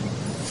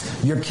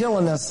 You're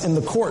killing us in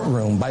the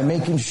courtroom by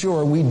making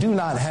sure we do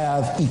not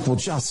have equal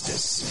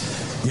justice.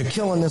 You're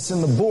killing us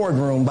in the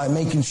boardroom by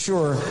making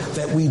sure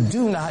that we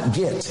do not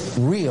get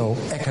real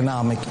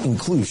economic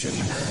inclusion.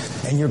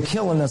 And you're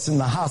killing us in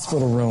the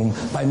hospital room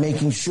by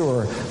making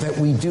sure that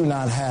we do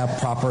not have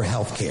proper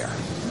health care.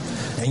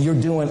 And you're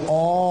doing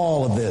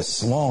all of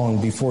this long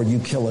before you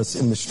kill us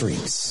in the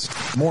streets.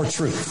 More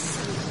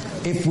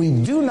truth. If we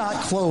do not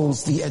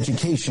close the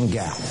education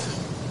gap,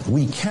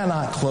 we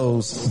cannot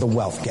close the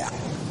wealth gap.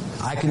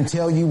 I can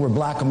tell you where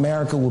Black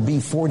America will be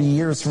 40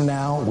 years from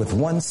now with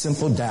one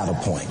simple data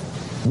point.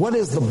 What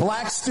is the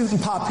black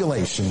student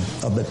population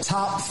of the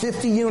top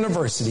 50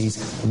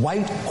 universities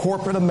white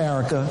corporate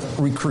America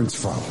recruits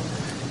from?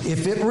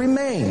 If it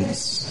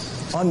remains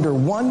under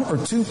 1 or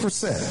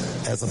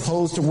 2%, as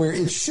opposed to where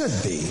it should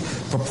be,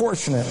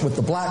 proportionate with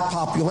the black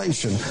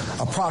population,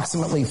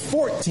 approximately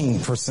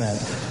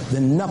 14%,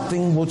 then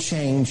nothing will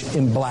change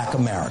in Black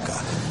America.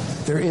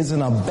 There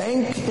isn't a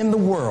bank in the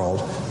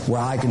world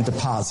where I can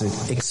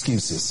deposit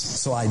excuses,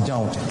 so I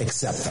don't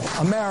accept them.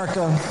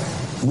 America,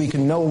 we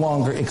can no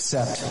longer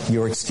accept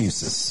your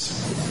excuses.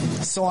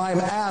 So I'm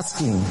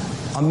asking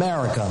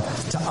America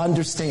to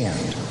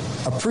understand,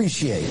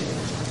 appreciate,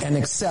 and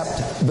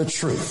accept the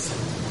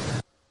truth.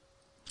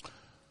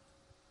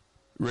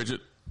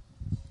 Richard?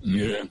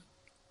 Yeah.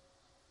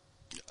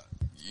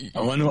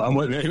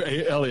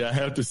 Hey, Elliot, I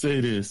have to say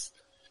this.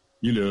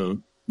 You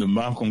know, the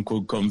Malcolm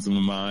quote comes to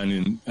my mind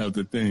and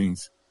other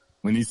things.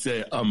 When he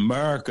said,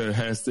 America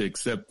has to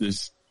accept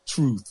this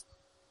truth.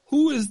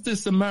 Who is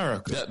this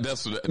America?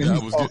 That's what I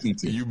was getting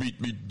to. You beat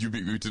me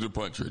to the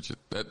punch, Richard.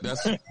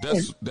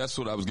 That's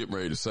what I was getting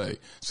ready to say.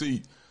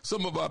 See,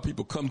 some of our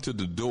people come to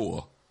the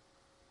door,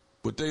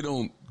 but they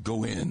don't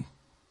go in.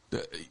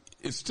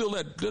 It's still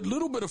that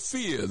little bit of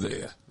fear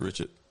there,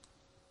 Richard,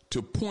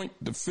 to point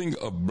the finger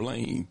of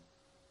blame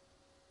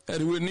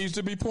at who it needs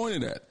to be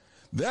pointed at.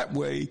 That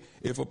way,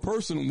 if a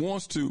person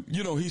wants to,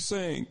 he's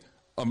saying,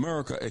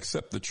 America,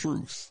 accept the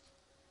truth.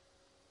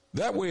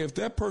 That way, if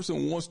that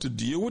person wants to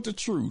deal with the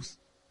truth,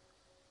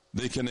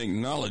 they can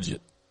acknowledge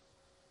it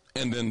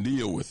and then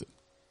deal with it.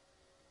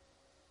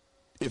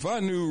 If I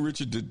knew,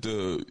 Richard,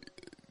 that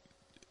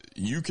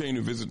you came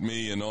to visit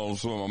me and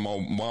also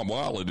my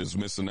wallet is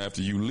missing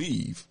after you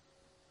leave,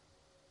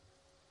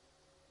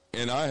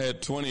 and I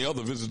had 20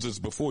 other visitors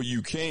before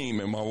you came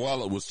and my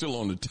wallet was still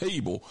on the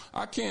table,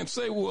 I can't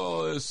say,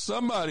 well,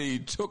 somebody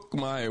took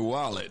my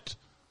wallet.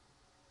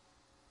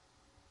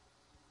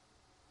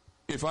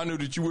 If I knew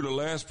that you were the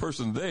last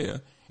person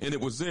there and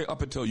it was there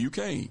up until you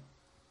came,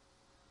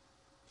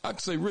 I'd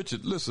say,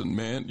 Richard, listen,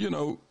 man,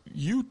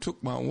 you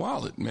took my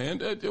wallet, man.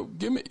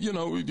 Give me,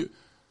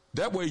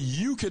 that way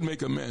you can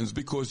make amends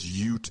because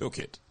you took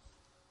it.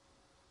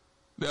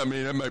 I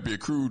mean, that might be a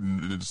crude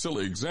and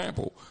silly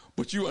example,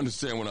 but you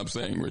understand what I'm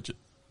saying, Richard.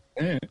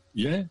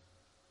 Yeah.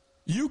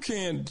 You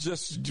can't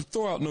just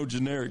throw out no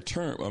generic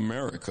term,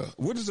 America.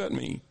 What does that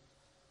mean?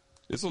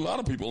 It's a lot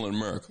of people in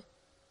America.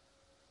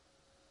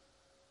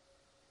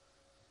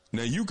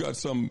 Now, you got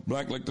some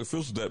black elected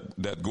officials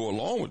that go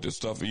along with this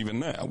stuff even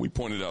now. We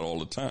point it out all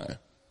the time.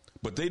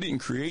 But they didn't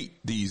create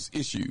these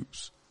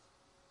issues.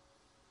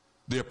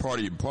 They're a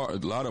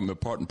lot of them are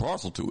part and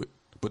parcel to it,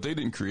 but they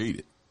didn't create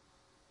it.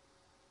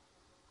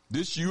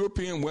 This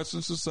European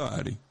Western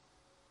society,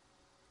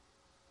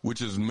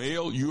 which is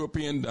male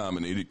European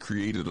dominated,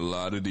 created a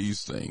lot of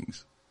these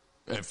things.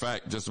 In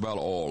fact, just about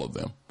all of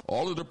them.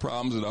 All of the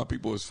problems that our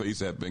people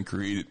face have been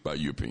created by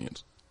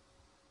Europeans.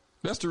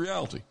 That's the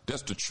reality.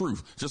 That's the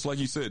truth. Just like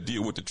he said,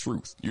 deal with the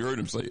truth. You heard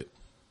him say it.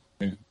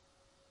 Yeah.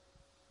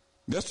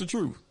 That's the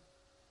truth.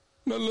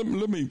 Now, let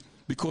me,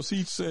 because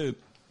he said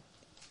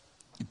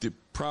the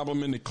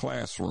problem in the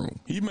classroom.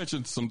 He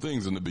mentioned some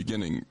things in the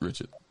beginning,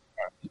 Richard.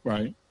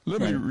 Right.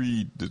 Let me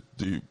read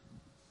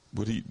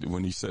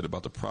when he said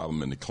about the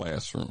problem in the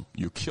classroom.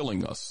 You're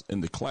killing us in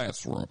the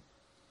classroom.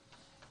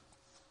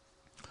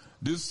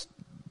 This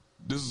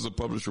is a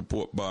published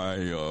report by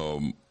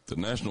the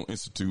National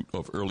Institute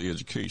of Early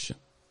Education.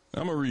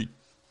 I'm going to read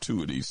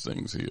two of these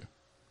things here.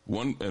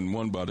 One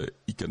by the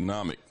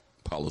Economic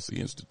Policy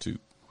Institute.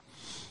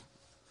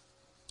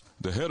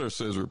 The header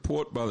says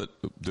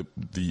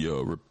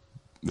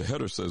the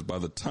header says, by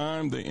the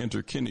time they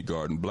enter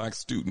kindergarten, black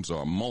students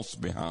are months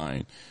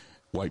behind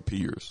white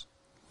peers.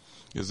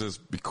 It says,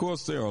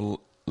 because they are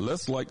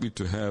less likely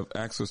to have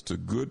access to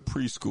good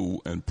preschool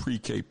and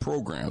pre-K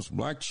programs,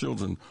 black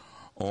children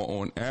are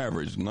on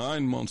average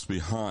 9 months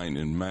behind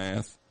in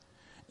math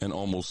and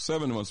almost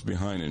 7 months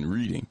behind in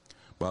reading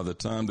by the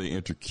time they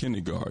enter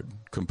kindergarten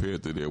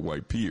compared to their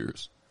white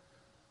peers.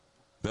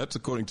 That's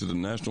according to the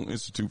National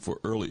Institute for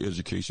Early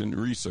Education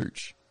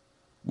Research,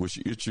 which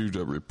issued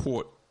a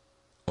report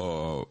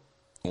on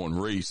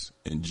race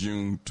in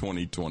June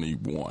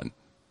 2021.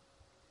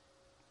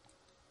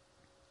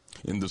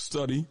 In the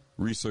study,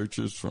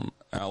 researchers from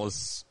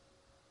Alice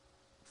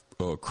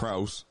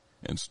Krauss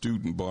and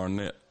student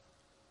Barnett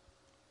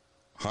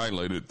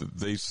highlighted that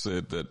they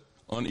said that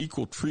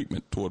unequal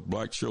treatment toward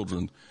black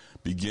children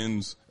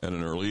begins at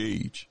an early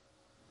age,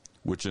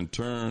 which in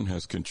turn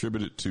has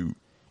contributed to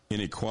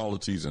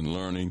inequalities in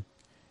learning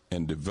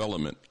and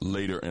development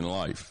later in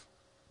life.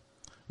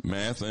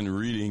 Math and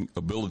reading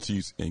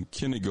abilities in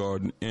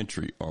kindergarten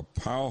entry are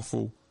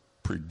powerful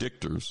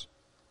predictors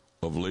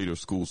of later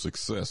school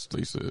success,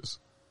 they says.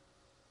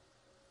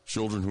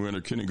 Children who enter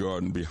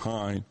kindergarten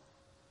behind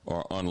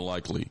are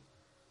unlikely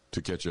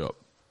to catch up.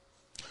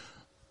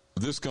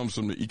 This comes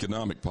from the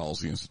Economic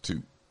Policy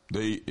Institute.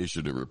 They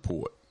issued a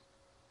report.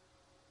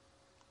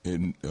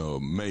 in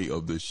May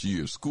of this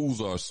year.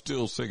 Schools are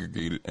still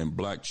segregated and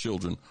black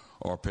children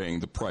are paying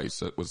the price.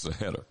 That was the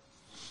header.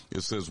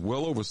 It says,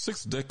 well over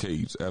 6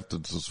 decades after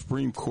the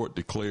Supreme Court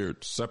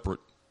declared separate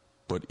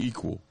but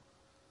equal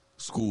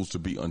schools to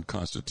be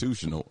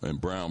unconstitutional in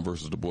Brown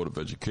versus the Board of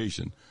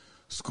Education,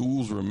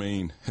 schools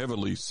remain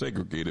heavily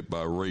segregated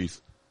by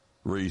race,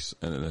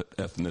 and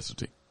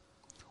ethnicity.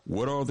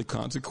 What are the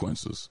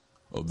consequences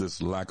of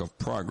this lack of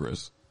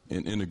progress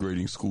in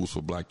integrating schools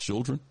for black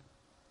children?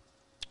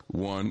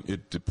 1,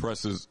 it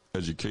depresses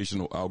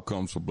educational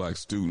outcomes for black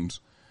students,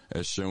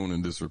 as shown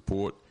in this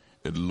report.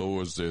 It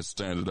lowers their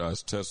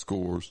standardized test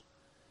scores.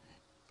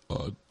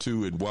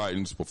 2, it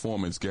widens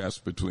performance gaps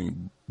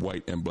between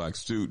white and black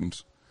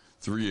students.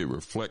 3, it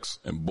reflects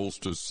and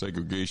bolsters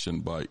segregation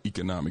by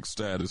economic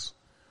status,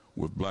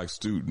 with black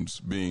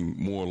students being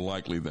more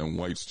likely than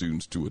white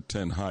students to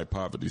attend high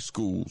poverty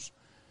schools.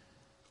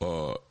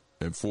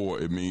 And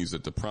 4, it means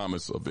that the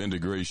promise of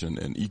integration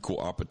and equal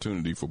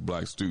opportunity for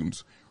black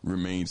students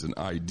remains an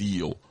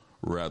ideal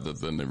rather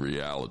than the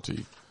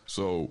reality.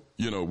 So,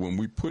 when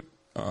we put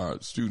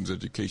our students'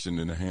 education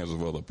in the hands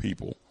of other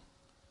people,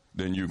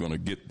 then you're going to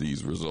get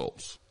these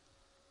results,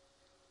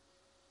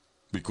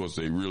 because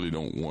they really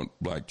don't want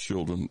black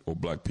children or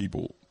black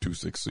people to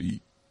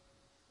succeed.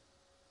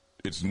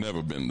 It's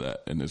never been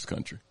that in this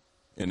country,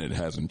 and it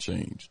hasn't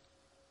changed.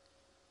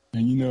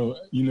 And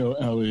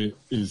Elliott,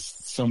 is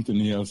something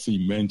else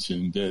he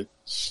mentioned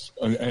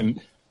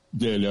and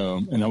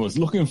I was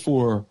looking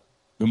for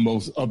the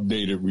most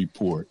updated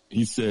report.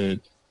 He said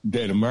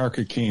that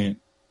America can't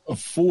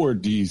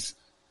afford these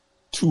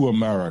 2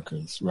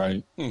 Americas,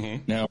 right?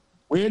 Mm-hmm. Now,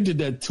 where did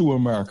that 2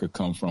 America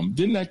come from?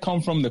 Didn't that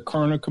come from the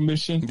Kerner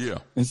Commission? Yeah.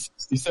 In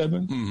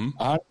 1967? Mm-hmm.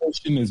 Our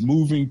nation is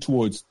moving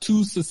towards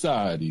 2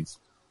 societies,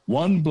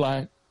 1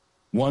 black,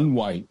 1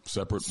 white.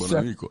 Separate but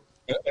unequal.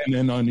 And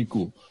then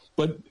unequal.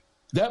 But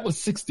that was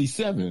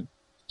 1967.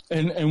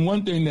 And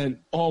one thing that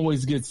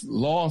always gets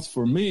lost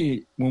for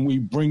me when we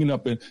bring it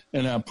up,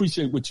 and I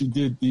appreciate what you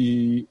did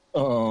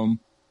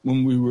when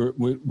we were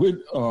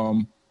with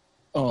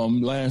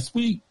last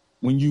week,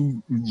 when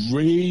you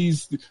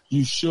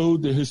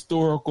showed the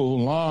historical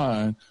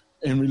line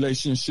in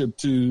relationship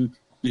to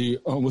the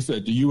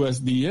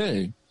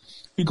USDA,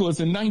 because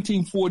in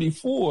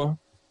 1944,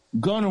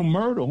 Gunnar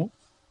Myrtle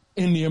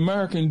in the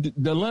American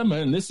Dilemma,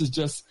 and this is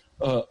just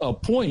a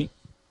point,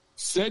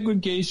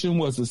 segregation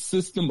was a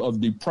system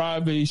of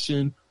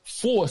deprivation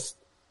forced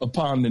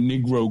upon the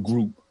Negro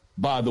group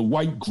by the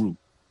white group,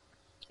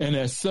 and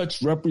as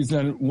such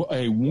represented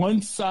a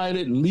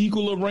one-sided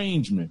legal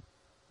arrangement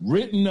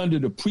written under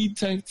the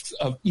pretext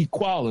of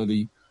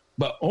equality,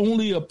 but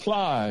only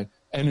applied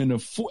and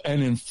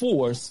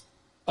enforced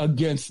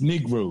against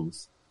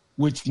Negroes,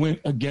 which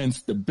went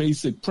against the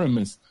basic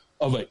premise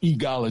of an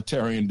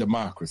egalitarian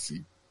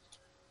democracy.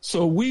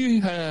 So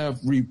we have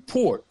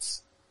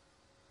reports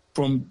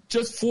from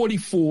just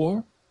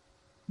 44,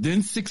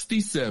 then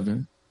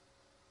 67,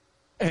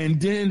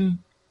 and then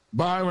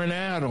Byron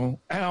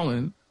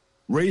Allen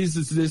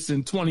raises this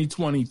in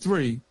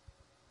 2023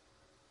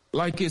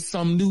 like it's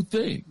some new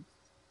thing.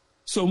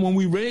 So when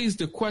we raise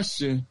the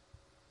question,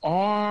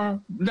 are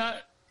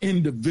not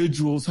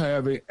individuals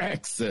having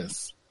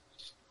access,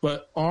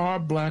 but are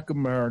Black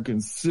American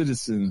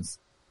citizens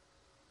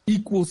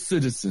equal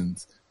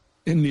citizens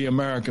in the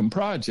American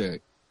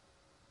project?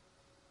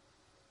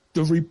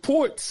 The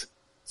reports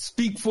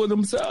speak for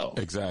themselves.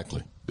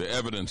 Exactly. The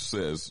evidence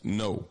says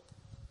no.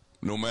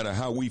 No matter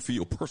how we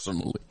feel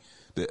personally,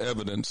 the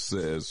evidence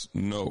says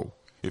no.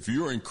 If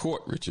you're in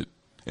court, Richard,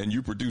 and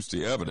you produce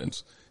the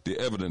evidence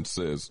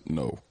says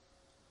no.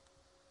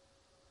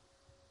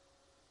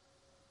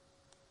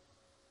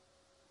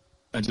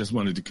 I just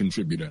wanted to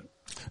contribute that.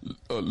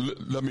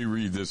 Let me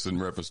read this in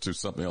reference to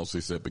something else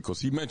he said, because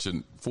he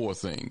mentioned 4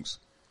 things.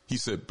 He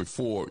said,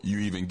 before you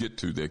even get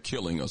to they're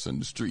killing us in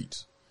the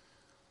streets.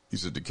 He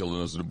said they're killing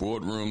us in the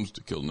boardrooms,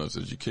 they're killing us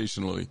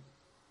educationally.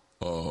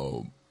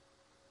 Do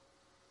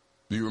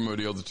you remember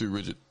the other 2,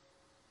 Richard?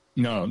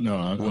 No.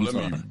 Well,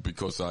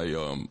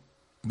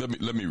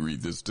 let me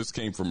read this. This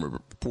came from a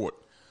report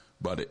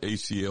by the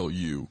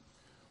ACLU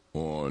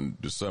on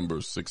December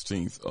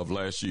 16th of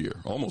last year,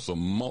 almost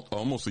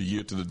a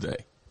year to the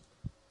day.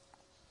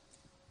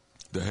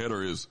 The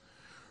header is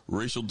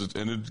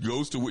and it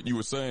goes to what you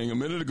were saying a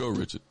minute ago,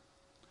 Richard.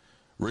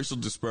 Racial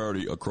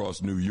disparity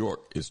across New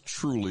York is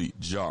truly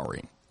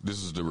jarring.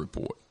 This is the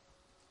report.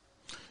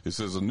 It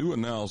says a new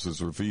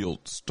analysis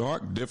revealed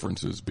stark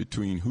differences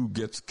between who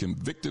gets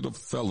convicted of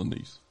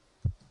felonies.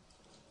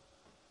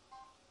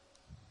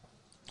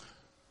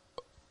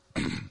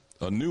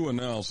 A new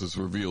analysis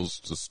reveals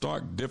the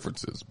stark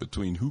differences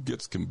between who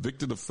gets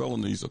convicted of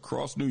felonies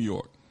across New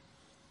York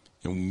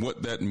and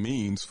what that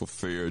means for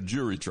fair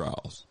jury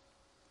trials.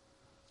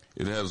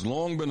 It has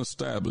long been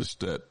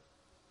established that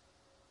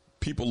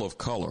people of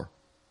color,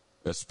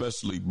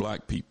 especially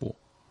black people,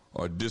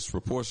 are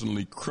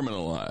disproportionately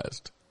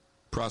criminalized,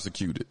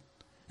 prosecuted,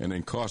 and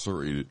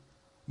incarcerated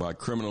by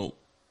criminal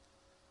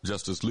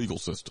justice legal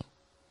system.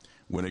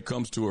 When it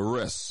comes to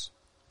arrests,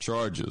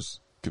 charges,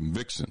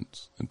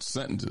 convictions, and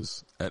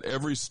sentences, at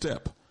every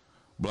step,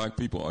 black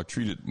people are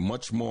treated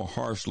much more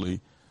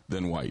harshly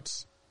than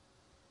whites.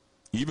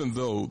 Even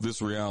though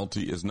this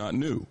reality is not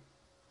new,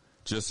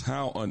 just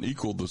how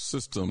unequal the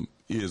system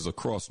is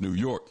across New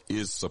York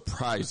is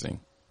surprising.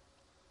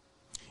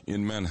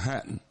 In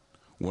Manhattan,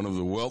 one of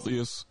the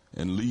wealthiest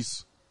and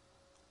least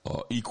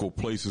equal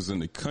places in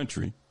the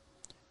country,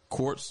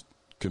 courts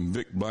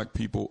convict black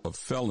people of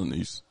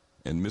felonies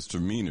and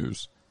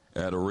misdemeanors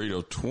at a rate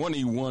of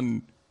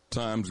 21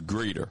 times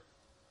greater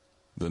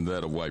than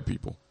that of white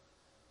people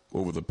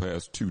over the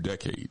past 2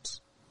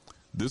 decades.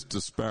 This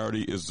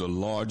disparity is the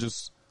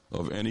largest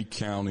of any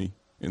county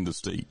in the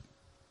state.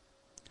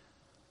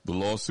 The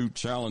lawsuit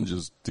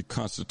challenges the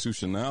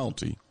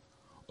constitutionality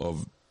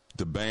of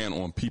the ban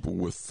on people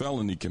with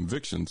felony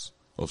convictions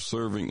of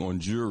serving on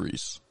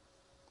juries.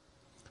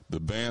 The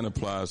ban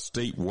applies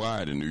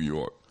statewide in New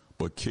York,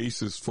 but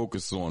cases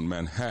focus on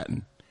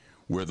Manhattan,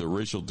 where the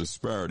racial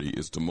disparity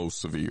is the most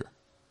severe.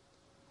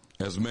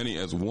 As many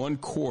as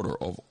 1/4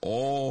 of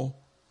all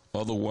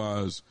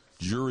otherwise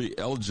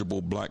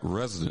jury-eligible black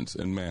residents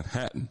in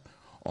Manhattan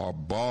are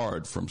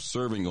barred from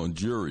serving on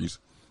juries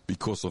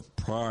because of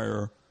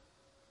prior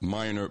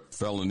minor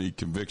felony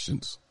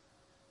convictions.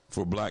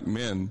 For black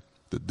men,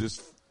 the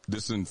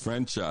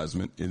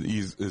disenfranchisement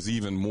is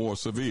even more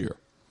severe.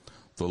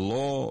 The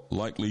law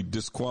likely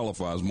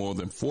disqualifies more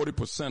than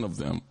 40% of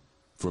them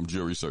from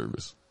jury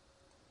service.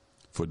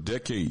 For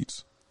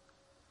decades,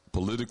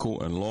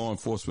 political and law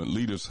enforcement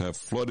leaders have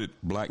flooded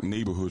black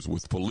neighborhoods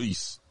with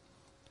police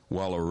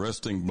while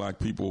arresting black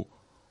people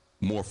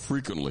more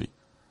frequently,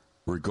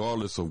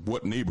 regardless of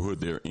what neighborhood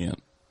they're in.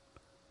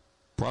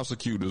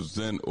 Prosecutors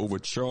then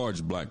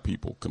overcharge black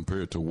people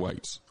compared to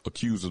whites,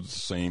 accused of the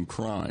same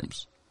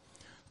crimes.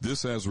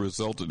 This has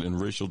resulted in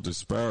racial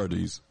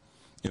disparities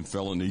in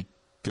felony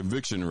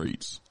conviction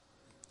rates.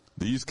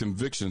 These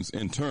convictions,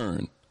 in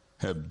turn,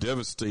 have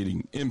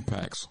devastating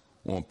impacts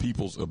on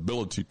people's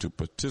ability to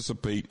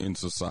participate in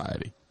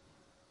society,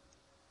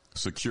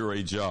 secure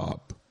a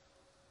job,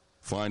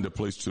 find a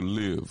place to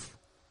live,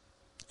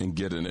 and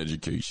get an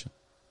education.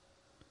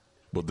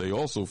 But they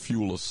also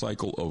fuel a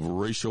cycle of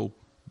racial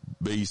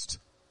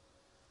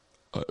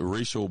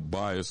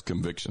bias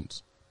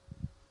convictions.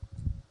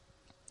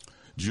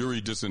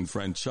 Jury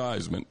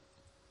disenfranchisement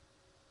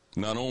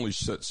not only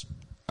shuts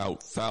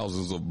out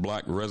thousands of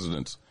black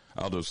residents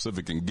out of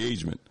civic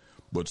engagement,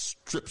 but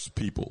strips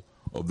people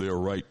of their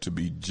right to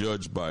be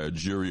judged by a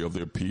jury of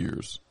their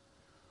peers.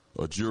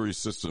 A jury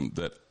system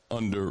that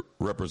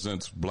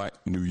underrepresents black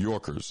New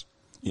Yorkers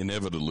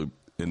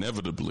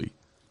inevitably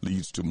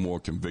leads to more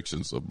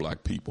convictions of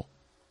black people.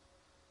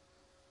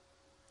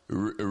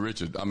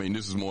 Richard, I mean,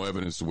 this is more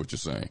evidence to what you're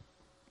saying.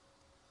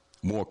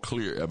 More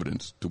clear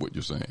evidence to what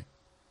you're saying.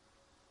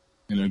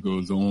 And it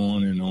goes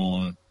on and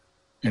on.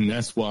 And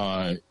that's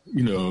why,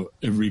 it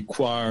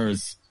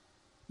requires,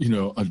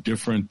 a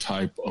different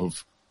type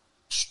of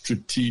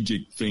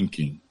strategic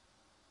thinking.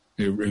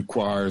 It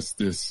requires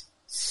this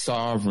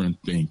sovereign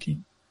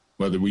thinking,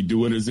 whether we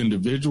do it as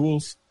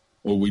individuals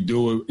or we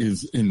do it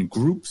as in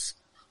groups.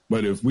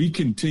 But if we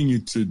continue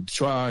to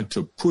try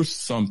to push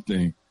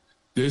something,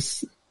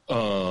 this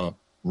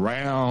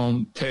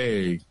round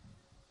peg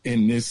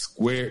in this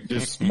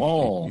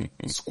small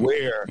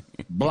square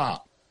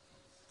block,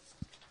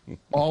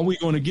 all we're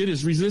going to get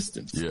is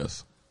resistance.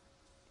 Yes.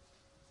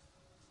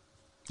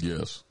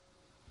 Yes.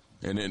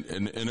 And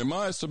in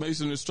my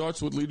estimation, it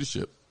starts with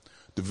leadership,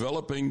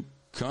 developing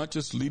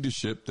conscious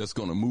leadership that's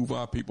going to move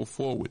our people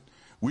forward.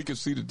 We can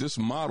see that this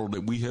model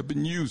that we have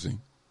been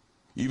using,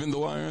 even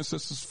though our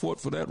ancestors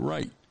fought for that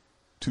right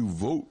to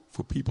vote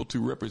for people to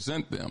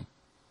represent them,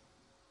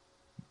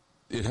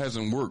 it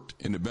hasn't worked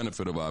in the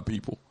benefit of our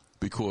people,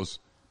 because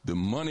the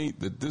money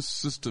that this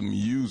system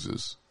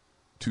uses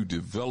to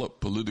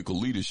develop political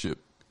leadership,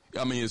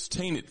 it's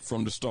tainted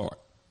from the start.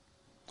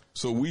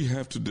 So we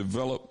have to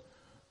develop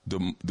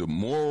the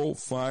moral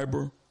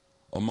fiber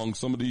among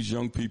some of these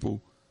young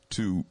people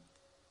to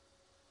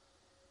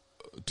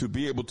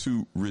be able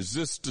to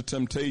resist the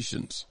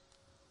temptations.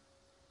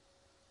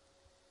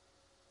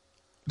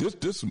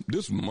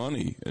 This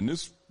money and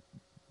this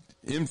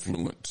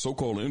influence,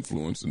 so-called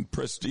influence and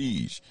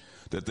prestige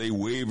that they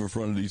wave in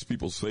front of these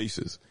people's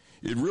faces,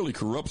 it really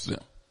corrupts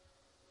them.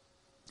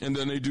 And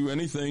then they do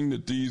anything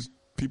that these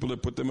people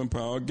that put them in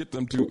power get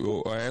them to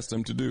or ask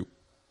them to do.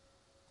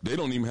 They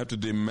don't even have to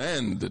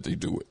demand that they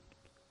do it.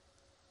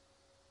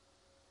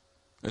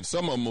 And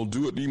some of them will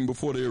do it even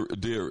before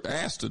they're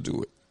asked to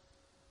do it.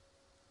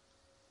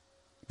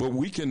 But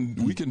we can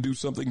do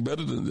something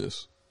better than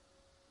this.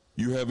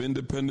 You have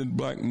independent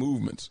black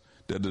movements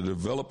that are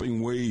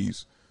developing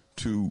ways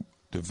to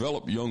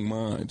develop young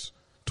minds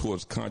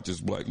towards conscious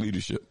black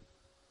leadership.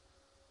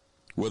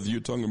 Whether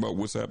you're talking about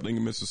what's happening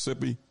in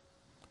Mississippi,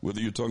 whether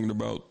you're talking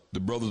about the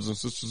brothers and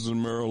sisters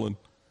in Maryland,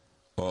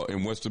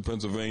 in Western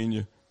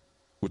Pennsylvania,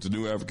 with the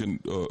New African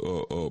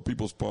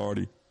People's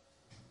Party,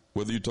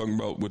 whether you're talking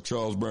about what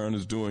Charles Brown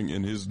is doing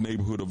in his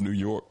neighborhood of New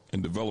York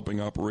and developing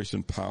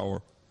Operation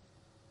Power,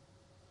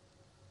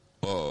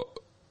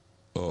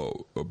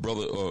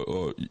 Brother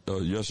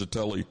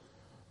Yeshiteli,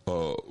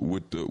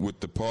 with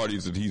the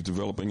parties that he's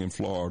developing in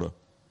Florida,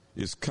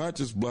 is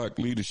conscious black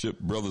leadership,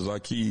 Brother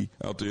Zaki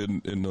out there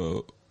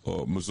in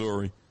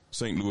Missouri,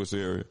 St. Louis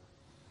area,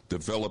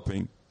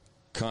 developing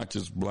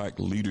conscious black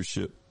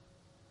leadership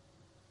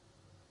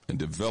and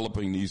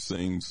developing these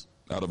things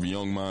out of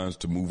young minds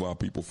to move our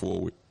people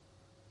forward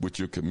with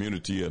your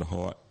community at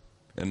heart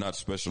and not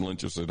special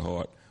interests at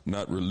heart,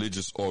 not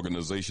religious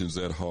organizations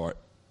at heart.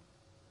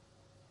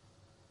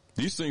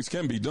 These things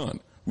can be done.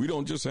 We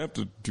don't just have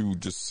to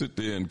just sit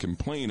there and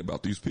complain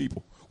about these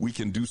people. We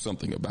can do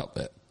something about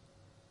that.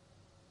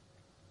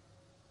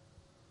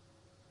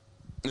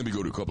 Let me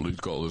go to a couple of these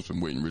callers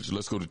from waiting, Richard.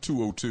 Let's go to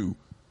 202.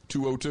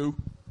 202?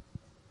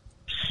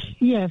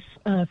 Yes,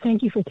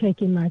 thank you for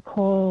taking my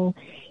call.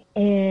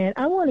 And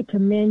I want to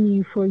commend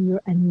you for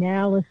your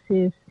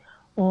analysis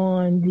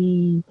on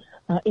the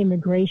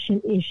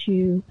immigration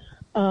issue.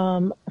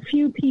 A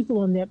few people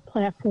on that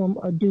platform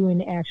are doing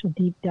the actual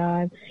deep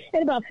dive.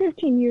 And about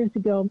 15 years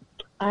ago,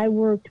 I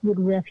worked with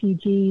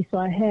refugees, so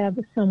I have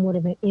somewhat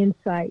of an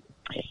insight.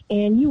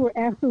 And you were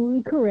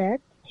absolutely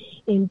correct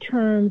in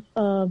terms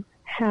of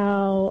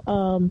how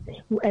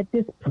at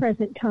this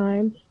present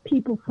time,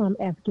 people from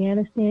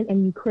Afghanistan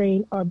and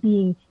Ukraine are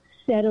being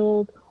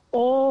settled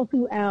all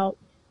throughout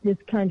this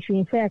country.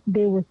 In fact,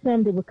 there were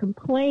some that were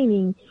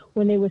complaining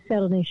when they were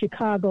settled in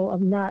Chicago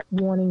of not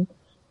wanting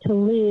to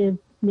live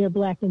near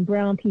black and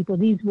brown people.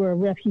 These were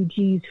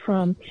refugees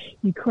from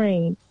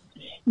Ukraine.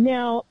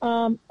 Now,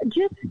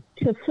 just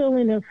to fill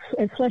in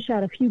and flesh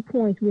out a few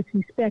points with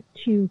respect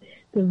to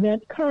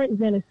the current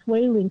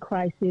Venezuelan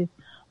crisis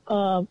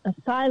of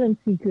asylum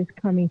seekers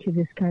coming to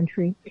this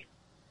country,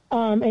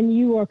 and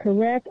you are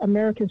correct,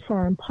 America's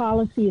foreign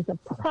policy is a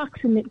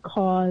proximate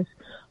cause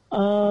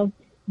of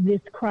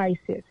this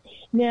crisis.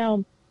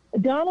 Now,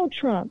 Donald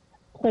Trump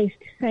placed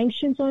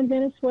sanctions on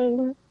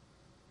Venezuela,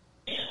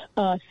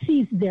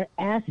 seized their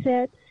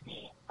assets,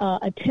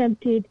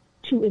 attempted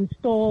to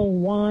install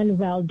Juan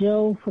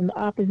Guaido from the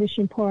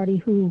opposition party,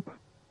 who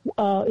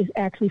is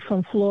actually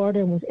from Florida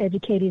and was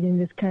educated in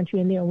this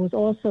country. And there was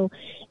also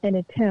an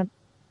attempt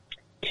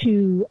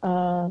to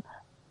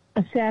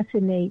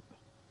assassinate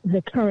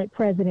the current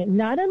president,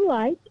 not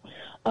unlike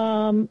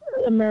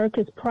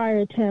America's prior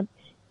attempt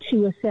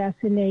to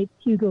assassinate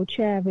Hugo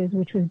Chavez,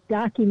 which was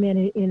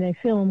documented in a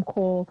film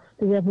called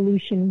The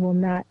Revolution Will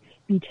Not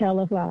Be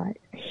Televised.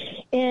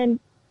 And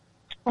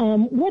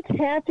what's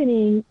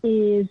happening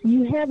is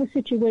you have a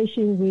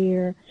situation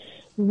where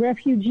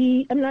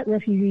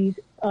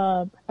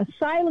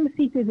asylum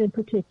seekers in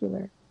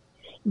particular,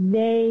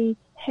 they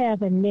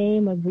have a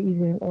name of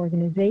either an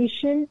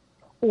organization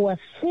or a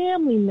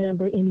family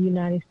member in the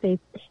United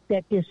States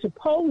that they're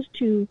supposed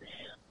to,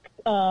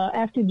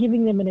 after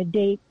giving them a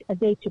date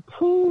to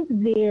prove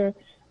their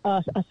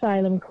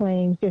asylum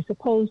claims, they're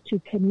supposed to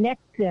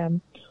connect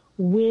them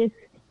with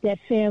that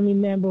family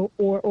member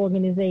or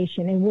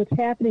organization. And what's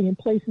happening in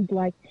places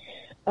like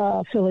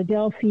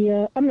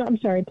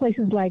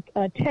places like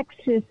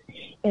Texas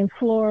and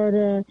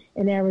Florida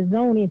and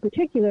Arizona in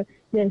particular,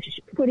 they're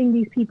putting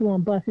these people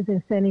on buses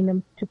and sending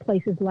them to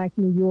places like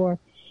New York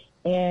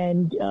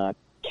and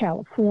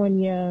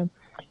California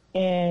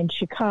and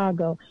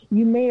Chicago.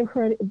 You may have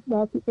heard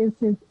about the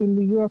instance in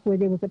New York where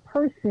there was a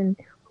person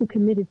who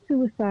committed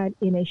suicide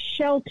in a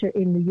shelter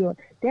in New York.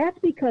 That's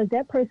because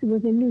that person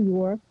was in New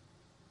York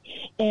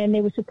and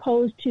they were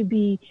supposed to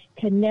be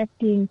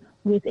connecting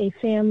with a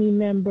family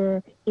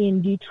member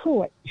in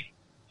Detroit.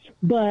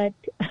 But,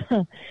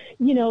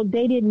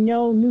 they didn't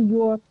know New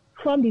York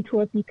from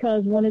Detroit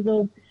because one of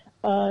those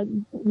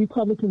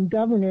Republican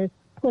governors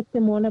put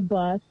them on a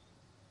bus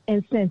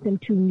and sent them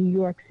to New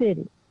York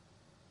City.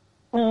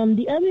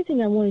 The other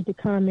thing I wanted to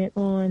comment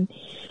on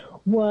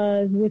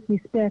was with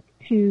respect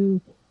to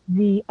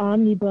the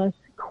Omnibus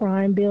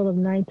Crime Bill of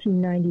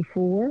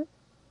 1994.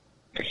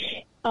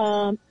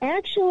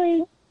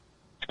 Actually,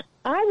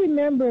 I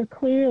remember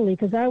clearly,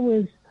 because I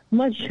was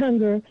much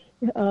younger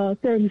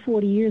 30,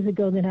 40 years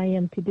ago than I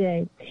am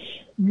today,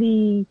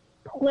 the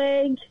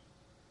plague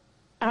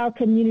our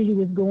community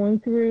was going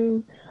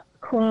through,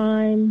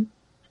 crime.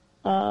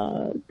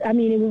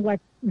 It was like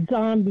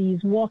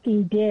zombies,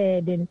 Walking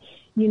Dead, and,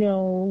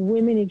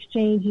 women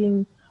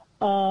exchanging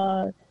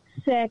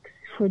sex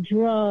for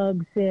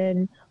drugs.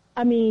 And,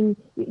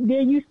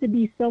 there used to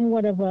be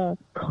somewhat of a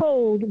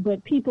code,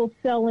 but people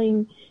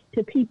selling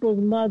to people's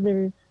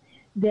mothers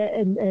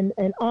and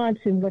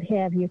aunts and what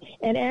have you.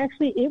 And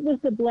actually, it was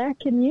the black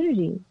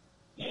community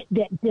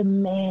that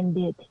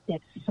demanded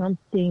that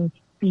something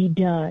be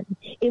done.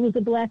 It was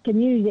the black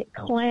community that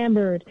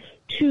clamored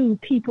to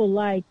people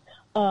like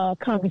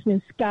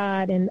Congressman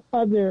Scott and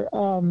other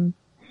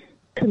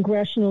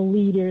congressional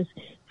leaders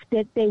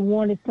that they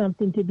wanted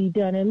something to be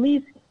done. At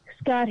least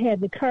Scott had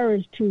the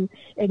courage to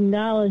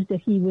acknowledge that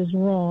he was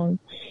wrong.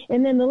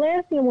 And then the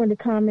last thing I wanted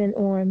to comment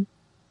on,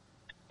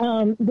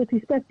 with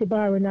respect to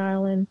Byron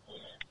Island,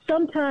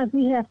 sometimes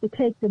we have to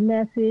take the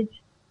message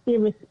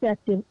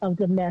irrespective of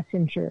the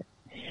messenger.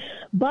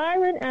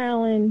 Byron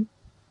Allen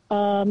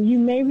You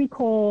may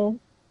recall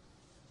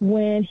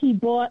when he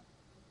bought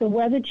the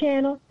Weather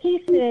Channel,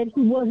 he said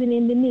he wasn't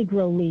in the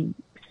Negro Leagues.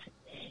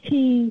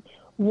 He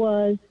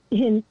was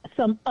in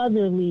some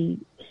other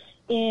league.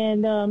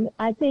 And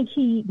I think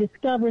he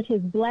discovered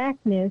his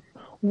blackness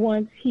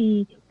once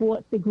he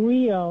bought the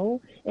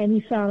Griot, and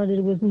he found that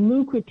it was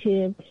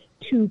lucrative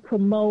to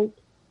promote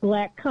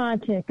black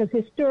content, because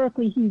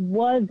historically he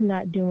was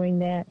not doing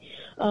that.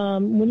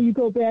 When you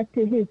go back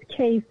to his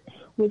case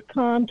with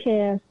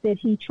Comcast that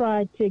he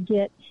tried to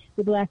get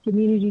the black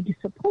community to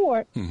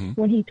support,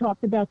 when he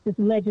talked about this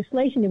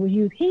legislation that was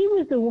used,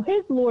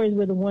 his lawyers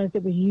were the ones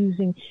that was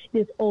using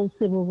this old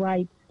civil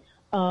rights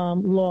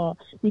law,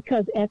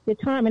 because at the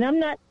time, and I'm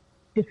not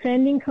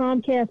defending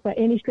Comcast by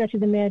any stretch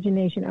of the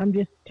imagination, I'm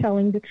just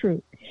telling the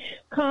truth.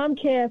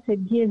 Comcast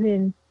had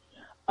given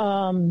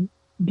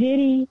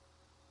Diddy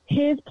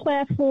his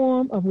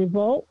platform of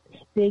revolt.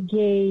 They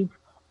gave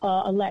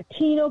a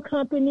Latino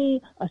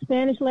company, a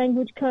Spanish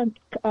language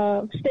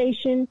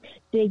station.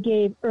 They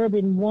gave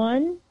Urban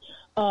One,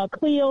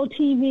 Clio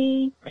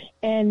TV,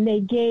 and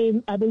they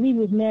gave, I believe it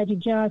was Magic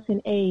Johnson,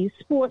 a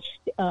sports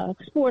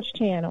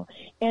channel.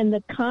 And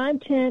the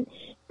content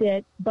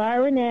that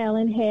Byron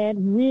Allen had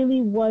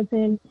really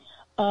wasn't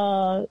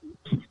the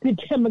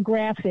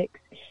demographics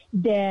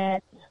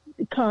that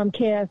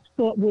Comcast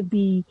thought would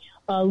be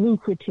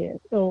lucrative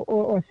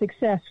or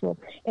successful.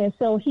 And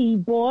so he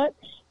bought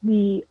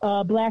the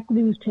Black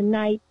News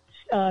Tonight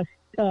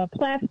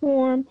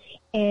platform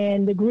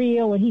and the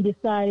Griot, and he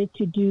decided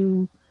to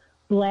do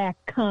black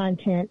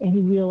content, and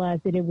he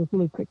realized that it was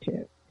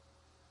lucrative.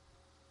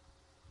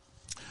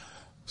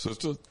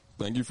 Sister,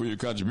 thank you for your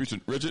contribution.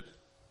 Richard?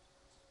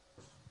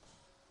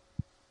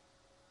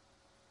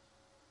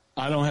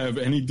 I don't have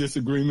any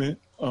disagreement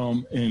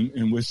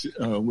in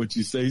what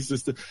you say,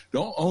 sister.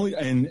 The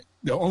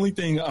only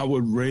thing I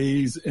would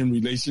raise in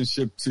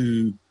relationship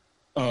to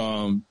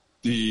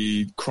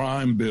the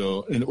crime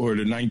bill the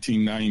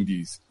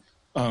 1990s,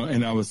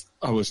 and I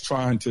was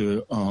trying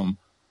to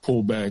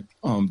pull back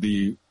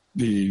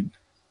the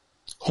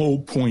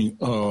whole point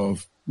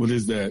of what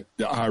is that,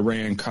 the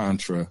Iran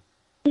Contra,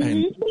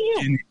 and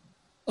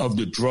of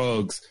the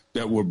drugs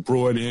that were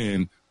brought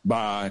in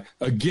by,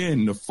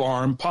 again, the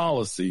foreign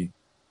policy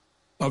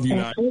of the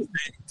United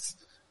States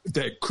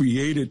that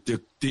created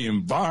the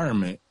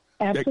environment,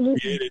 that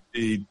created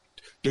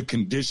the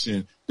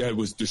condition that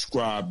was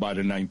described by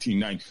the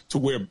 1990s, to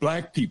where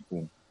black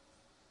people,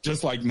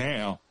 just like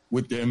now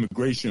with the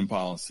immigration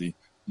policy,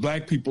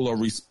 black people are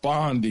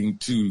responding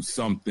to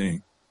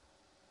something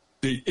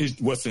that is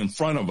what's in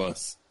front of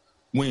us,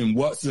 when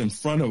what's in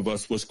front of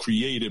us was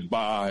created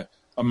by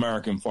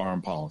American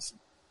foreign policy.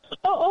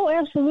 Oh,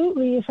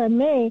 absolutely, if I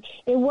may.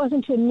 It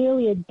wasn't until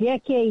nearly a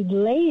decade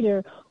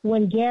later,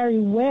 when Gary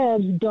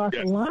Webb's Dark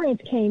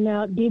Alliance came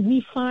out, did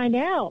we find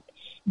out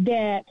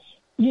that,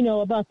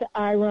 about the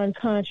Iran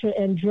Contra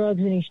and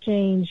drugs in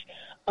exchange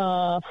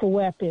for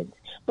weapons.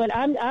 But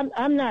I'm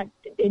not,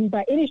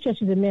 by any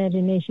stretch of the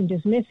imagination,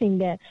 dismissing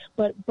that.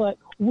 But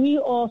we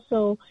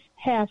also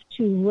have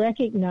to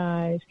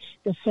recognize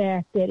the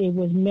fact that it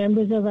was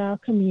members of our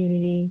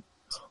community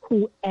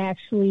who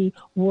actually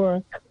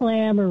were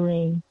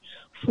clamoring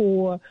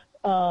for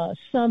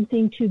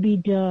something to be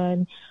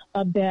done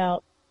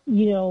about,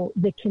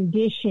 the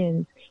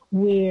conditions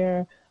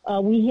where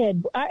we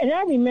had, and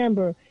I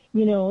remember,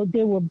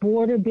 there were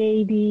border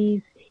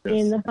babies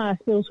in the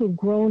hospitals who've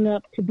grown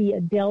up to be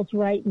adults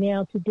right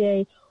now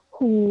today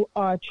who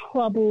are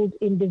troubled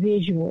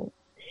individuals.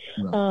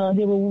 Right.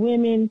 There were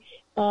women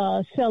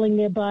selling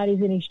their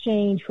bodies in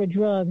exchange for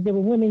drugs. There were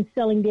women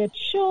selling their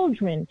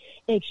children,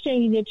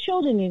 exchanging their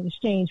children in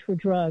exchange for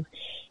drugs.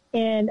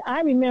 And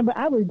I remember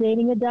I was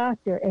dating a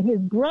doctor, and his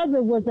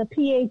brother was a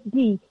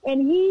PhD,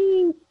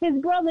 and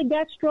his brother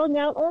got strung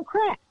out on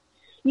crack,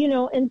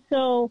 and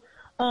so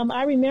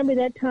I remember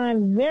that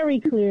time very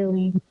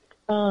clearly,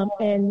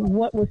 and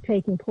what was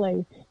taking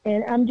place.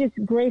 And I'm just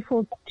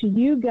grateful to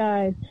you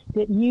guys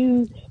that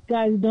you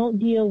guys don't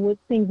deal with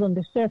things on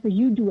the surface.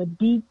 You do a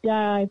deep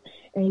dive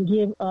and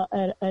give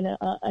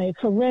a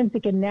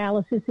forensic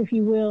analysis, if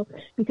you will,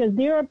 because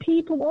there are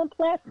people on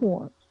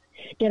platforms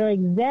that are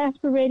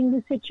exasperating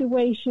the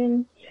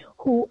situation,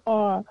 who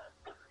are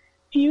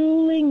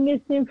fueling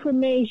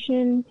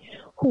misinformation,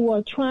 who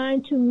are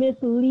trying to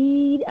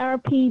mislead our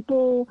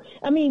people.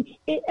 I mean,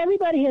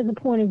 everybody has a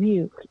point of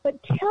view,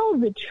 but tell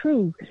the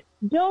truth.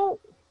 Don't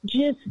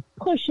just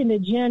push an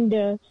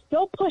agenda.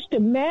 Don't push the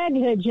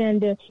MAGA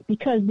agenda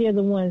because they're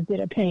the ones that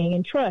are paying.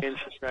 And trust.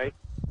 Right.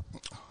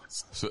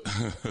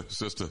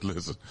 Sister,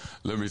 listen,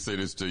 let me say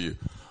this to you.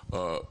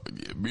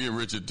 Me and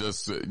Richard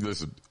just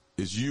listen.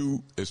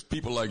 It's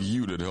people like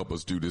you that help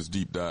us do this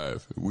deep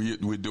dive.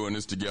 We're doing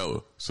this together,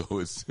 so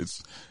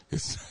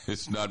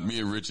it's not me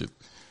and Richard.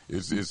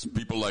 It's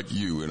people like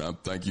you, and I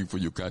thank you for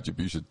your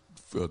contribution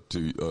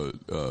to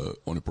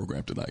on the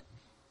program tonight.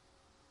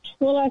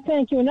 Well, I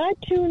thank you, and I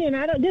tune in.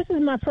 This is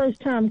my first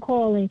time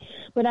calling,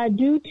 but I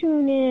do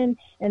tune in,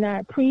 and I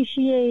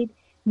appreciate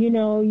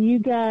you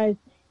guys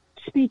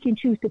speaking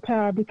truth to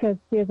power, because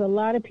there's a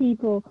lot of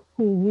people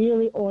who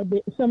really,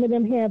 some of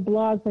them have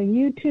blogs on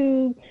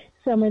YouTube,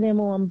 some of them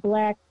on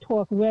Black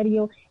Talk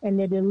Radio, and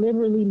they're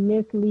deliberately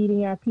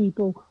misleading our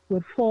people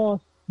with false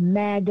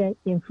MAGA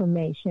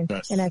information.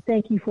 Yes. And I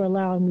thank you for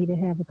allowing me to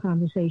have a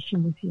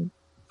conversation with you.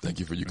 Thank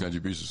you for your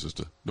contribution,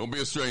 sister. Don't be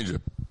a stranger.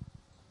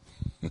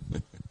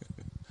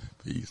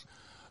 Peace.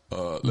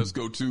 Let's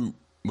go to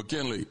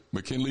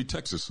McKinley,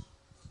 Texas.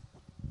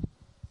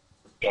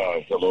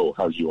 Hello,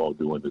 how are you all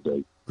doing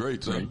today?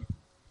 Great, son.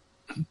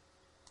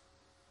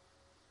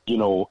 You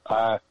know,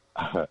 I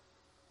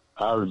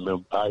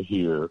remember, I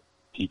hear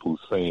people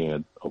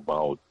saying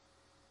about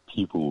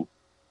people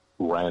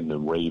ranting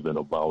and raving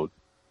about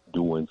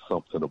doing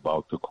something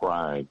about the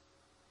crime.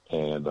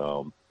 And,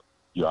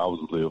 I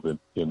was living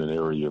in an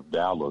area of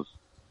Dallas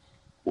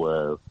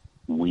where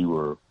we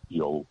were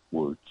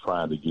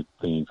trying to get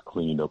things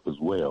cleaned up as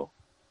well.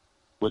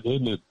 But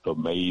isn't it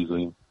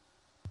amazing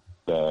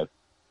that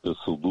the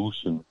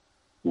solution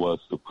was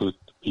to put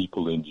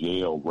people in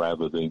jail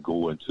rather than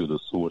go into the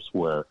source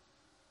where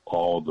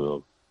all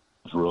the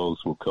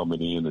drugs were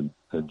coming in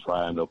and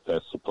drying up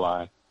that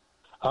supply?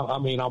 I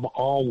mean, I'm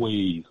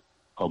always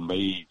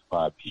amazed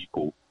by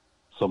people,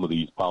 some of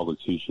these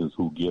politicians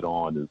who get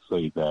on and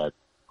say that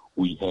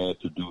we had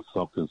to do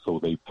something, so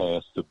they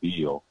passed the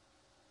bill.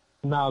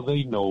 Now,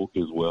 they know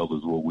as well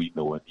as what we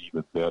know, and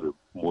even better,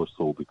 more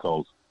so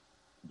because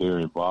they're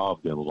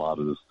involved in a lot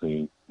of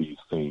these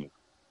things,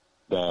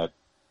 that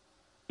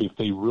if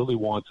they really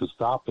want to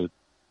stop it,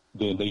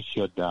 then they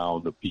shut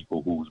down the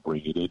people who's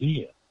bringing it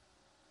in.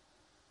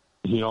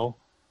 You know,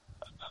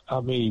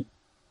 I mean,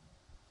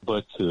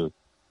 but to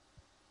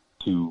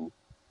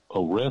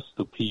arrest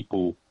the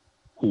people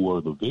who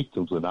are the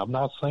victims, and I'm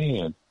not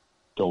saying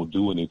don't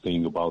do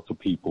anything about the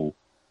people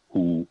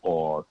who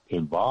are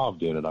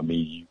involved in it. I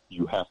mean,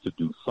 you have to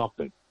do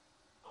something.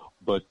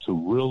 But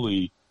to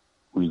really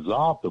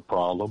resolve the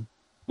problem,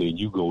 then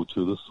you go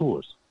to the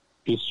source.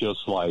 It's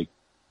just like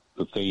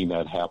the thing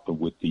that happened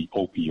with the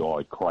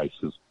opioid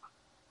crisis.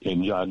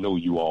 And I know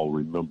you all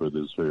remember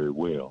this very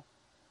well.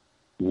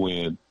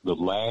 When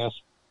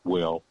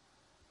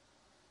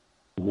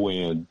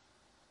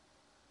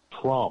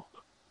Trump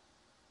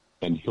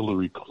and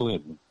Hillary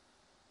Clinton,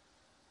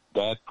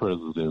 that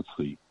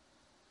presidency,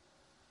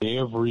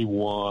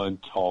 everyone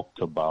talked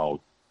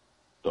about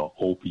the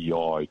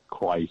opioid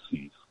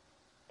crisis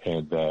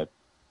and that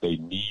they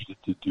needed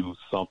to do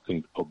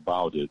something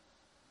about it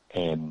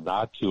and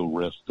not to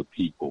arrest the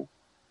people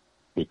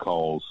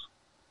because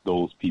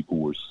those people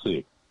were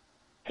sick.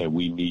 And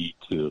we need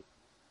to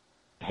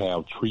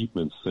have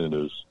treatment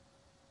centers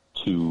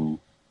to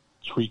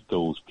treat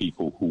those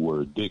people who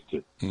were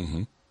addicted.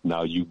 Mm-hmm.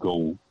 Now you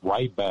go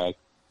right back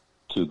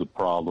to the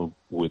problem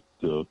with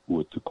the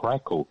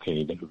crack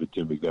cocaine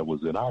epidemic that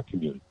was in our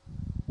community,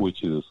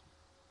 which is,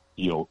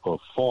 a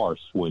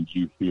farce when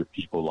you hear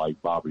people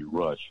like Bobby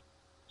Rush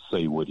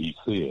say what he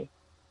said.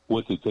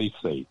 What did they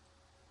say?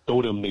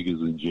 Throw them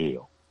niggas in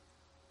jail.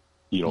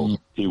 It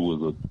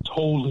was a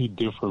totally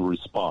different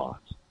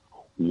response.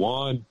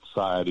 One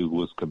side, it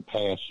was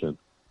compassion.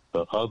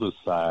 The other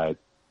side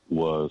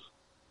was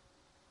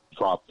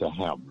drop the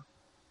hammer,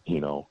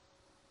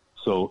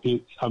 So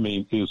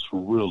it's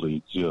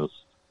really just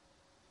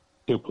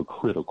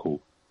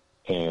hypocritical.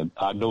 And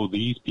I know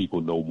these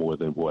people know more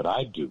than what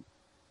I do.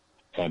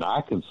 And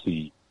I can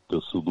see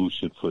the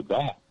solution for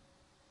that.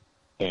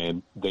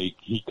 And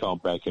he come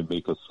back and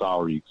make a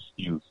sorry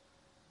excuse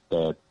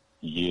that,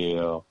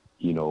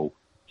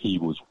 he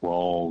was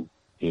wrong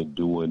in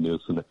doing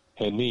this.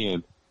 And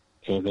then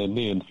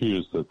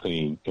here's the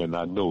thing, and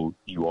I know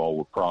you all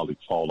will probably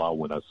fall out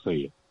when I say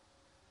it.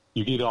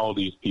 You get all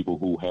these people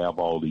who have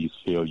all these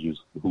failures,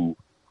 who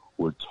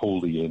were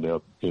totally in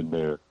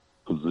their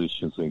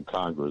positions in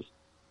Congress,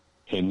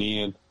 and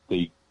then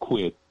they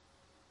quit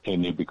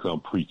and they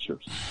become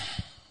preachers.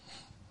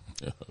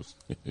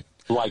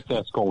 Like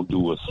that's going to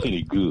do us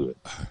any good.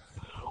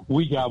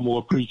 We got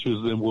more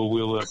preachers than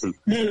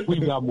we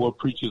got more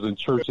preachers in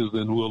churches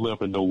than we'll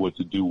ever know what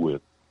to do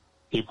with.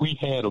 If we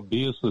had a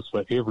business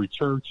for every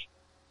church,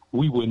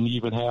 we wouldn't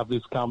even have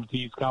these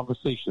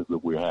conversations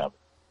that we're having.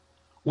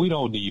 We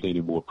don't need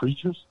any more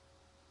preachers.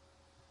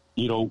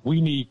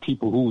 We need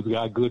people who's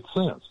got good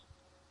sense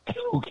and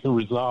who can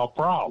resolve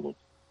problems,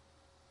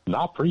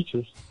 not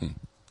preachers.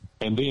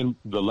 And then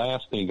the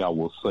last thing I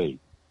will say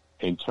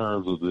in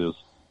terms of this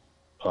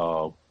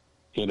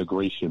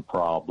immigration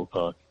problem,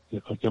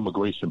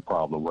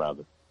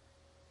 rather.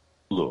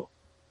 Look,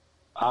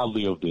 I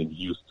lived in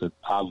Houston.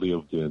 I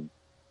lived in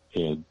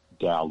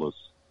Dallas,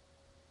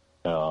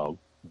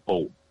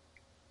 both.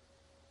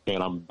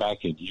 And I'm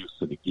back in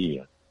Houston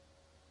again.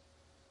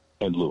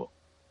 And look,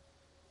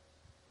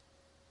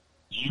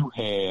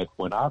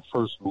 when I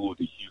first moved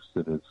to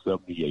Houston in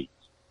 78,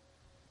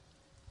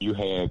 you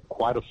had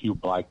quite a few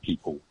black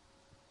people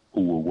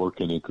who were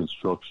working in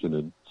construction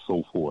and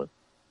so forth.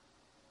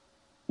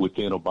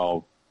 Within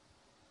about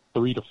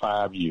 3 to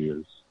 5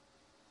 years,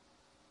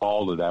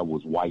 all of that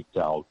was wiped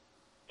out.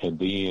 And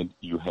then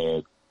you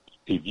had,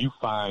 if you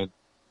find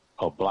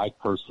a black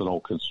person on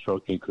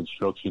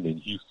construction in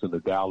Houston or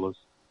Dallas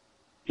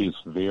is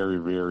very,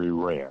 very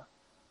rare.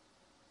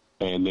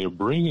 And they're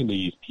bringing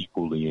these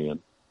people in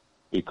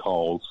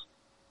because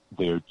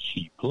they're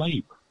cheap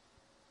labor.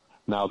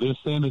 Now, they're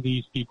sending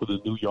these people to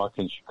New York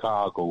and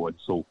Chicago and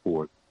so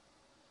forth,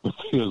 but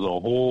there's a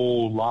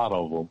whole lot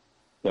of them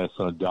that's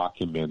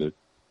undocumented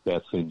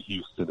that's in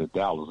Houston and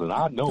Dallas. And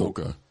I know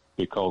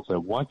because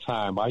at one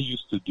time I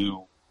used to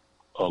do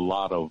a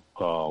lot of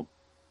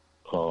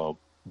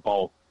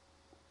bought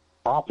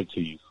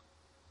properties,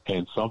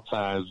 and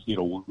sometimes, we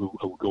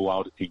would go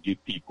out and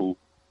get people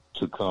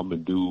to come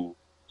and do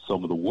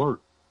some of the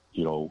work,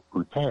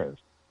 repairs.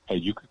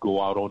 And you could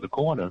go out on the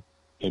corner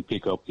and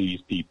pick up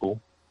these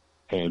people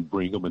and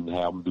bring them and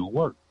have them do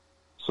work.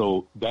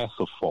 So that's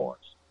a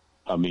farce.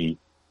 I mean,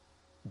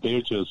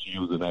 they're just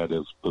using that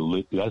as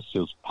that's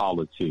just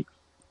politics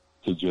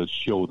to just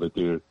show that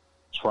they're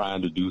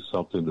trying to do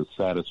something to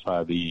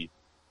satisfy the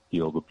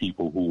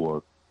people who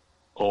are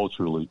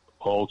ultra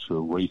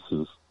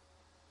racist.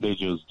 They're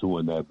just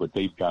doing that, but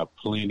they've got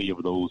plenty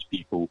of those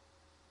people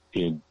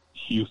in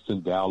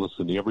Houston, Dallas,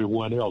 and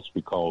everyone else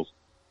because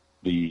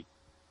the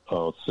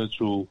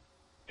Central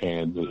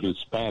and the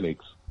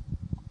Hispanics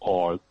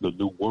are the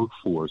new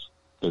workforce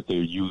that they're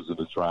using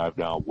to drive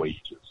down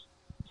wages.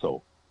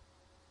 So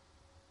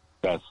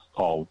that's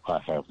all I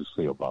have to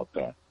say about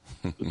that.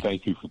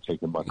 Thank you for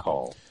taking my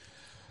call.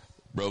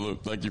 Brother,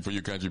 thank you for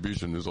your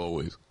contribution as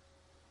always.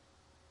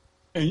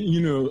 And,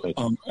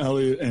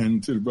 Elliott,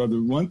 and to the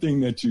brother, one thing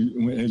that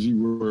as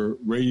you were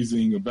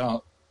raising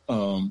about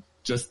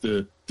just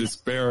the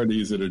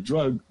disparities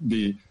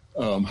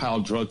of how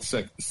drug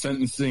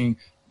sentencing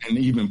and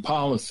even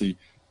policy,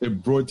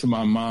 it brought to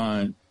my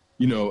mind,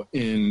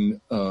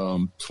 in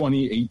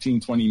 2018,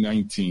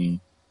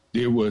 2019,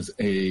 there was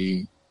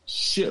a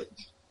ship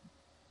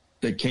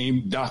that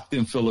docked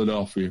in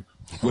Philadelphia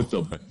with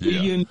 $1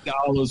 billion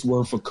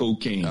worth of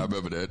cocaine. I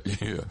remember that,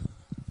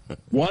 yeah.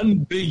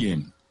 $1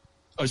 billion.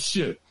 A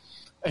ship.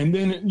 And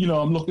then,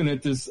 I'm looking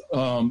at this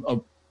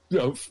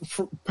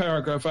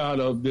paragraph out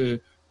of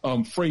the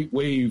Freight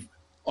Wave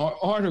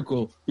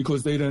article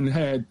because they done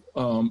had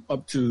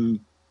up to,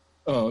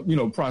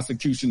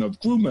 prosecution of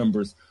crew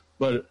members.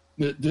 But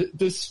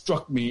this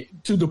struck me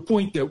to the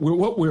point that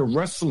what we're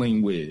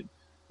wrestling with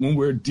when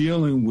we're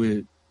dealing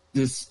with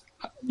this,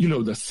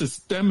 the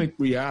systemic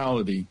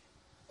reality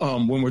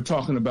when we're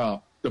talking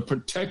about the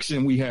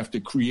protection we have to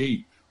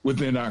create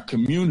within our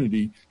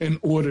community in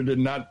order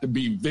not to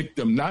be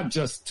victim, not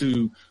just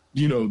to,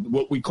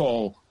 what we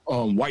call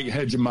white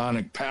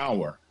hegemonic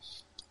power.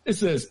 It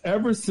says,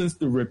 ever since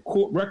the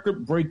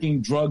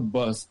record-breaking drug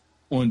bust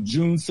on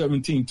June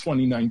 17,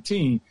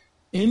 2019,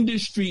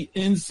 industry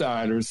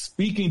insiders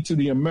speaking to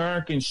the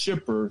American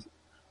shippers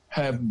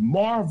have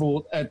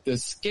marveled at the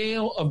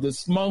scale of the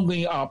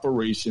smuggling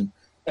operation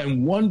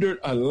and wondered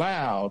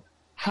aloud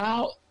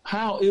how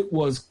it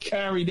was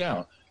carried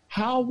out.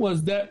 How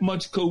was that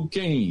much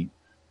cocaine,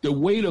 the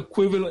weight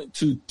equivalent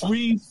to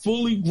 3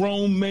 fully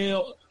grown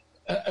male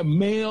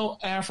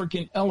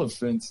African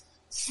elephants,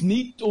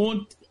 sneaked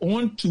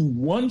onto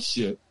one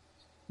ship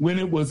when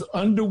it was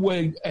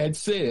underway at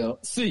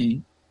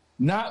sea,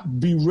 not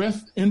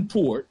bereft in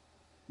port,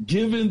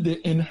 given the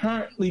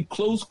inherently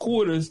close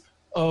quarters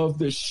of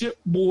the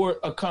shipboard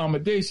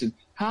accommodation?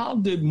 How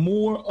did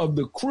more of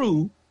the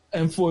crew,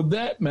 and for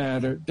that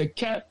matter, the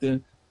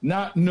captain,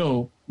 not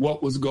know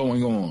what was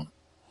going on?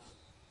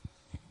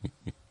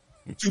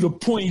 To the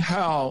point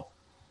how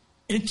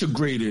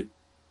integrated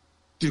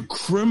the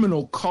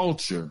criminal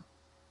culture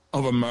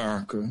of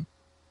America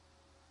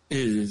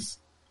is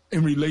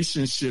in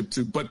relationship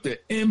to, but the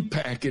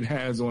impact it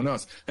has on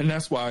us. And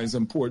that's why it's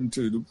important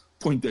to the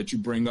point that you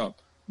bring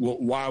up,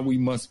 why we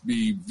must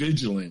be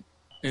vigilant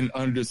in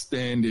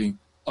understanding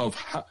of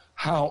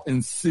how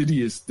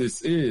insidious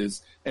this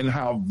is and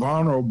how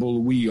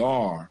vulnerable we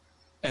are.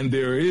 And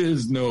there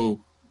is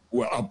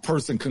a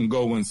person can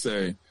go and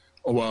say,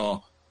 oh,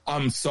 well,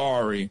 I'm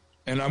sorry,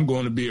 and I'm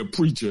going to be a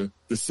preacher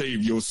to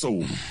save your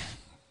soul.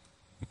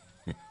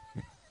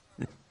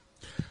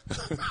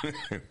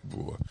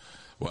 Boy,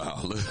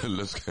 wow!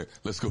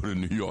 Let's go to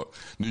New York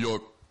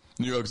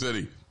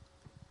City.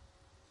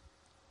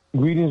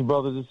 Greetings,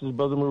 brother. This is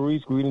Brother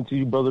Maurice. Greeting to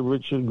you, Brother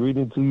Richard.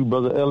 Greeting to you,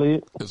 Brother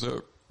Elliott. Yes,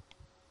 sir.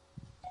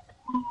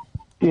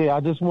 Yeah, I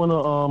just want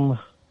to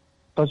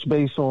touch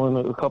base on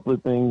a couple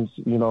of things.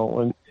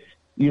 When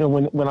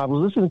I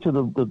was listening to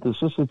the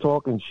sister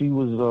talk, and she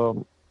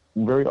was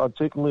very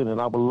articulate,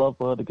 and I would love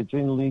for her to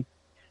continually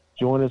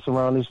join us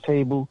around this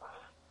table.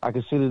 I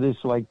consider this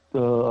like a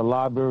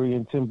library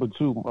in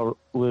Timbuktu,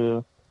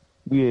 where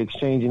we are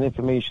exchanging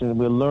information and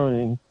we're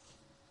learning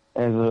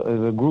as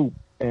a group.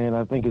 And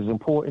I think it's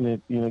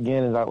important that,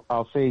 again, as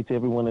I'll say to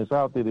everyone that's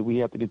out there, that we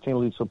have to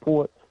continually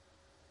support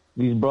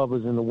these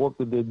brothers in the work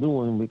that they're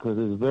doing, because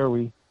it's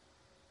very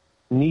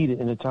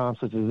needed in a time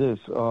such as this.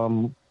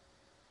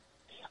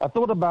 I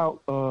thought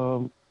about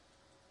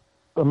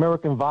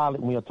American Violet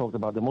when I talked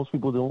about that. Most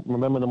people don't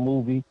remember the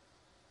movie.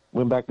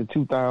 Went back to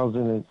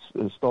 2000.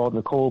 It starred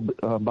Nicole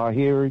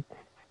Bahiri.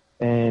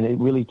 and it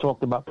really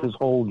talked about this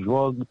whole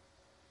drug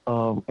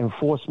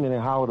enforcement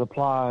and how it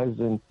applies,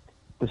 and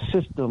the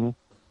system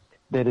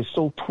that is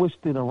so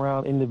twisted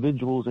around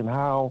individuals, and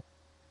how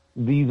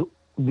they've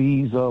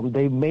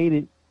made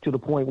it to the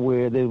point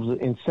where there was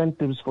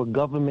incentives for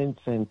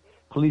governments and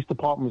police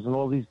departments and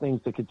all these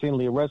things to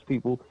continually arrest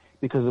people,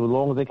 because as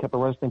long as they kept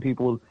arresting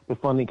people, the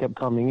funding kept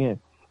coming in.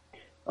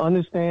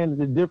 Understand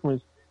the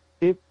difference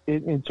if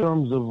in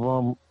terms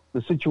of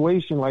the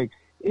situation. Like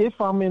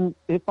if I'm in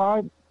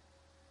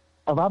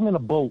a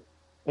boat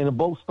and the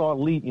boat start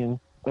leaking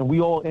and we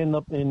all end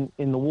up in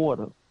the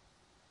water,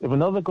 if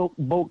another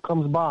boat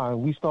comes by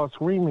and we start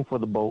screaming for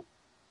the boat,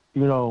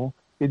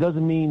 it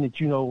doesn't mean that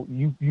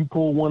you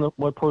pull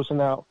one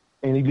person out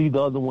and you leave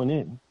the other one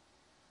in.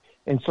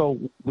 And so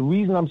the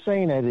reason I'm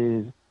saying that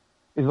is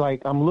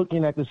like I'm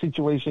looking at the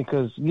situation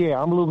because,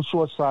 I'm a little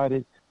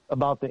short-sighted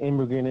about the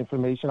immigrant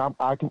information.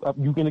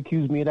 You can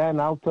accuse me of that,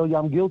 and I'll tell you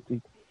I'm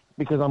guilty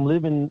because I'm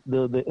living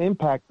the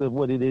impact of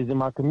what it is in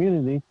my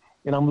community,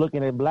 and I'm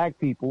looking at black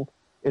people.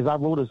 As I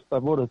wrote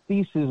a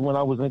thesis when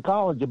I was in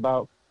college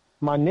about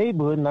my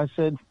neighborhood, and I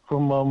said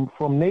from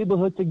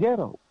neighborhood to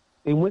ghetto.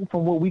 It went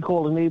from what we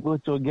call a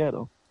neighborhood to a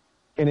ghetto.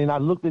 And then I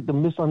looked at the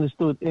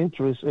misunderstood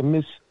interests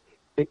and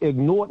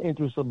ignored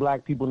interests of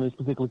black people in this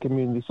particular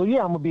community. So, I'm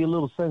going to be a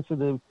little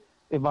sensitive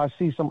if I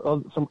see some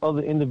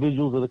other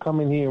individuals that are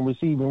coming here and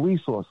receiving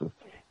resources.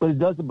 But it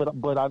doesn't.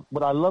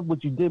 But I love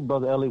what you did,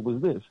 Brother Elliott, was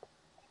this.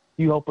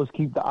 You help us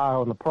keep the eye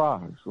on the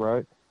prize,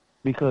 right?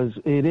 Because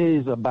it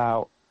is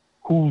about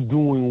who's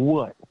doing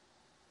what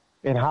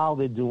and how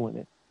they're doing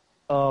it.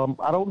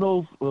 I don't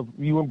know if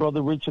you and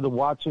Brother Richard are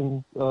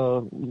watching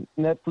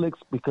Netflix,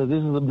 because this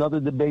is another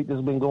debate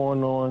that's been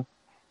going on,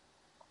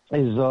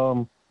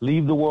 is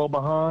Leave the World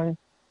Behind,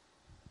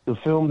 the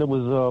film that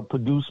was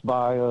produced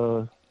by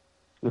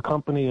the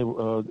company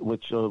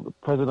which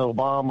President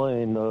Obama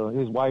and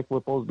his wife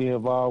were supposed to be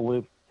involved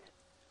with.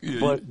 Yeah,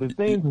 but the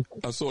thing...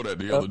 I saw that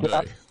the other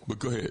day, but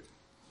go ahead.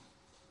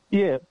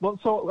 Yeah, well,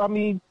 so, I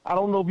mean, I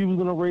don't know if you were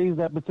going to raise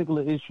that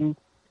particular issue,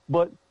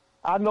 but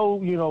I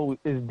know,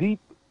 it's deep.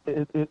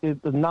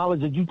 It's the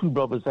knowledge that you two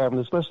brothers have, and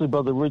especially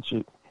Brother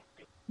Richard.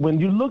 When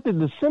you looked at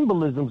the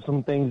symbolism of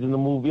some things in the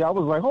movie, I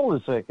was like,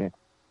 hold a second.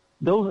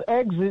 Those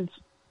exits,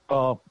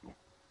 Fort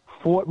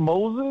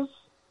Moses,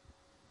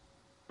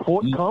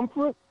 Port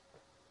Comfort,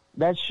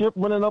 that ship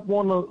running up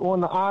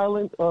on the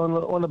island,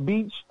 on the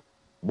beach,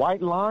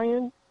 White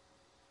Lion,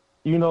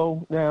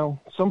 now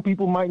some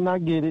people might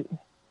not get it.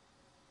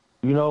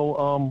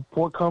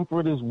 Port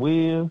Comfort is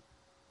where,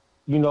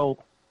 in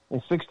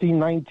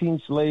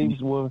 1619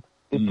 slaves were,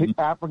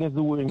 Africans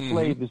who were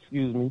enslaved,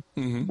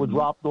 were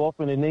dropped off,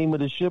 and the name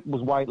of the ship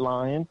was White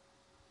Lion.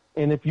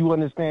 And if you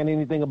understand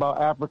anything about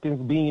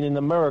Africans being in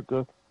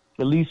America,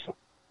 at least,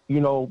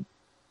 you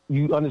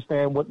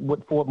understand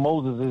what Fort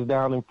Moses is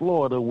down in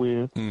Florida,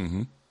 where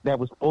that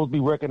was supposed to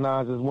be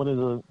recognized as one of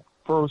the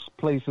first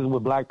places where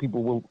black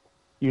people were,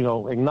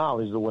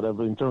 acknowledged or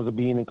whatever in terms of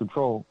being in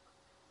control.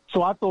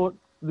 So I thought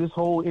this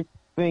whole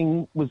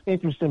thing was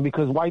interesting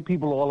because white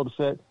people are all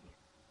upset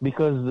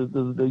because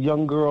the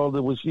young girl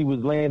she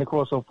was laying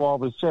across her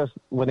father's chest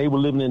when they were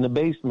living in the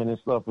basement and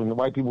stuff, and the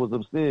white people was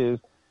upstairs,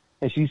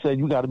 and she said,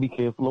 "You got to be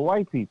careful of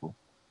white people."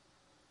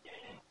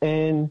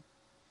 And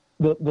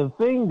the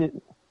thing that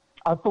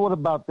I thought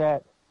about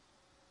that,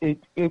 I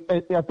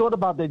thought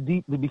about that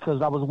deeply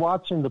because I was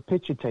watching The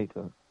Picture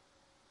Taker.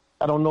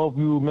 I don't know if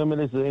you remember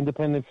this. It's an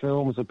independent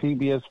film. It's a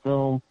PBS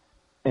film,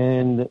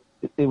 and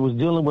it was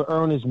dealing with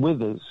Ernest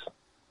Withers.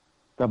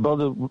 Now,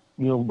 Brother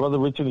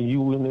Richard and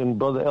you and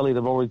Brother Elliott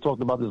have already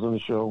talked about this on the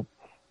show.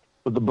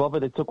 But the brother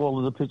that took all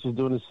of the pictures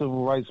during the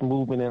civil rights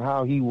movement and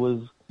how he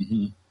was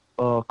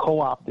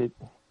co-opted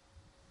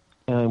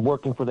and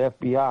working for the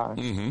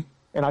FBI.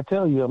 And I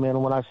tell you,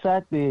 man, when I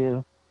sat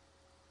there,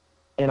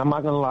 and I'm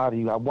not going to lie to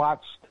you, I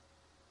watched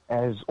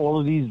as all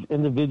of these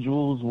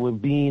individuals were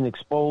being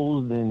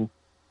exposed and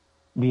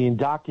being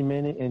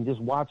documented, and just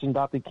watching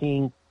Dr.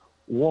 King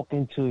walk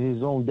into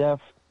his own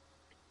death.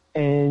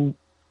 And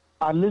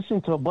I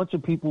listened to a bunch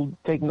of people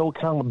take no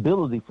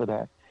accountability for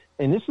that.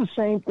 And it's the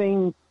same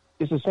thing.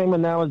 It's the same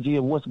analogy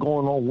of what's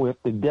going on with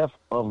the death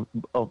of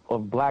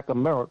black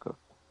America.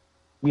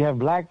 We have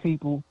black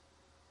people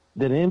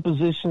that are in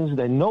positions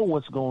that know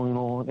what's going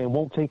on and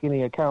won't take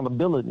any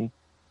accountability.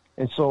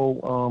 And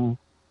so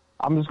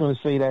I'm just going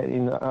to say that,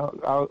 and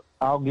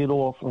I'll get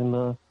off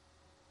and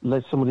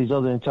let some of these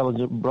other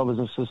intelligent brothers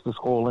and sisters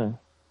call in.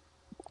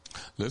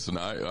 Listen,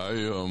 I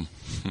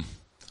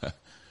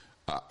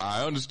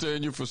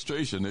understand your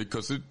frustration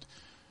because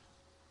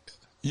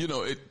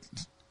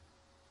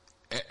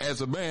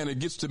as a man, it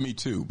gets to me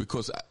too,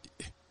 because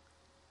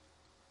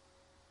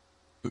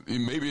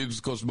maybe it's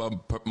because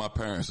of my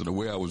parents and the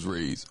way I was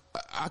raised.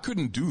 I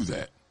couldn't do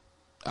that.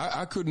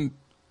 I couldn't,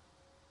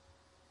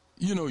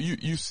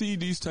 you see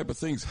these type of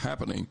things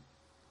happening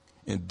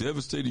and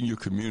devastating your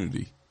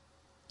community,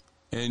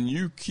 and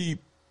you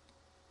keep,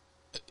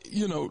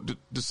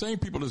 the same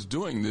people that's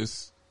doing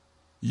this,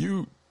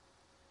 you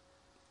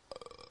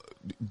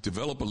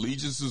develop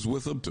allegiances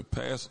with them to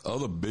pass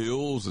other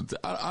bills.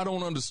 I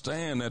don't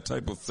understand that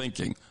type of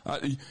thinking.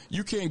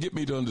 You can't get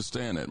me to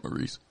understand that,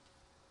 Maurice.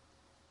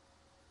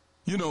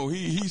 You know,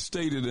 he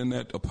stated in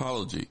that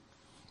apology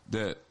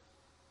that,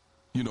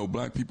 you know,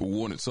 black people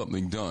wanted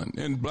something done.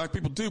 And black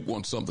people did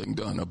want something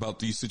done about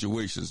these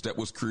situations that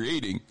was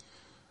creating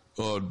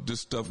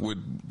this stuff with,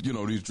 you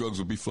know, these drugs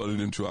would be flooded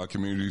into our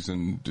communities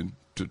and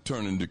to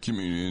turn the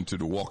community into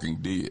the walking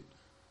dead.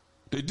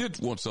 They did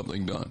want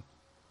something done.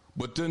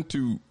 But then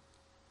to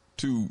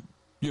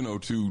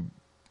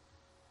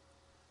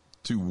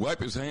wipe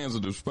his hands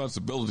of the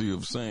responsibility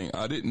of saying,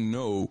 I didn't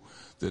know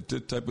that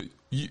type of,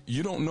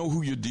 you don't know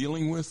who you're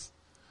dealing with.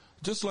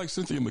 Just like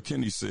Cynthia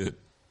McKinney said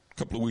a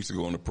couple of weeks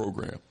ago on the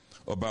program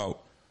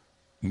about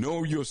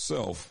know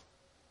yourself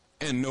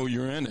and know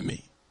your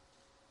enemy.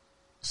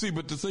 See,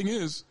 but the thing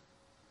is,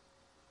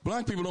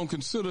 black people don't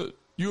consider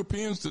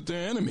Europeans that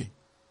their enemy.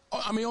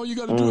 I mean, all you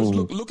got to do is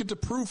look at the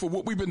proof of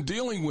what we've been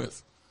dealing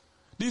with.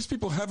 These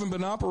people haven't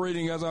been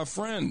operating as our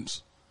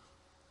friends.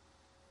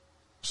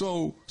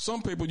 So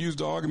some people use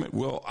the argument,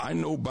 well, I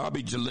know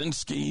Bobby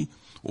Jelinski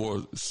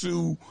or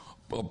Sue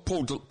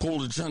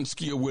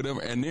Polajinsky or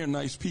whatever, and they're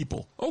nice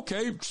people.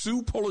 Okay,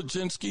 Sue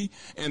Polajinsky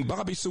and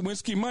Bobby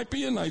Sawinski might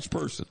be a nice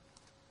person.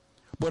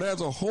 But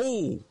as a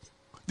whole,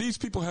 these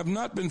people have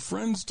not been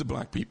friends to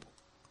black people.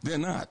 They're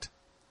not.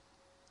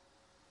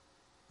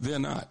 They're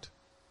not.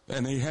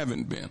 And they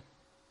haven't been.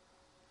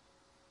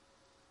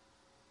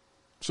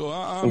 So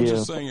I'm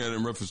just saying that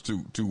in reference to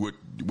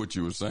what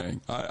you were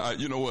saying.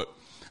 You know what?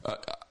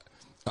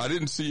 I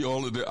didn't see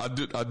all of that.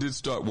 I did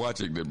start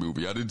watching that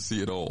movie. I didn't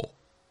see it all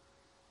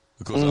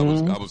because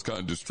I was kind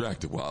of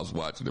distracted while I was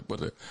watching it.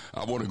 But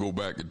I want to go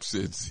back and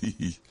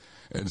see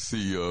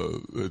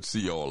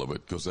all of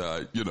it because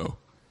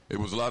it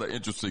was a lot of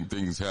interesting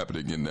things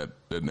happening in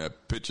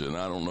that picture, and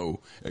I don't know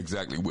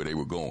exactly where they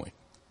were going.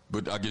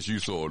 But I guess you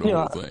saw the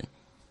whole thing.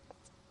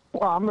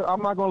 Well, I'm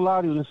not going to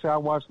lie to you and say I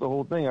watched the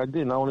whole thing. I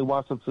didn't. I only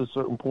watched up to a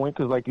certain point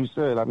because, like you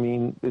said, I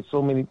mean, there's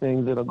so many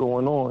things that are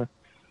going on.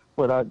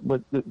 But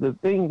the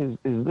thing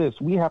is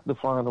this. We have to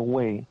find a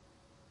way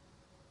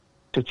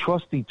to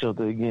trust each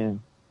other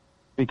again.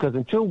 Because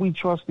until we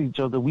trust each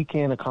other, we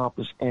can't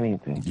accomplish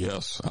anything.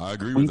 Yes, I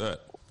agree with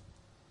that.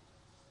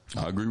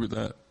 I agree with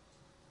that.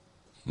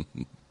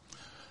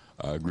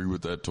 I agree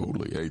with that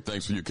totally. Hey,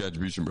 thanks for your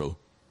contribution, brother.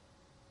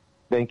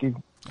 Thank you.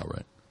 All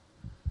right.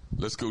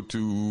 Let's go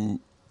to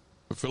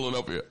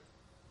Philadelphia.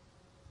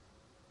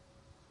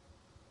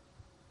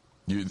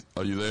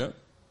 Are you there?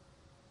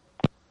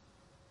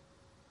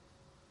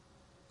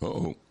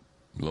 Uh-oh.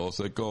 Lost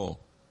that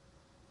call.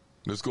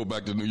 Let's go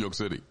back to New York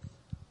City.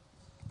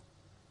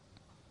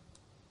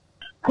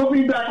 Put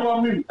me back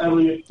on mute,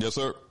 Elliott. Yes,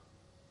 sir.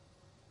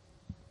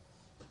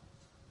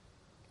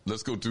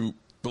 Let's go to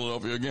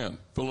Philadelphia again.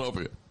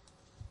 Philadelphia.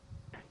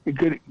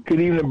 Good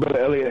evening, Brother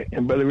Elliott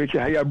and Brother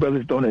Richard. How y'all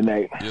brothers doing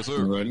tonight? Yes,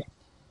 sir. Ready.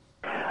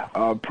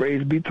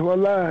 Praise be to our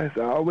lives.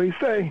 I always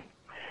say,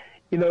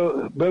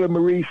 Brother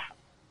Maurice,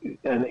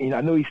 and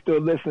I know he's still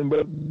listening,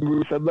 but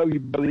Maurice, I love you,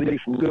 brother. You make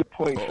some good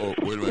points.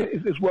 Wait a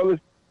minute. As well as,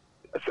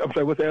 I'm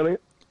sorry, what's that,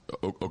 Elliott?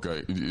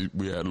 Okay,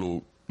 we had a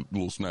little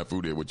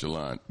snafu there with your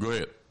line. Go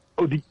ahead.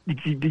 Oh, did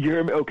you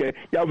hear me? Okay.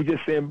 Y'all was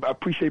just saying, I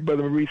appreciate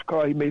Brother Maurice's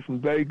call. He made some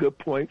very good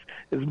points,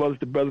 as well as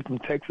the brother from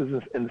Texas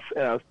and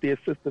our dear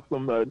sister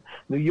from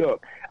New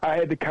York. I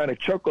had to kind of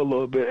chuckle a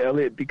little bit,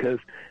 Elliott, because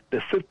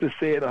the sister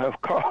said on her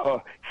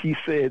call, she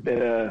said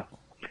that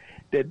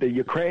the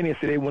Ukrainians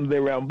said they wanted to be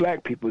around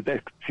black people.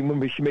 She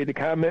made the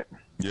comment?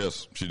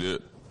 Yes, she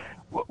did.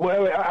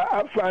 Well,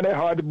 I find that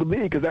hard to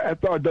believe because I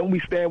thought, don't we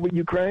stand with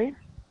Ukraine?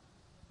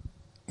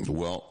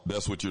 Well,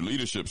 that's what your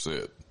leadership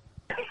said.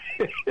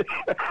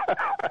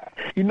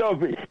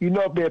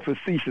 being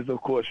facetious,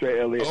 of course, right,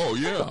 Elliott? Oh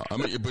yeah, I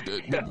mean, but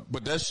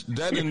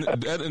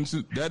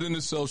that in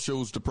itself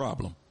shows the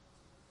problem.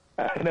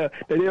 No,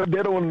 they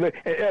don't want to.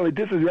 And Elliott,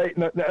 this is right.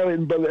 Now, Elliott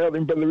and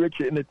Brother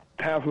Richard in the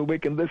Time for the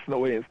Waking Listener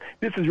audience.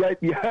 This is right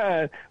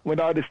behind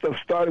when all this stuff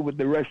started with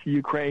the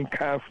Russia-Ukraine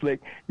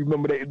conflict. You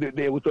remember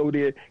they was over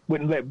there,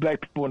 wouldn't let black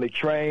people on the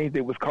trains.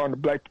 They was calling the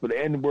black people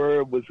the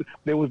N-word.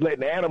 They was letting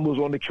the animals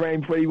on the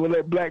train before they would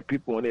let black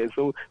people on there.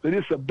 So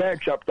this is a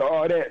backdrop to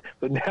all that.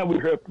 So now we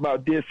heard from our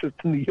dear sister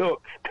New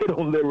York, they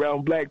don't live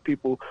around black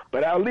people.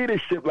 But our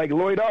leadership, like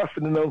Lloyd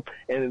Austin and them,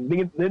 and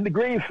Linda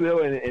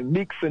Greenfield and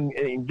Meeks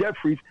and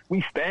Jeffries,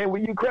 we stand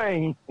with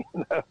Ukraine.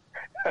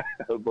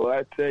 Boy,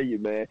 I tell you,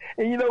 man.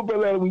 And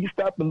brother, when you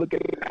stop and look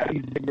at how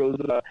these Negroes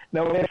are.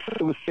 Now, when that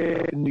sister was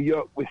saying in New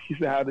York, when she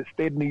said how the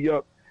state of New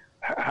York,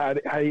 how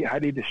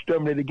they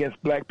discriminate against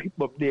black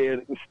people up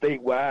there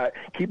statewide,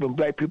 keeping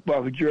black people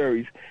off of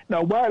juries.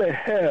 Now, why the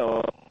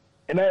hell,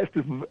 and I ask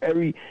this with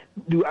every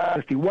due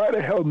honesty, why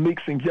the hell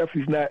Meeks and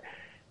Jeffries not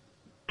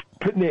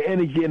putting their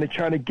energy into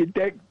trying to get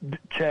that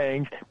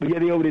changed, but yet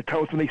they over there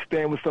telling us when they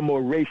stand with some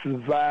more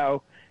racist,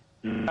 vile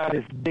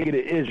Zionists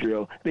bigoted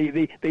Israel.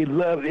 They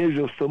love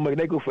Israel so much.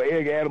 They go for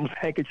Eric Adams'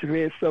 handkerchief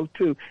head stuff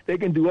too. They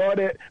can do all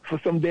that for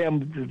some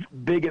damn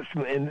bigots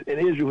in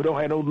Israel who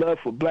don't have no love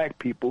for black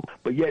people.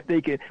 But yet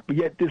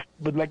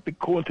like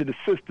according to the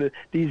sister,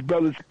 these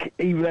brothers,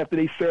 even after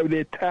they serve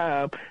their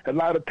time, a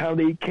lot of time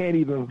they can't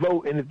even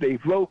vote. And if they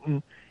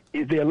voting,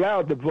 if they're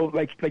allowed to vote,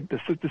 like the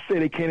sister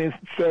said, they can't even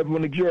serve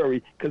on the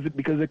jury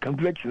because of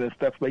conviction and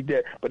stuff like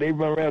that. But they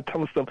run around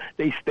telling them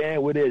they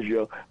stand with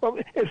Israel. Well,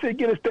 and say,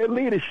 get us that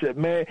leadership,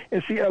 man.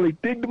 And see, Ellie,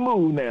 dig the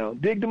move now.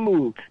 Dig the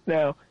move.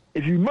 Now,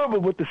 if you remember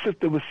what the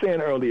sister was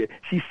saying earlier,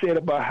 she said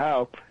about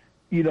how,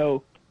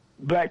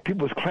 black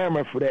people was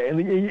clamoring for that, and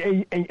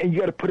you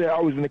got to put it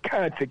always in the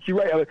context. You're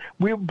right.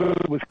 We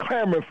was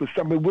clamoring for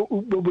something. What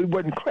we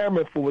wasn't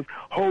clamoring for was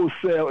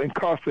wholesale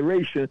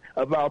incarceration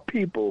of our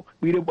people.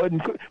 We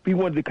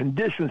wanted the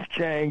conditions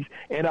changed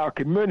in our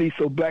community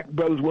so black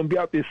brothers wouldn't be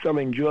out there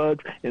selling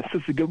drugs and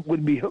sisters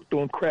wouldn't be hooked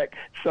on crack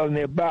selling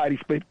their bodies.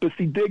 But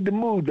see, dig the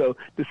mood though.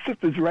 The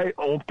sister's right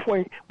on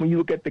point when you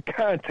look at the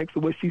context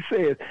of what she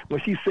says. When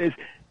she says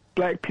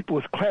black people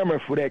was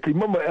clamoring for that. Because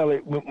remember,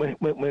 Elliot,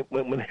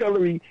 when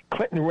Hillary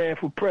Clinton ran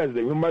for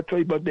president, remember I told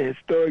you about the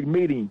historic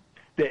meeting,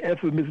 the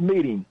infamous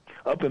meeting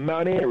up in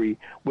Mount Airy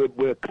with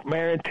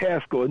Marion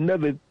Tasco,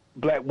 another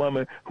black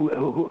woman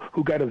who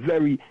got a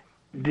very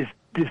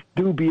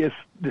dubious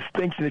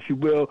distinction, if you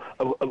will,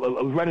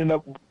 of running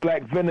up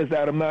black vendors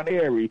out of Mount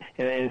Airy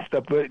and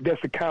stuff. But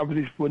that's a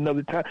conversation for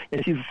another time.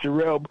 And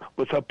Sherelle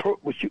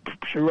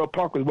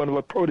Parker was one of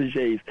her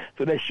proteges.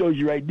 So that shows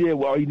you right there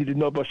all you need to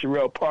know about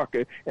Sherelle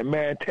Parker and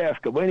Marion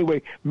Tasco. But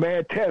anyway,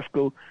 Marion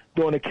Tasco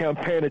during the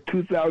campaign of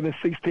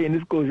 2016,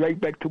 this goes right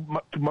back to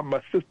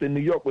my sister in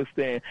New York was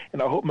saying,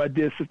 and I hope my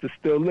dear sister's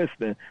still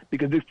listening,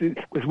 because this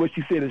is what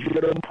she said is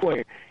right on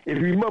point. If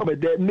you remember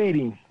that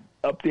meeting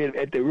up there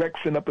at the rec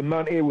center up in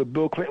Mount Airy where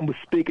Bill Clinton was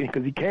speaking,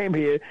 because he came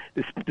here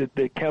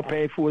the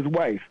campaign for his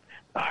wife,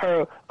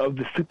 her of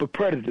the super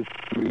predators.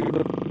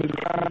 Super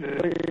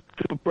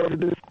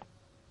predators.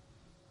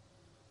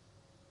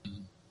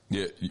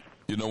 Yeah,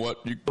 you know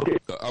what?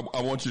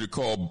 I want you to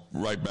call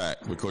right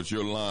back because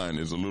your line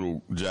is a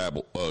little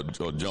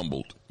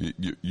jumbled. Can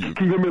you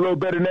hear me a little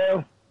better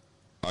now?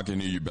 I can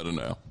hear you better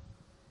now.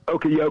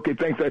 Okay,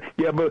 thanks.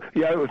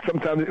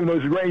 Sometimes,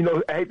 it's rain,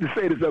 I hate to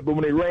say this, but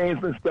when it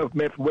rains and stuff,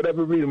 man, for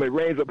whatever reason, when it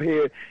rains up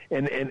here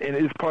and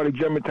it's part of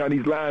Germantown,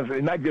 these lines,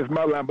 and not just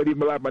my line, but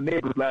even a lot of my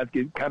neighbors' lines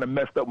get kind of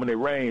messed up when it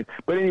rains.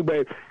 But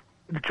anyway,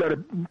 to try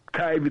to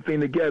tie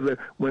everything together,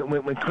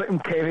 when Clinton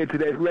came here to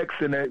that rec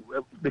center,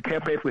 the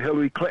campaign for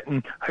Hillary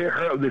Clinton,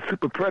 her of the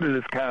super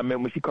predators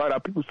comment, when she called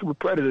out people super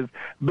predators,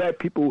 black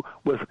people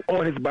was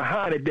on his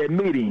behind at that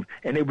meeting.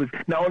 And it was,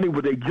 not only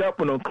were they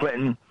jumping on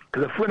Clinton,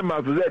 because a friend of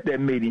mine was at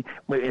that meeting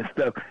and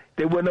stuff.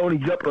 They weren't only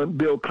jumping on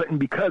Bill Clinton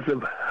because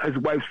of his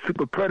wife's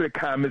super predator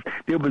comments.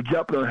 They were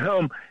jumping on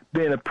him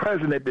being a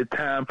president at the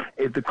time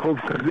as the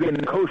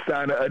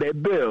co-signer of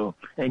that bill.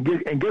 And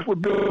guess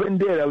what Bill Clinton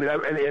did,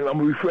 Elliot? And I'm going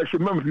to refresh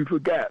your memory if you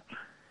forgot.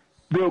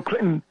 Bill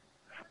Clinton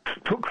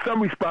took some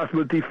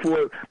responsibility for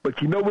it,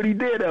 but you know what he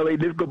did,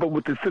 Elliot? This goes up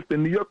what the sister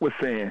in New York was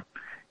saying.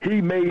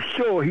 He made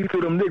sure he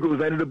threw them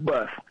Negroes under the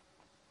bus.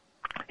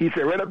 He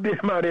said right up there in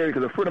Mount Airy,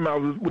 because a friend of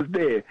mine was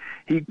there.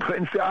 He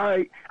couldn't say, all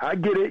right, I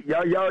get it.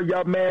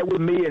 Y'all mad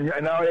with me and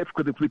all that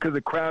because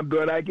of crime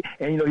bill. And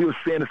he was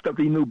saying the stuff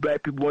that he knew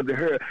black people wanted to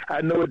hear.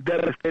 I know it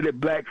devastated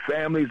black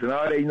families and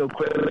all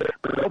that,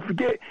 but don't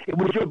forget, it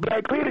was your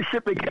black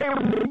leadership that came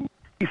to me.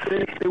 He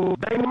said they were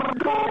banging my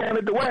door down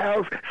at the White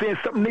House saying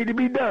something needed to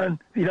be done.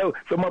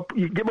 So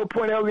you get my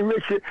point,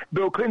 Elliott.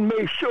 Bill Clinton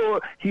made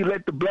sure he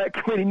let the black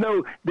community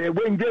know that it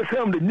wasn't just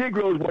him, the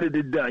Negroes wanted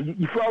it done.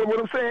 You follow what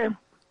I'm saying?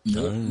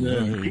 Yeah.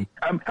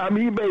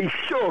 He made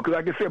sure, because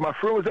like I said, my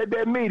friend was at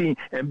that meeting,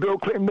 and Bill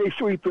Clinton made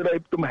sure he threw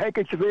them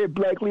handkerchiefs of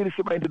black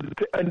leadership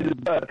under the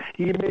bus.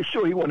 He made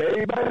sure he wanted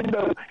everybody to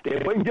know that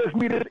it wasn't just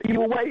me, the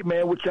evil white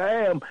man, which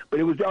I am, but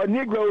it was y'all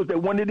Negroes that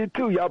wanted it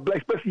too. Y'all black,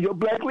 especially your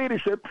black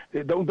leadership.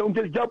 Don't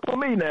just jump on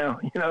me now.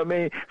 You know what I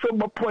mean? So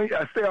my point,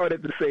 I say all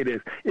that to say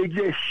this. It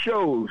just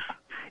shows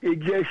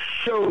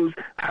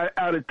how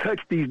out of touch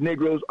these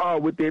Negroes are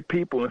with their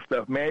people and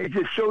stuff, man. It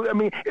just shows,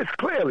 it's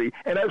clearly,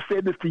 and I've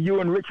said this to you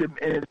and Richard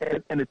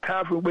and the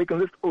Time for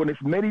Awakening list on this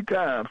many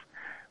times,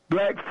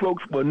 black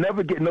folks will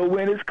never get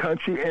nowhere in this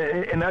country,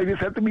 and I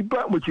just have to be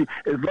blunt with you.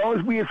 As long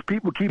as we as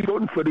people keep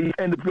voting for these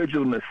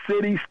individuals on the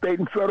city, state,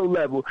 and federal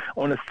level,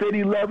 on the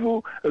city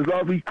level, as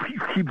long as we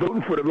keep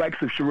voting for the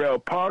likes of Sherelle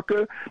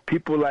Parker,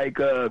 people like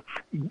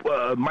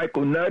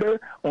Michael Nutter,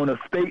 on a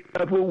state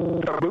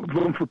level,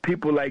 voting for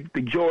people like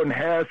the Jordan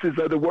Harrises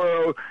of the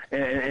world,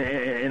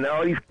 and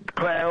all these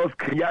clowns,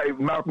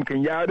 Malcolm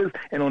Kenyattas,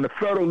 and on the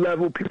federal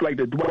level, people like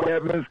the Dwight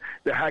Evans,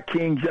 the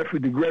Hakeem Jeffrey,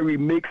 the Gregory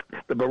Meeks,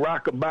 the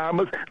Barack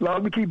Obamas. As long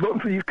as we keep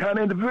voting for these kind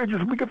of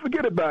individuals, we can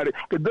forget about it.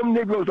 Because them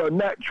Negroes are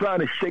not trying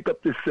to shake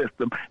up the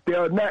system. They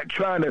are not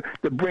trying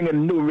to bring a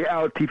new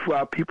reality for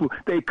our people.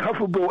 They're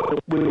comfortable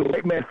with the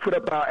white man foot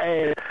up our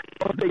ass.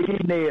 They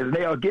getting theirs.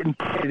 They are getting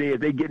theirs.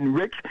 They're getting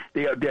rich.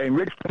 They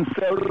enrich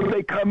themselves.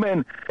 They come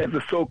in as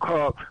a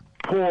so-called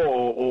poor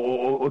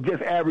or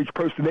just average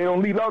person. They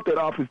don't leave out that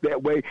office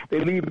that way.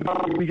 They leave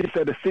out. We just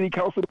had a city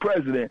council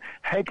president,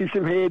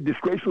 handkerchief head,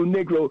 disgraceful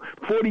Negro,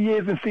 40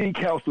 years in city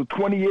council,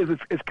 20 years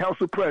as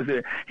council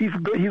president. He's a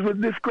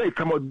disgrace.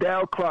 Talking about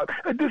Dow Clark,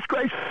 a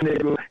disgraceful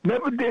Negro.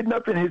 Never did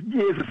nothing his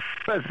years as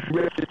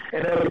president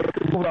and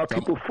move our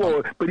people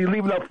forward, but he's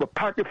leaving us a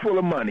pocket full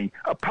of money.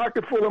 A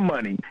pocket full of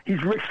money.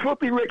 He's rich,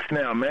 filthy rich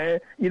now, man.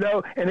 You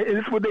know, and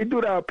it's what they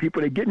do to our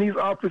people. They get in these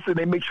offices,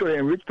 they make sure they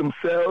enrich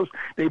themselves.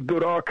 They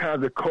build all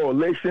kinds of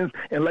coalitions.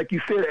 And like you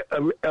said,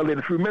 Elliott,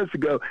 a few minutes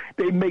ago,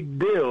 they make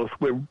deals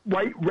with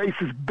white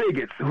racist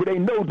bigots who they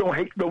know don't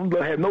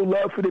have no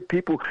love for the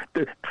people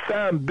to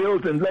sign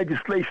bills and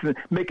legislation,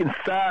 making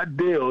side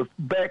deals,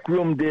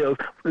 backroom deals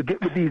to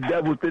get with these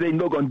devils that they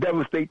know going to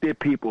devastate their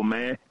people,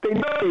 man. They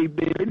know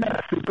they're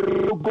not stupid. They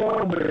know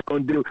going what they're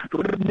going to do.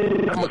 So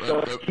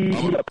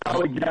he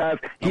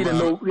apologized. He didn't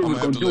know he was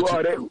going to do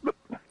all that.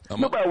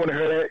 Nobody want to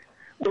hear that.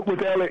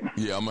 With Elliott?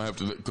 Yeah, I'm going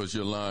to have to, because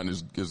your line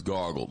is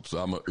gargled. So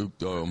I'm no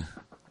problem.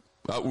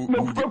 I'm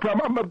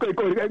going to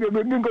go. We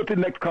can go to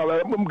the next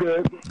caller. I'm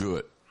good.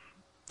 Good.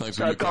 Thanks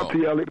for your call. Talk to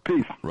you, Elliott.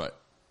 Peace. Right.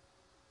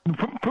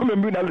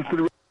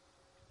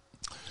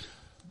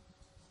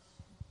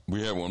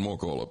 We have one more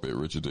call up here,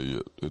 Richard.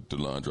 The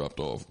line dropped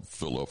off.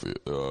 Philadelphia.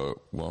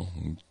 Well,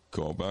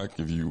 call back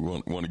if you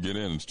want to get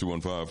in. It's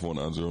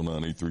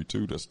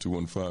 215-490-9832. That's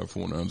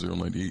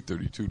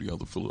 215-490-9832. The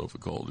other Philadelphia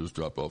call just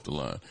dropped off the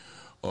line.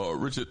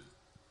 Richard,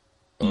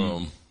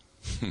 you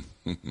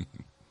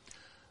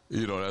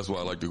know, that's why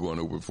I like to go on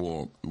open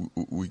forum.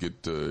 We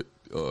get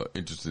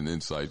interesting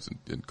insights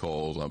and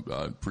calls. I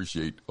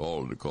appreciate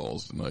all of the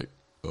calls tonight.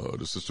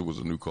 The sister was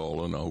a new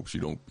caller, and I hope she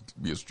don't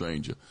be a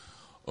stranger.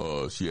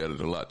 She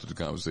added a lot to the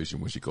conversation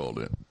when she called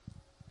in.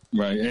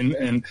 Right,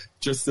 and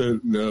just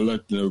to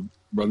let the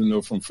brother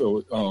know from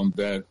Phil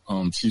that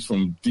she's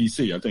from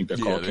D.C. I think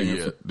that call came in.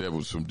 Yeah, that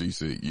was from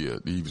D.C. Yeah,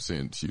 he was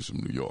saying she's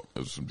from New York.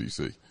 That was from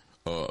D.C.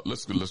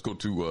 Let's go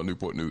to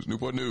Newport News.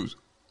 Newport News.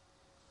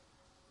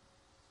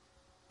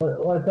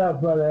 What's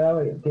up, Brother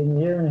Elliott? Can you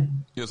hear me?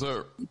 Yes,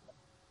 sir.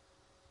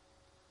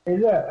 Hey,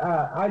 look,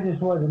 I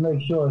just wanted to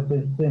make sure,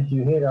 since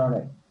you hit on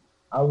it,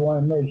 I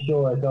want to make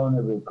sure it's on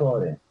the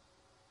recording.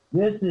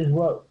 This is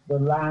what the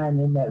line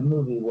in that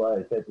movie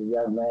was that the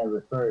young man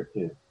referred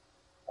to.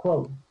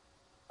 Quote,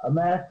 I'm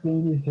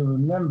asking you to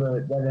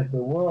remember that if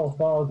the world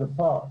falls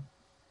apart,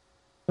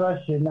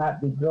 trust should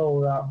not be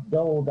doled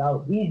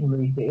out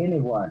easily to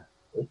anyone,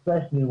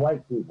 especially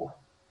white people.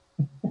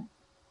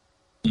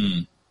 Let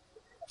me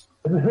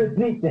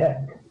repeat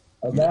that.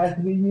 I'm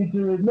asking you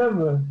to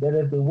remember that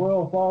if the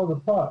world falls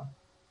apart,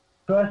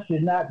 trust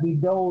should not be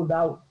doled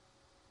out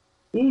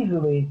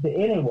easily to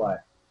anyone,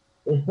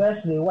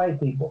 especially white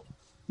people.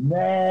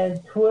 Man,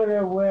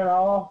 Twitter went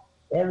off.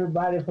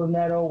 Everybody from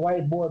that old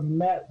white boy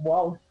Matt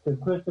Walsh to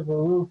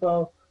Christopher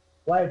Rufo,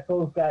 white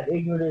folks got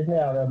ignorant as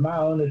hell. And my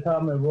only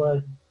comment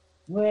was,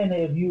 when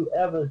have you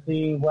ever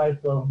seen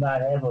white folks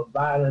not have a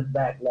violent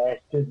backlash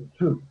to the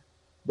truth?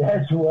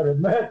 That's what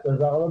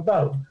America's all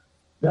about.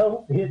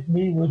 Don't hit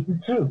me with the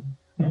truth.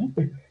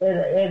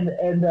 and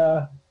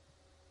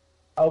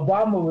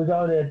Obama was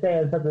on there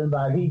saying something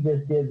about he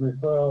just did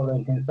referral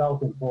and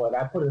consulting for it.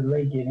 I put a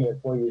link in here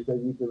for you so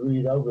you can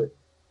read over it,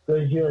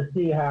 because you'll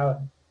see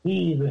how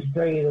he was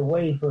strayed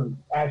away from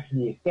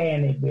actually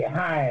standing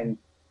behind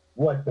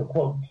what the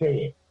quote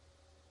said.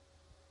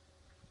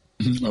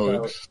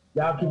 So,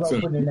 y'all keep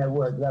on putting in that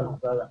work,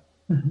 brother.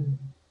 Wait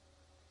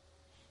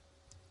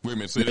a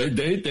minute. Say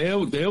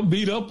that. They'll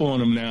beat up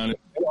on him now. They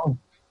don't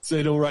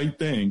say the right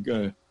thing. Go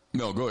ahead.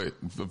 No, go ahead.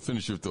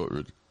 Finish your thought,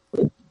 Richard.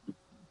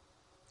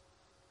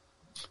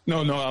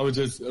 No, I was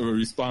just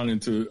responding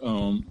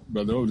to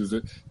Brother Otis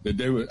that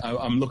they were.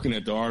 I'm looking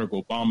at the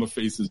article. Obama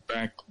faces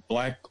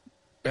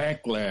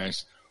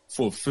backlash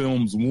for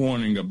films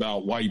warning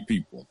about white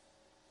people,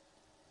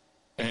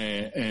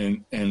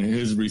 and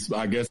his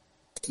I guess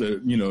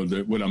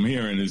what I'm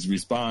hearing his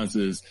response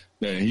is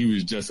that he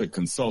was just a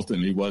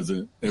consultant. He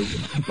wasn't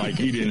like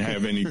he didn't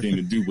have anything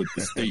to do with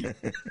the state.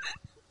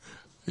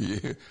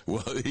 Yeah,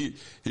 well, he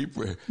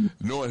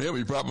knowing him,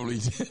 he probably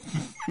did.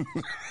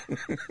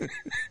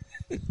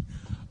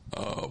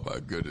 Oh my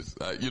goodness!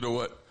 You know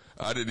what?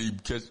 I didn't even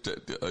catch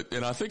that,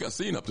 and I think I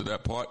seen up to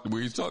that part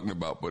where he's talking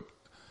about. But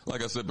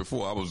like I said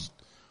before,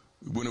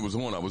 when it was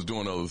on, I was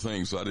doing other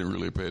things, so I didn't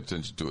really pay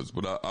attention to it.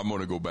 But I'm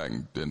going to go back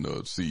and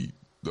see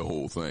the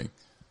whole thing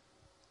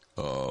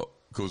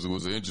because it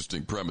was an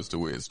interesting premise the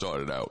way it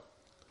started out.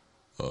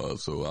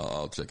 So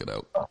I'll check it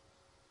out.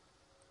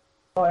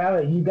 Oh,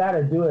 Elliott, you got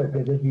to do it,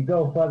 because if you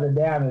go further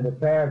down in the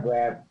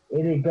paragraph,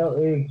 it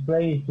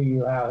explains to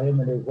you how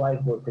him and his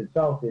wife were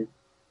consulted,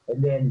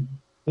 and then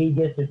he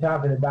gets to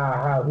talking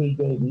about how he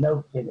gave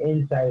notes and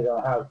insight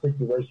on how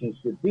situations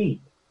should be.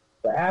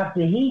 But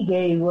after he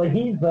gave what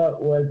he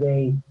thought was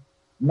a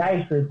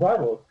nice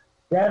rebuttal,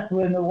 that's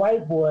when the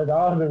white boys,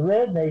 all the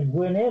rednecks,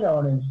 went in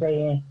on him,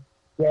 saying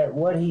that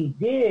what he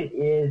did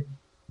is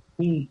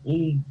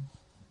he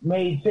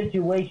made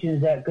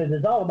situations that, because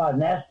it's all about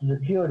national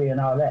security and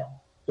all that.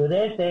 So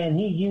they're saying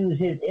he used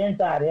his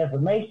inside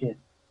information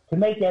to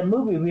make that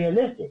movie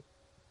realistic.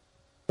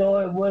 So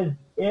it was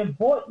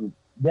important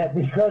that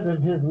because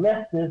of his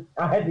leftist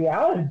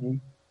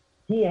ideology,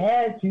 he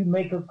had to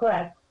make a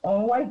crack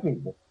on white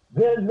people.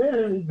 They're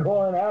literally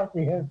going after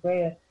him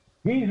saying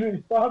he's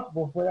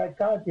responsible for that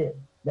content.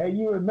 Now,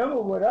 you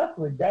remember with us,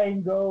 with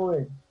Dango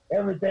and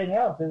everything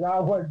else, is I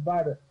wasn't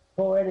by the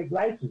poetic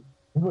license.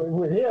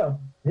 With him,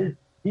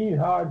 he's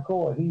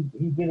hardcore.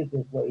 He did it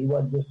this way. He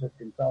wasn't just a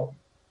consultant.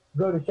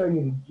 Go to show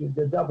you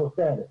the double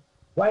standard.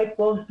 White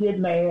folks get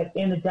mad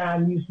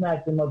anytime you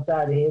smack them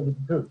upside the head with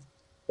the truth.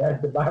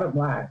 That's the bottom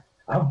line.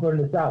 I'm from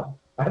the South.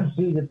 I've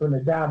seen it from the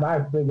time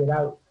I figured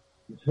out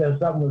that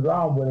something was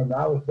wrong with him.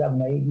 I was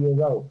 7 or 8 years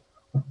old.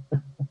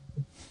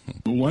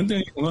 One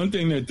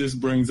thing that this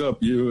brings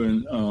up, you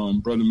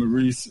and Brother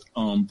Maurice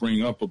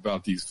bring up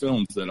about these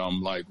films that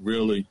I'm like,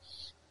 really,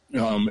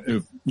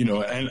 if you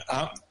know, and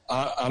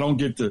I don't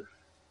get to,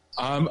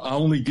 I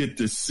only get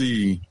to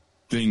see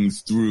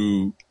things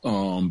through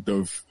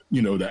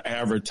the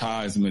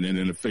advertisement and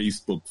in the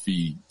Facebook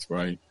feeds,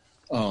 right,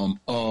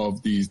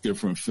 of these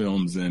different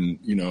films and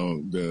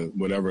the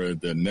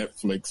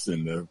Netflix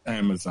and the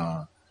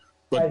Amazon,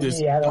 but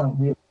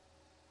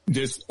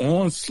this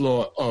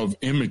onslaught of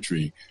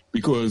imagery,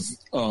 because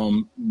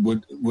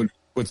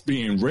what's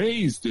being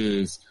raised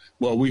is,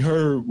 well, we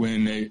heard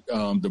when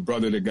the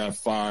brother that got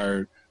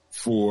fired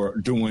for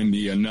doing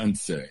the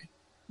Anunce,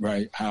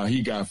 right, how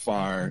he got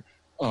fired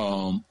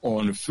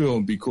on the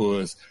film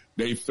because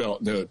they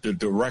felt the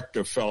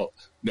director felt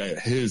that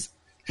his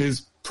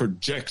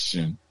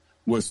projection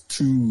was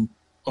too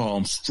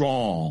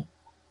strong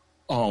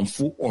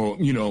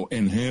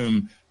in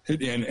him.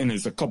 And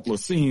there's a couple of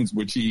scenes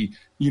which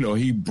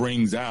he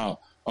brings out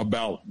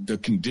about the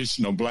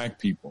condition of black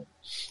people.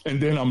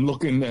 And then I'm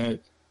looking at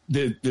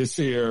this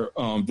here,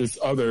 this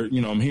other,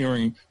 I'm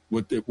hearing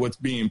what's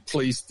being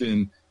placed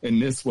in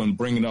this one,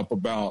 bringing up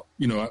about,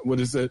 what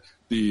is it?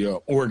 The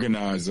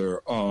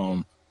organizer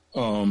for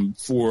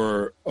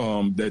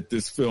that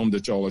this film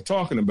that y'all are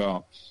talking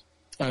about.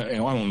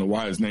 And I don't know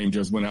why his name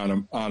just went out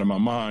of my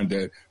mind,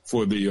 that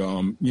for the,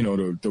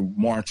 the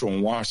March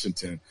on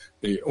Washington,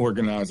 they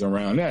organize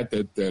around that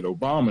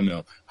Obama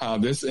know how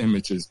this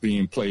image is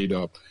being played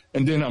up.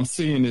 And then I'm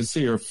seeing this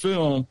here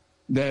film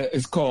that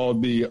is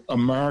called the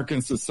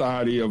American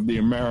Society of the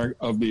American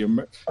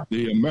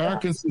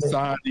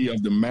Society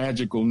of the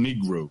Magical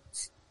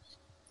Negroes.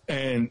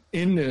 And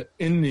in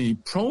the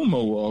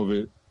promo of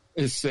it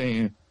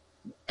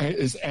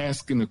is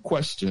asking the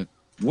question,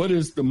 what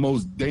is the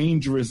most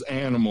dangerous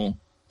animal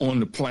on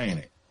the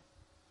planet?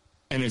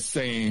 And it's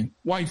saying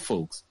white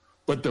folks.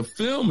 But the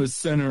film is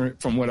centered,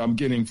 from what I'm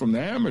getting from the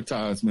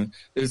advertisement,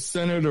 is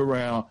centered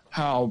around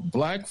how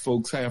black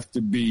folks have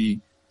to be,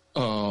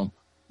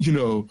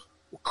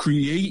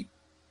 create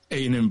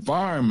an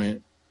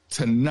environment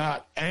to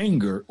not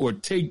anger or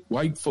take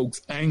white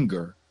folks'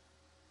 anger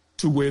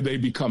to where they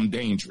become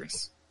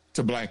dangerous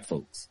to black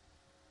folks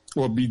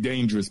or be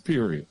dangerous,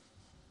 period.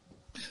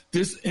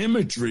 This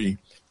imagery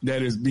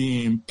that is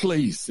being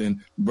placed,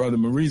 and Brother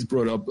Maurice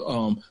brought up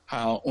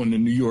how on the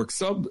New York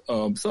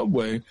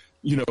subway,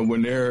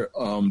 when they're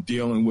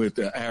dealing with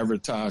the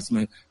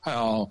advertisement,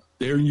 how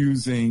they're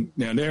using,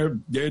 now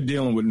they're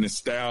dealing with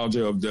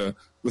nostalgia of the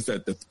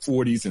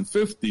 40s and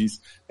 50s,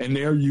 and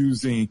they're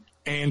using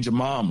Aunt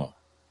Jemima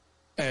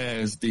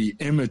as the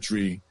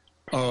imagery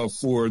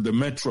for the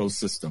metro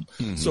system.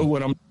 Mm-hmm. So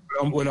what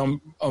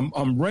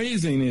I'm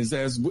raising is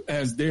as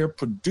they're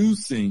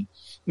producing.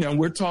 Now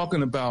we're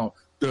talking about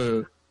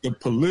the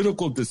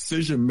political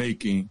decision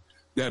making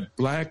that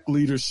black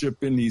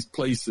leadership in these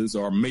places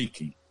are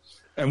making,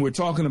 and we're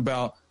talking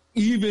about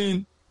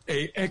even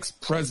a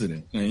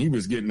ex-president, and he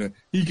was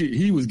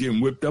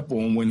getting whipped up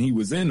on when he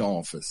was in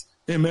office.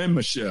 Him and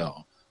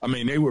Michelle. I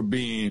mean, they were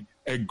being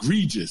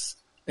egregious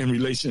in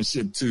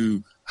relationship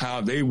to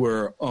how they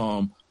were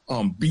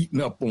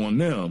beaten up on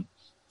them.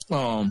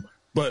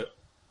 But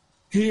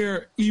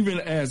here,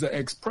 even as an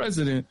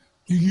ex-president,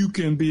 you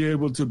can be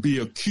able to be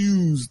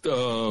accused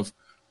of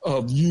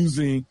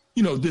using,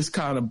 this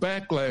kind of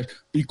backlash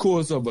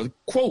because of a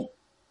quote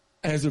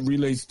as it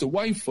relates to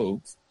white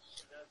folks.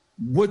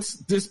 What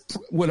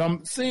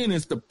I'm saying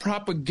is the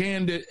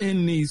propaganda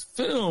in these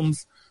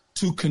films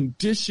to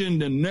condition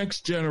the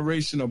next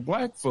generation of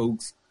black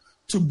folks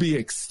to be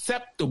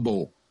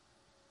acceptable.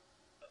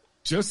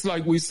 Just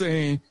like we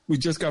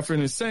just got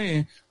finished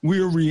saying,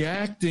 we're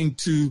reacting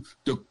to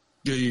the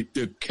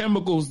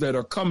chemicals that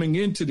are coming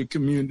into the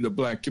community, the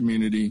black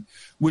community,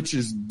 which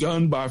is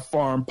done by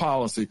foreign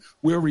policy.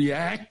 We're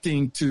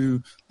reacting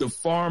to the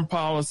foreign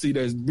policy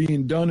that's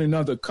being done in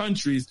other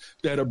countries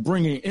that are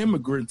bringing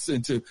immigrants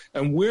into,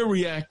 and we're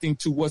reacting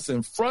to what's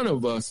in front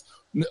of us.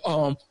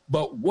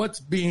 But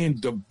what's being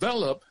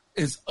developed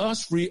is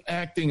us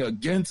reacting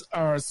against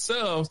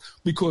ourselves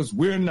because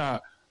we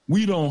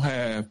don't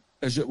have,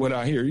 as what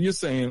I hear you're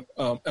saying,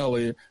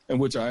 Elliott, and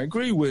which I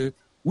agree with,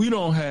 we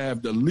don't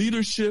have the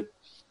leadership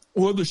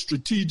or the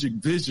strategic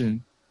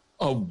vision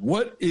of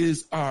what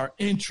is our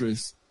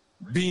interest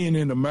being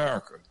in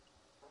America.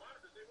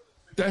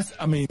 That's,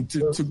 I mean,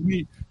 to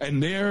me,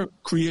 and they're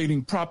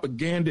creating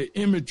propaganda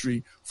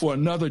imagery for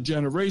another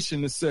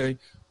generation to say,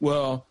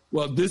 well,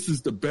 this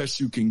is the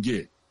best you can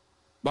get.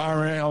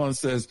 Byron Allen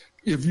says,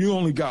 if you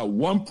only got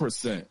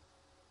 1%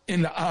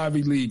 in the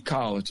Ivy League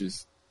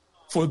colleges,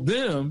 for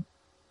them,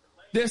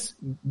 that's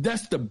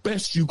the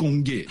best you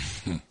gonna get.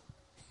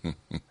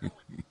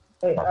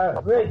 Hey,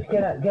 Rich,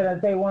 can I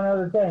say one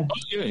other thing?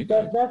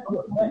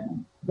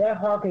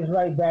 That harkens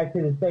right back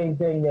to the same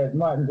thing that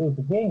Martin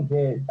Luther King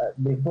said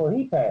before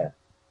he passed.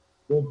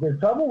 The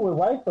trouble with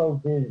white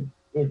folks is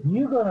if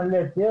you're gonna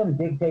let them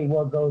dictate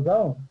what goes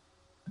on,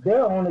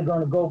 they're only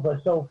gonna go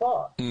but so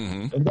far,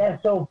 and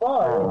that's so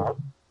far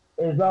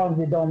as long as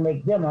it don't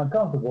make them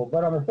uncomfortable.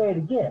 But I'm gonna say it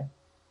again.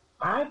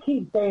 I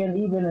keep saying,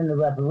 even in the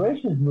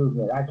reparations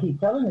movement, I keep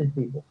telling these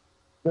people,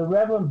 the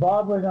Reverend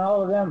Barbers and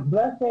all of them,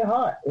 bless their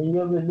heart in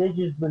your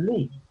religious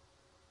beliefs.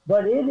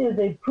 But it is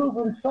a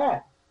proven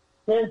fact,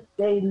 since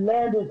they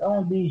landed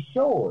on these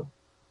shores,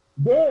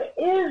 there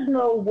is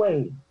no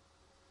way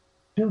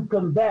to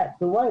combat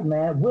the white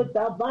man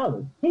without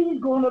violence. He's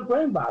going to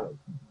bring violence.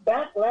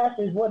 Backlash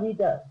is what he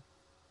does.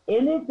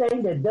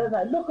 Anything that does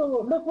not, look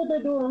what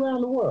they're doing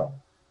around the world.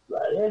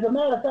 As a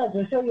matter of fact,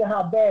 to show you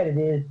how bad it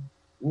is,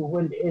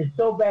 when it's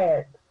so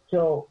bad,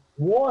 so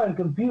war and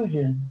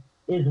confusion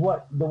is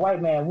what the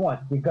white man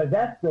wants, because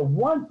that's the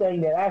one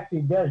thing that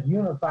actually does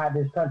unify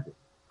this country.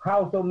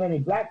 How so many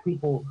black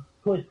people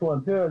push for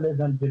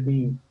imperialism to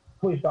be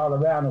pushed all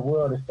around the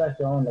world,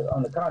 especially on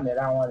the continent,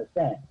 I don't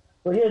understand.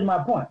 But here's my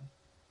point.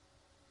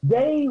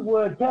 They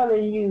were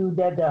telling you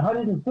that the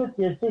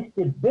 150 or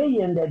 60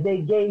 billion that they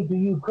gave to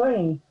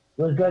Ukraine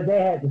was because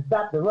they had to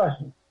stop the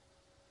Russians.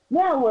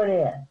 Now where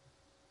they at?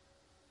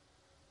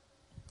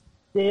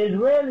 The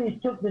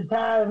Israelis took the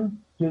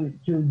time to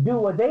do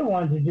what they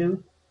wanted to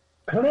do,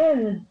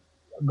 cleanse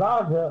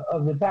Gaza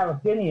of the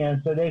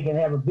Palestinians so they can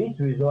have a beach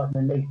resort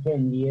in the next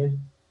 10 years.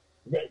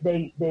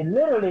 They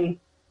literally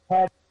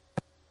had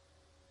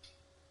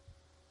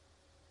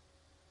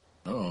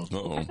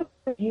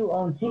you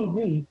on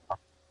TV,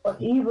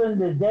 but even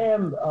the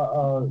damn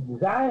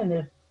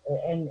Zionists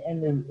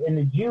and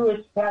the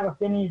Jewish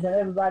Palestinians and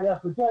everybody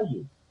else will tell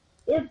you,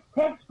 it's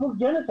textbook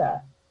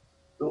genocide.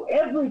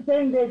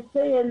 Everything they're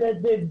saying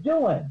that they're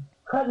doing,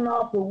 cutting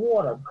off the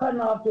water,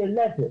 cutting off the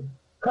electric,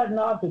 cutting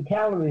off the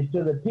calories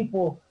so that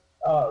people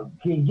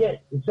can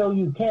get, so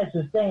you can't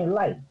sustain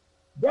life.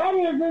 That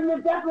is in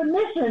the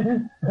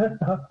definition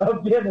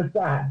of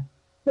genocide.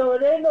 So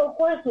it ain't no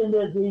question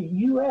that the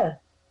U.S.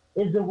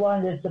 is the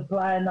one that's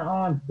supplying the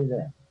arms to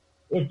them.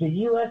 If the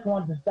U.S.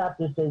 wanted to stop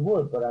this, they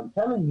would. But I'm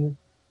telling you,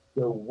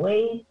 the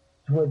way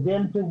for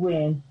them to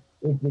win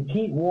is to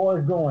keep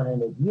wars going.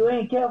 And if you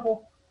ain't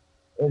careful,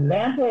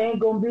 Atlanta ain't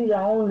going to be the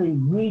only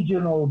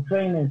regional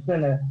training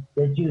center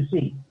that you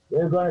see.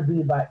 There's going to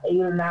be about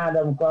 8 or 9 of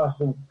them across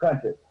the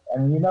country.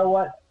 And you know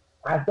what?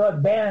 I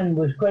thought Bannon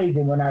was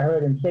crazy when I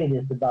heard him say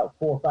this about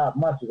 4 or 5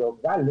 months ago,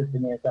 because I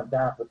listened in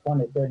sometimes for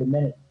 20, 30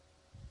 minutes.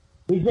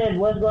 He said,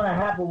 what's going to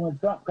happen when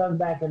Trump comes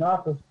back in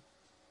office?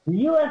 The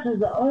U.S. is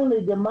the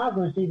only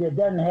democracy that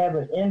doesn't have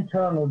an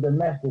internal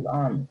domestic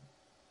army.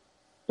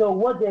 So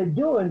what they're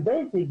doing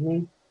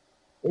basically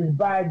is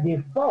by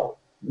default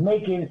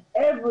making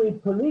every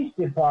police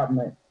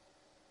department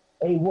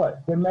a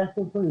what?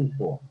 Domestic police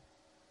force.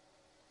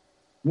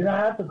 You don't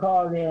have to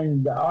call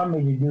in the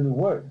army to do the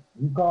work.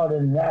 You call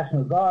in the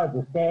National Guard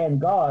to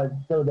stand guard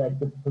so that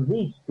the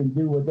police can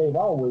do what they've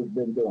always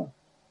been doing.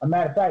 As a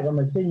matter of fact, I'm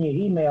going to send you an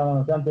email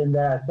on something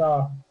that I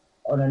saw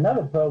on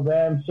another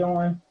program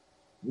showing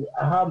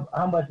how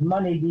much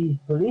money these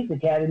police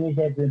academies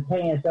have been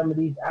paying some of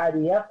these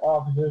IDF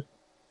officers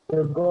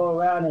to go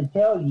around and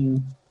tell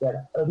you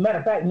that, as a matter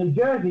of fact, New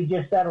Jersey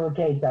just settled a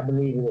case, I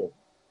believe it is.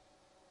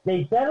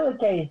 They settled a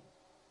case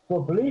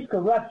for police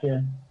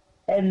corruption,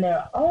 and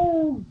their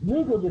own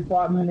legal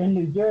department in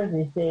New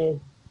Jersey said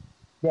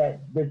that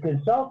the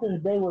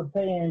consultants they were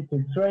paying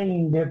to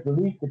train their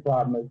police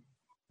departments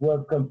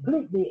were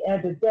completely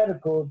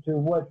antithetical to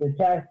what the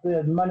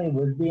taxpayers' money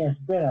was being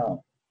spent on.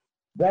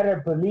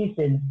 Better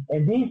policing,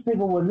 and these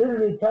people were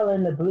literally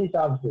telling the police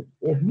officers,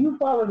 if you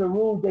follow the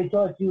rules they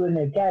taught you in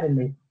the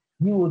academy,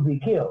 you will be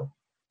killed.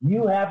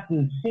 You have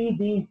to see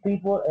these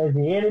people as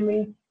the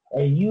enemy,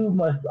 and you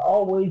must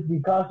always be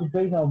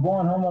concentrating on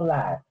going home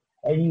alive.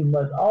 And you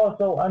must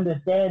also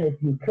understand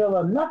if you kill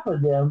enough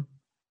of them,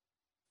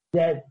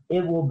 that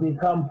it will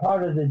become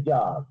part of the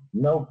job.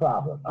 No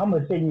problem. I'm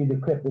going to send you the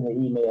clip in the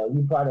email.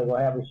 You probably going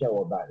to have a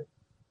show about it.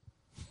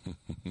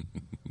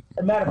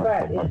 As a matter of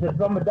fact, it's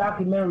from a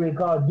documentary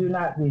called Do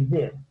Not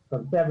Resist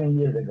from 7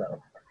 years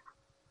ago.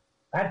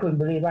 I couldn't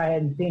believe I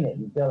hadn't seen it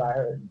until I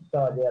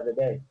saw it the other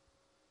day.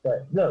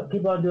 But look,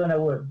 keep on doing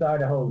that work. Sorry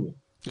to hold you.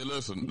 Hey,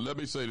 listen, let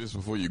me say this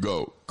before you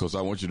go, because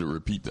I want you to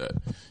repeat that.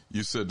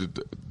 You said that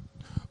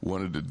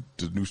one of the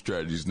new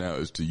strategies now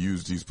is to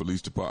use these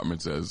police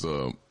departments as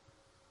de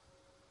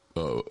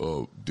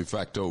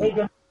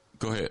facto.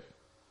 Go ahead.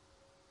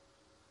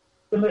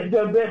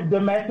 The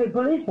domestic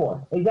police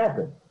force,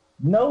 exactly.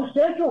 No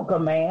central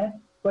command,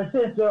 but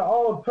since they're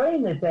all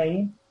trained the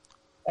same,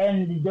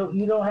 and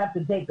you don't have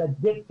to take a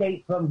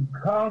dictate from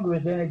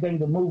Congress or anything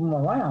to move them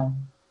around.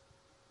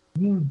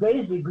 You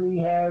basically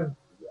have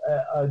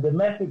a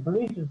domestic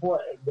police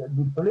report,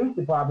 the police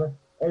department.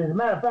 As a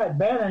matter of fact,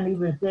 Bannon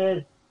even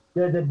said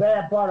that the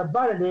bad part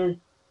about it is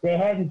they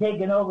hadn't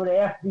taken over the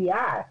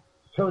FBI,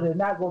 so they're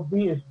not going to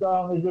be as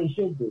strong as they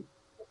should be.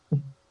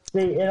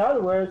 See, in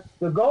other words,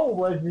 the goal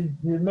was to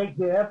make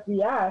the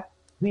FBI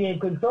be in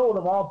control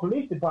of all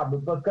police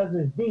departments, because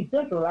it's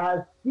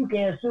decentralized, you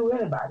can't sue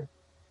anybody.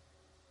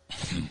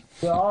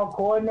 They're all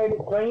coordinated,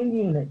 trained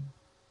units,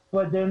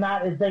 but they're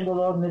not a single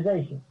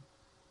organization.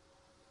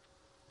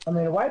 I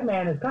mean, the white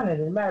man is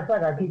cunning. As a matter of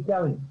fact, I keep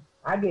telling you,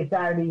 I get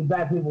tired of these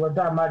black people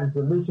talking about the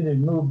solution is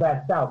move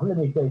back south. Let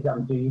me say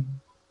something to you.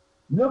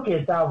 Look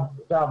at South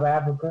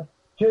Africa.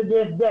 To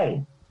this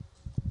day,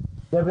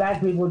 the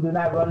black people do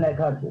not run that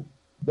country.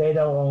 They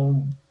don't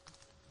own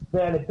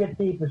barely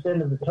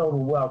 15% of the total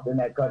wealth in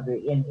that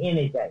country in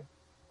anything,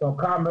 from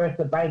commerce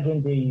to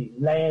banking to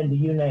land to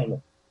you name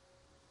it.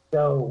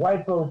 So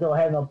white folks don't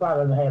have no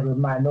problem having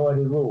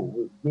minority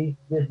rule.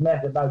 This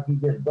mess about you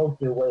just vote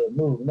your way and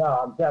move. No,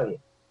 I'm telling you,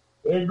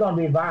 it's going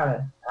to be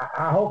violent.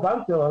 I hope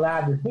I'm still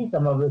alive to see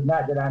some of it,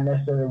 not that I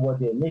necessarily want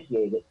to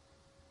initiate it.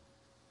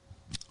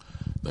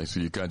 Thanks for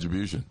your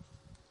contribution.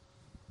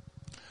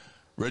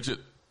 Richard?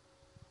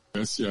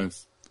 Yes.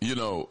 You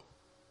know,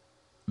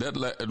 that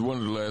one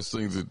of the last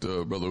things that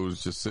Brother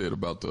was just said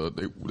about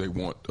they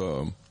want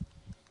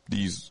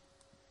these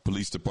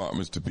police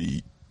departments to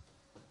be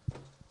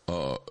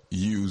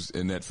used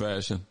in that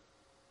fashion.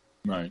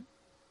 Right.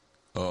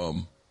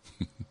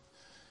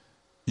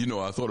 You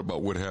know, I thought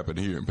about what happened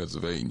here in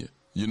Pennsylvania.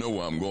 You know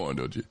where I'm going,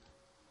 don't you?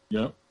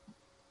 Yep.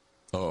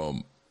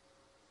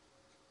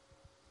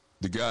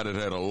 The guy that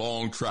had a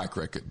long track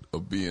record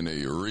of being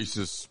a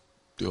racist,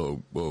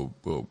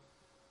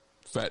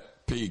 fat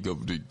pig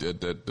of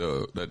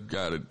that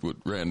guy that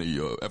ran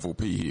the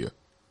FOP here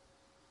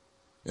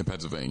in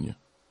Pennsylvania,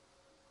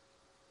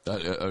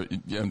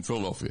 in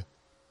Philadelphia,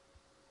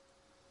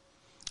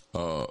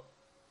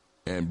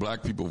 and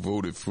black people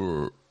voted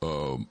for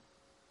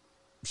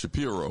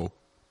Shapiro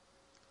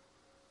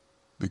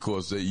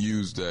because they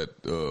used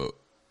that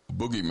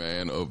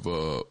boogeyman of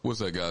what's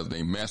that guy's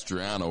name,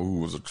 Mastriano, who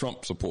was a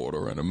Trump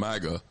supporter and a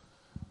MAGA,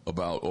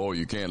 about,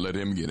 you can't let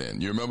him get in.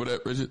 You remember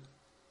that, Richard?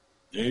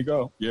 There you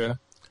go. Yeah.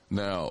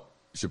 Now,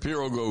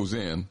 Shapiro goes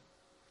in,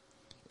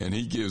 and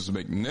he gives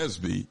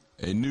McNesby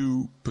a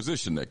new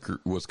position that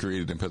was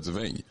created in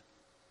Pennsylvania.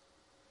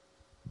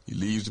 He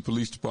leaves the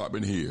police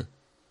department here,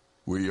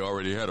 where he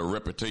already had a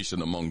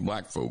reputation among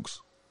black folks.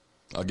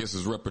 I guess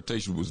his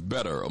reputation was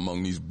better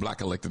among these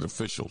black elected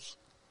officials.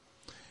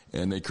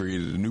 And they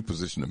created a new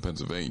position in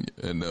Pennsylvania.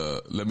 And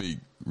let me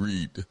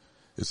read.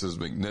 It says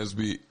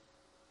McNesby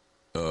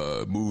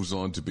moves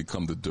on to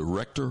become the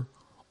director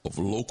of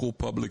local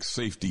public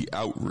safety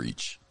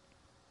outreach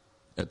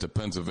at the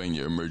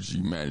Pennsylvania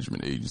Emergency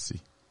Management Agency.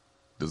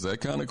 Does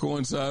that kind of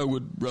coincide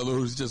with Brother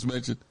who's just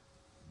mentioned?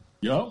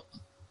 Yep.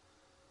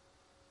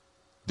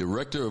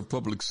 Director of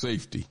Public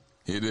Safety.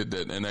 He did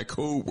that, and that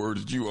code word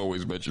that you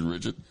always mention,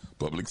 Richard,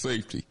 public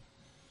safety.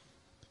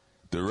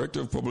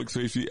 Director of Public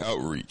Safety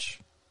Outreach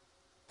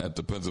at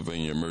the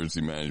Pennsylvania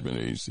Emergency Management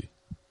Agency.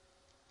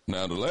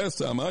 Now, the last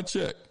time I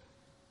checked,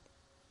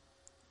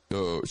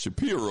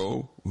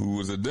 Shapiro, who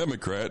was a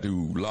Democrat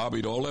who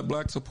lobbied all that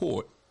black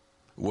support,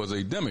 was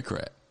a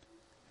Democrat.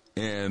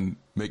 And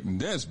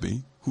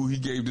McNesby, who he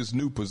gave this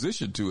new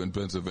position to in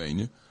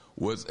Pennsylvania,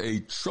 was a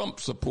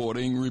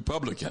Trump-supporting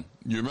Republican.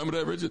 You remember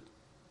that, Richard?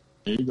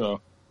 There you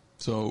go.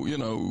 So, you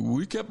know,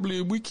 we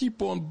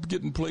keep on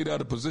getting played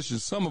out of position,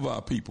 some of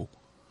our people,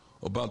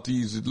 about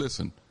these.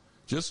 Listen,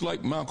 just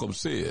like Malcolm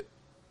said,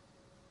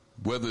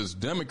 whether it's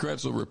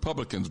Democrats or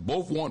Republicans,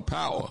 both want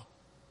power,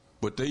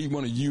 but they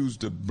want to use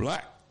the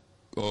black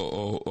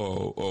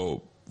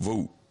vote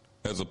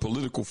as a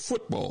political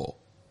football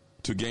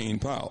to gain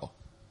power.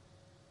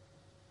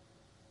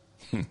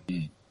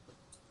 You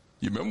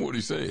remember what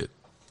he said?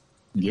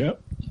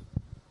 Yep.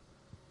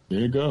 There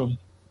you go.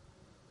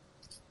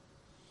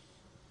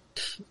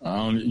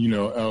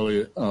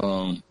 Elliott,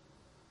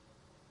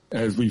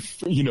 as we,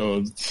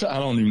 I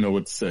don't even know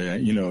what to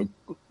say,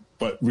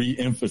 but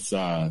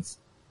re-emphasize,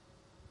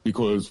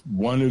 because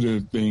one of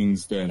the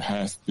things that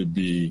has to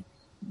be,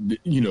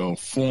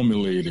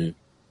 formulated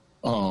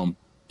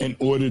in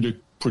order to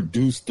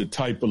produce the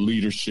type of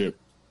leadership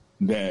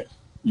that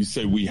you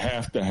say we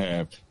have to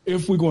have,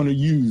 if we're going to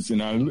use,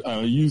 and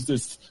I use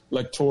this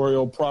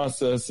electoral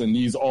process and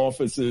these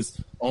offices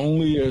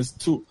only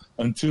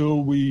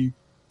until we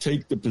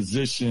take the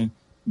position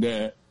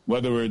that,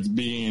 whether it's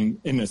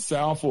being in the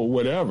South or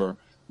whatever,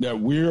 that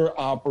we're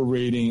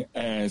operating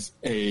as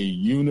a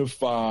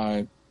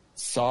unified,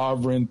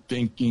 sovereign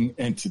thinking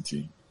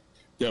entity,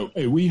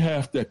 that we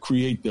have to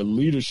create the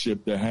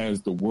leadership that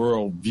has the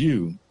world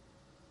view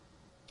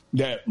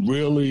that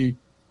really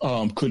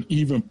could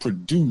even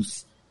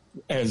produce,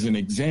 as an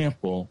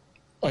example,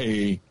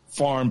 a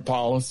foreign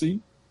policy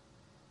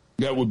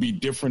that would be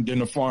different than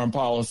the foreign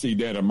policy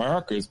that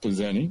America is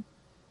presenting,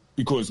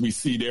 because we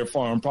see their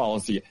foreign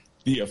policy,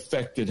 the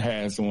effect it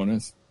has on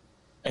us.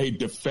 A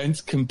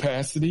defense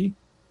capacity.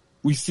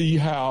 We see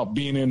how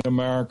being in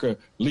America,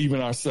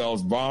 leaving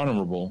ourselves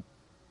vulnerable.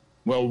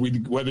 Well,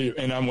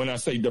 when I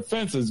say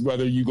defense is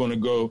whether you're going to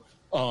go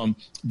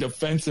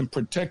defense and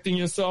protecting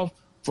yourself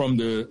from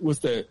the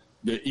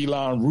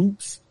Elon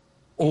roots,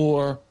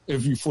 or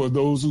for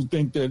those who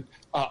think that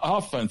are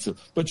offensive.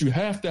 But you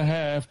have to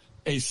have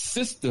a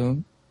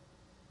system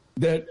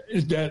that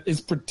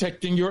is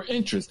protecting your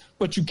interests.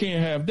 But you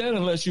can't have that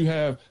unless you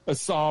have a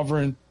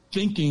sovereign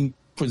thinking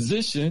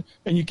position,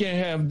 and you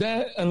can't have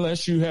that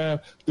unless you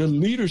have the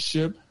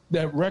leadership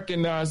that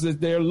recognizes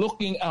they're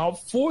looking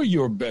out for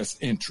your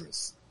best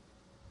interests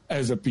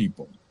as a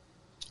people.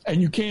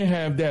 And you can't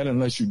have that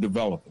unless you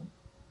develop them.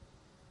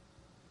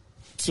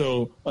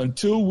 So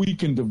until we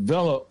can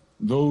develop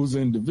those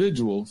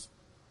individuals,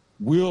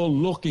 we're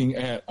looking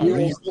at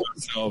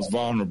ourselves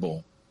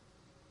vulnerable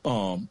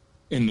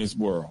in this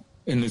world,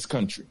 in this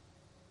country,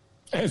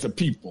 as a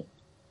people.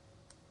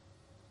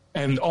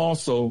 And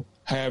also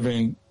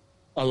having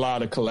a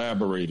lot of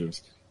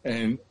collaborators.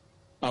 And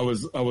I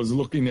was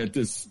looking at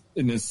this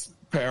in this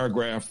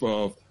paragraph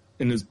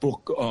in this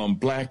book,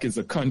 Black is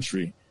a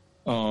Country,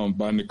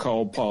 by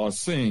Nicole Paul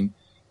Singh,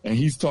 and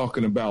he's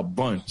talking about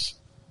bunch.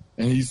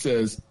 And he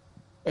says,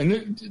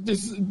 and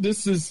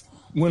this is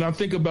when I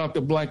think about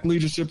the Black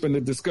leadership and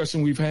the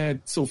discussion we've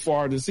had so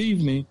far this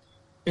evening,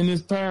 in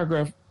this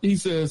paragraph, he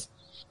says,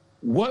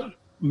 what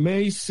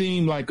may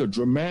seem like a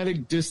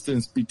dramatic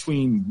distance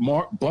between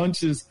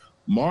Bunch's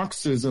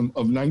Marxism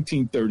of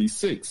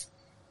 1936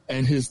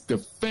 and his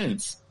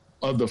defense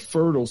of the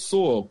fertile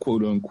soil,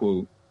 quote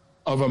unquote,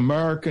 of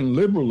American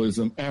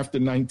liberalism after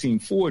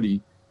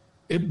 1940,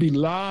 it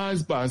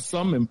belies by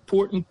some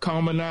important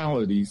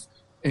commonalities,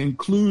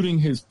 including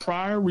his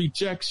prior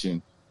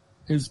rejection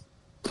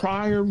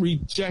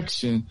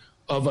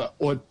of an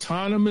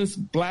autonomous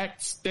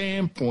Black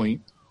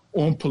standpoint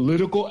on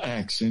political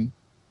action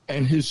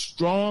and his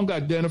strong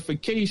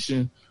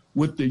identification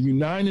with the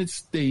United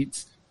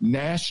States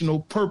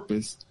national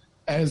purpose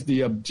as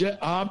the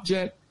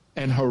object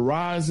and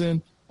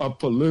horizon of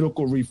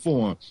political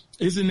reform.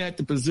 Isn't that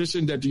the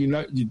position that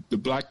the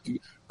Black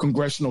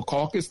Congressional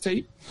Caucus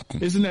take?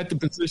 Isn't that the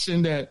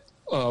position that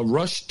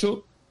Rush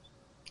took?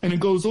 And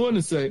it goes on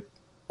to say,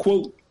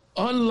 quote,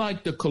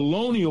 unlike the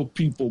colonial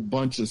people,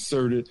 Bunch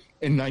asserted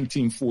in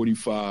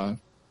 1945,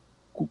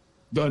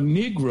 the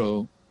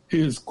Negro,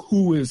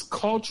 who is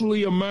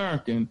culturally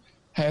American,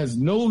 has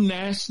no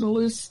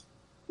nationalist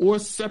or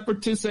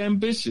separatist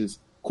ambitions,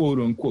 quote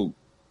unquote,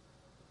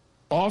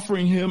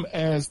 offering him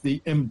as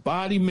the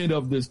embodiment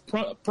of this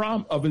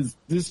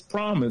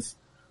promise.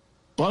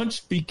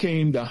 Bunch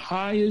became the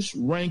highest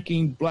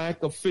ranking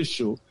Black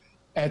official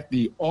at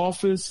the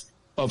Office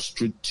of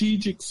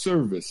Strategic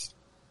Service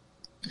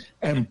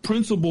and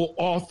principal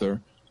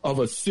author of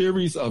a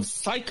series of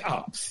psych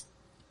ops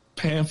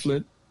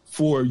pamphlet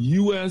for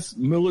U.S.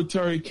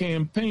 military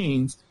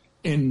campaigns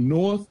in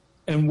North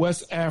and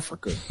West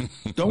Africa.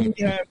 Don't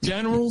we have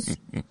generals?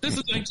 This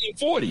is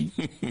 1940,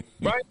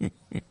 right?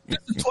 This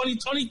is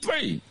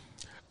 2023.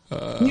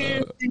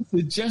 Here he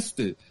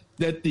suggested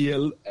that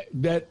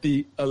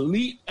the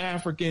elite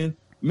African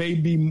may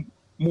be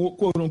more,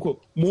 quote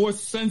unquote, more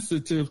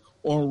sensitive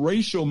on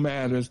racial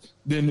matters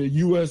than the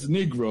U.S.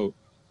 Negro,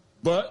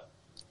 but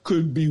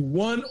could be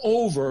won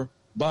over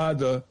by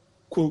the,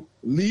 quote,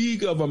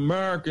 League of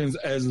Americans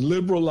as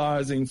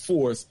liberalizing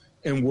force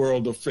in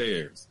world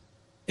affairs.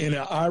 In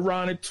an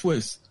ironic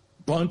twist,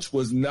 Bunch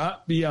was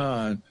not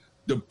beyond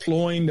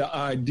deploying the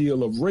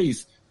ideal of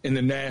race in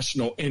the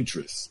national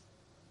interest.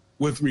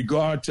 With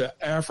regard to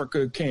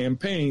Africa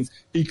campaigns,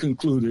 he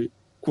concluded,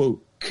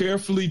 quote,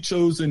 carefully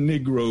chosen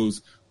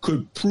Negroes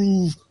could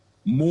prove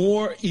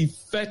more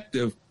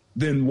effective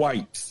than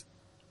whites,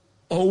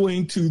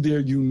 owing to their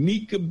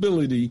unique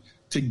ability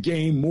to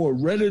gain more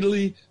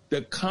readily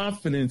the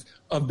confidence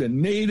of the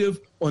native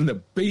on the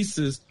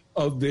basis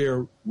of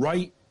their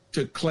right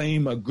to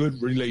claim a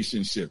good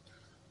relationship.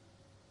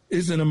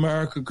 Isn't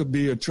America could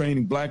be a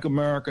training, Black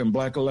America and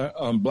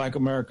Black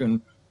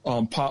American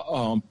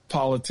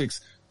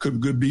politics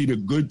could be the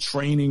good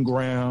training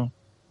ground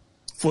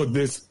for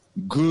this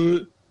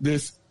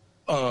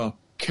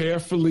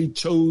carefully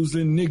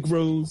chosen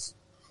Negroes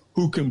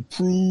who can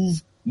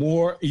prove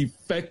more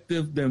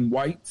effective than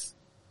whites?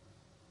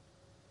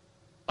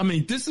 I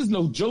mean, this is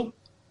no joke.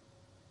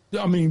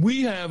 I mean,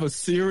 we have a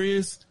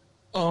serious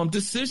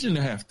decision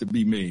to have to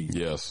be made.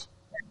 Yes.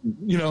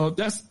 You know,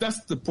 that's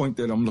the point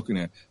that I'm looking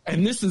at.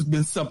 And this has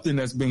been something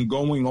that's been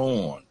going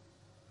on.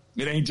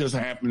 It ain't just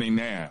happening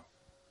now.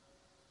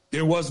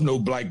 There was no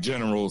Black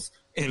generals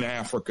in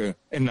Africa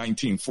in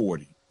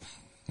 1940.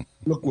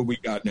 Look what we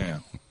got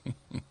now.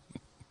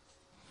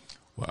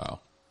 Wow.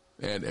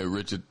 And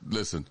Richard,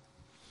 listen,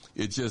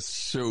 it just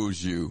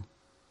shows you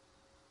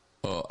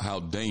how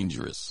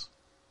dangerous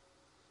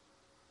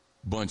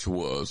Bunch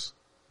was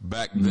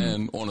back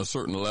then on a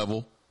certain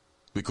level,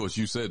 because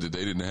you said that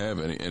they didn't have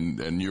any,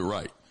 and you're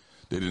right.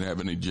 They didn't have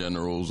any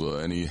generals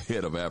or any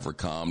head of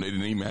AFRICOM. They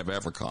didn't even have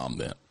AFRICOM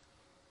then.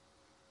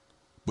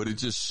 but it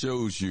just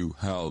shows you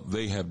how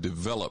they have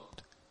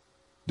developed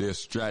their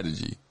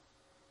strategy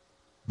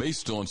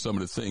based on some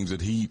of the things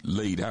that he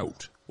laid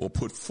out or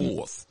put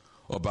forth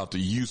about the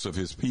use of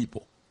his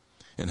people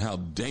and how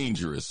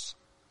dangerous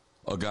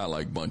a guy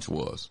like Bunch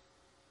was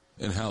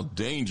and how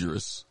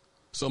dangerous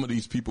some of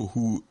these people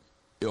who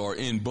are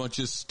in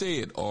Bunch's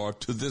stead are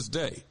to this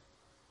day.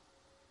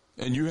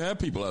 And you have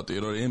people out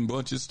there that are in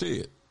Bunch's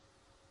stead.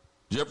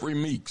 Jeffrey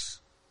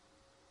Meeks,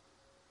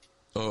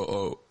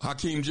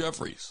 Hakeem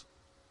Jeffries,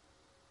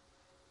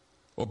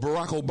 or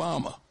Barack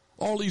Obama.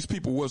 All these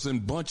people was in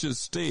Bunch's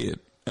stead.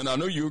 And I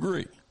know you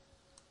agree.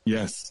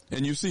 Yes.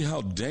 And you see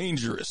how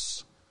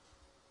dangerous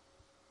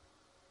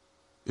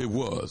it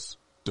was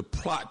to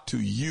plot to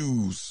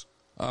use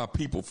our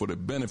people for the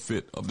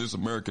benefit of this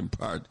American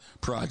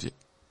project.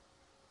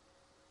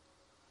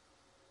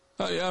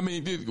 I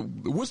mean,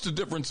 what's the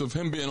difference of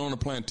him being on a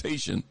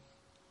plantation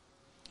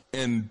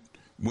and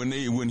when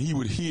he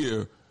would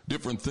hear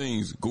different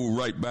things, go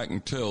right back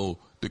and tell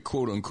the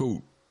quote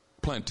unquote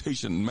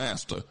plantation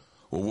master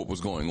or what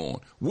was going on?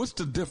 What's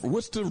the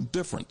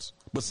difference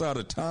beside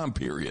a time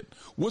period?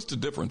 What's the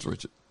difference,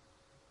 Richard?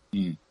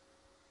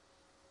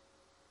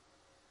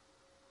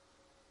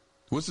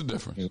 What's the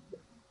difference?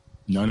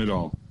 None at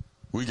all.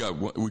 We got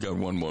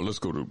one more. Let's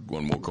go to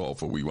one more call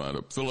before we wind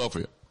up.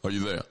 Philadelphia, are you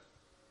there?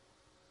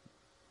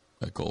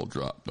 That call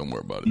dropped. Don't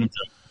worry about it.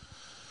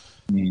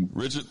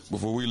 Richard,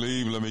 before we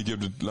leave, let me give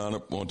the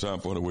lineup on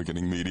Time for the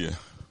Awakening Media.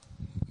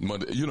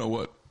 Monday, you know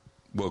what?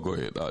 Well, go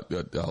ahead.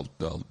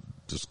 I'll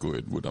just go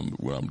ahead with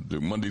what I'm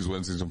doing. Mondays,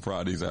 Wednesdays, and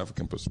Fridays,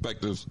 African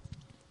Perspectives.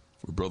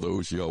 With Brother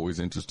Oshie, always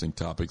interesting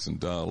topics and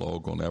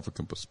dialogue on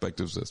African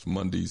Perspectives. That's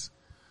Mondays,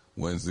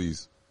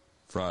 Wednesdays,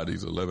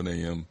 Fridays, 11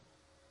 a.m.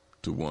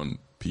 to 1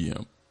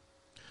 p.m.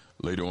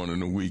 Later on in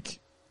the week,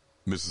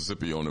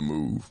 Mississippi on the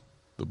Move,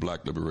 the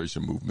Black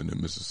Liberation Movement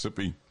in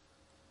Mississippi,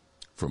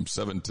 from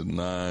 7 to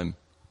 9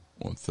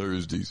 on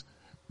Thursdays.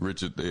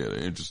 Richard, they had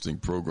an interesting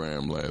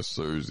program last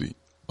Thursday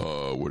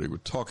where they were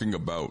talking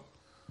about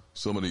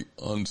some of the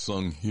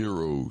unsung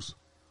heroes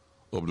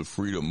of the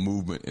freedom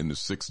movement in the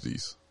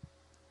 60s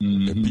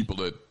and people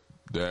that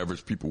the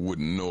average people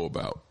wouldn't know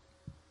about.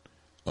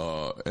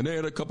 And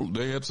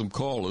they had some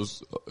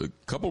callers. A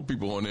couple of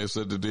people on there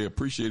said that they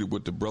appreciated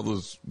what the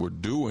brothers were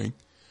doing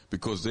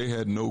because they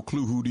had no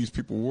clue who these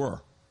people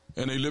were.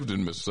 And they lived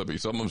in Mississippi.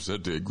 Some of them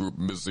said they grew up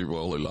in Mississippi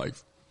all their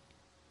life.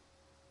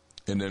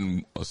 And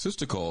then a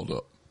sister called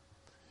up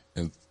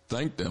and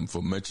thanked them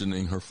for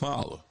mentioning her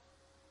father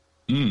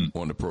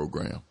on the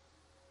program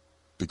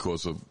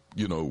because of,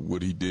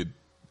 what he did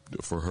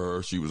for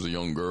her. She was a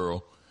young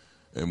girl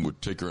and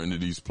would take her into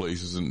these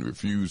places and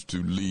refuse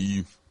to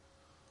leave,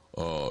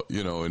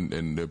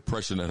 and the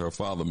impression that her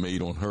father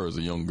made on her as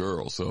a young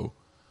girl. So,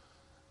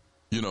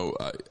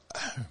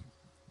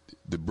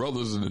 the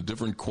brothers in the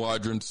different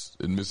quadrants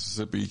in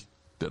Mississippi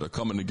that are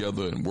coming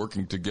together and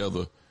working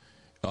together,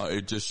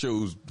 it just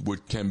shows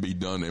what can be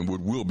done and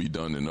what will be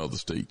done in other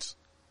states.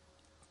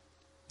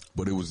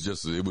 But it was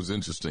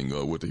interesting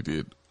what they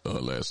did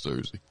last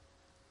Thursday.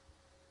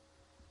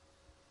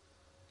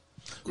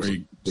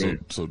 Great.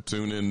 So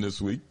tune in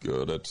this week.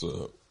 That's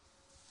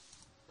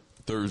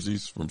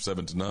Thursdays from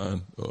 7 to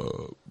 9.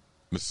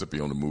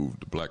 Mississippi on the Move,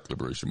 the Black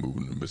Liberation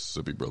Movement in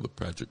Mississippi. Brother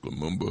Patrick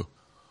Lumumba,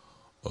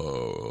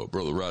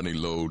 Brother Rodney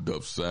Lowe,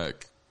 Dove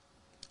Sack,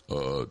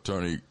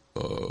 attorney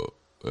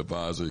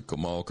advisor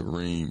Kamal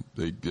Kareem.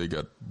 They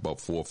got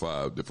about 4 or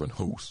 5 different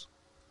hosts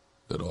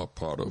that are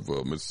part of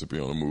Mississippi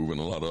on the Move,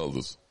 and a lot of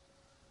others.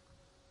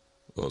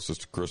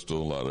 Sister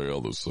Crystal, a lot of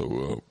others.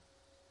 So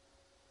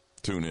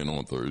tune in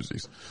on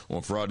Thursdays.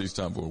 On Fridays,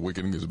 Time for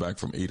Awakening is back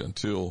from 8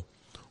 until.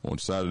 On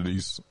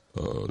Saturdays,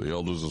 the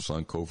Elders of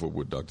Sankofa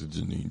with Dr.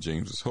 Janine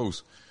James as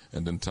host,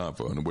 and then Time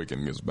for an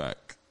Awakening is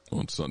back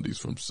on Sundays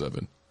from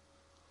 7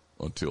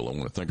 until. I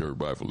want to thank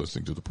everybody for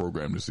listening to the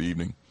program this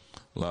evening.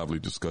 Lively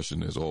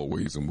discussion as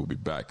always, and we'll be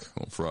back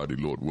on Friday,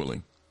 Lord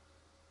willing,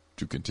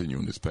 to continue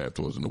on this path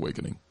towards an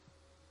awakening.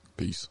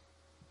 Peace.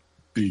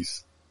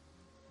 Peace.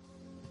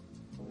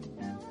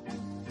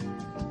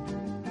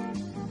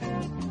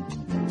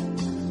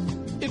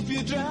 If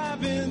you're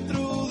driving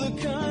through the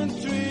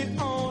country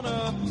on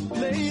a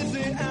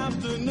lazy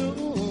afternoon,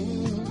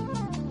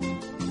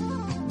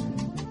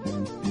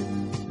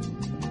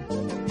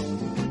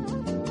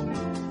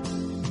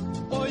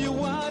 or you're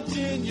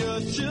watching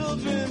your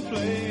children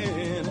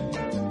playing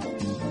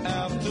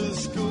after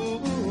school,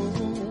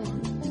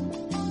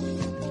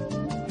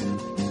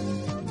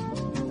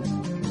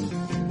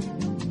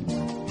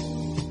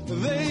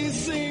 they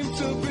seem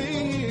to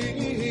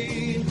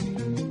be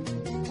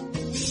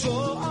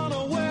so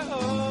unaware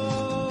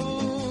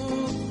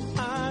of,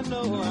 I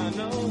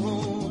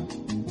know,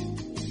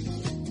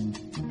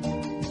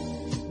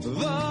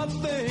 the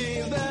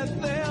things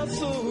that they'll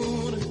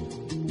soon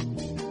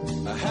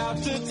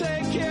have to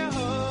take care of.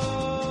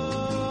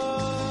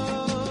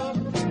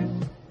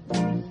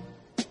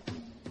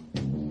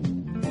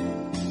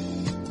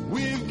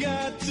 We've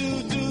got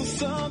to do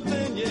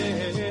something,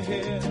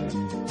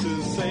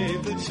 to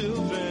save the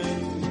children.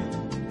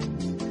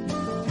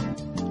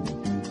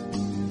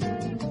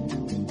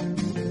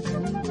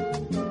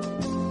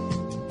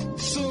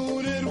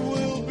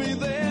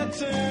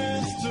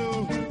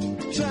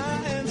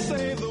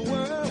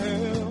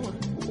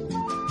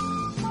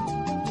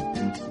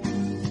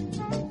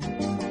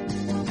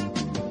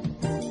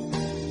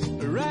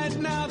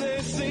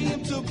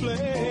 to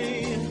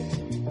play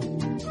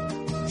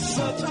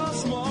such a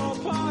small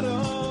part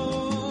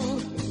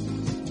of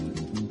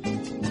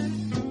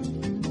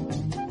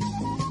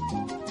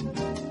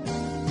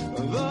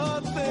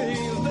the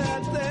things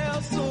that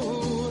they'll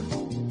soon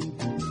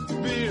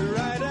be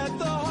right at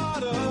the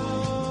heart of.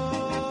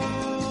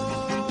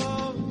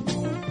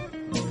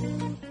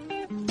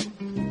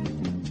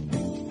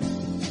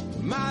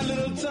 My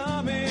little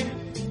Tommy,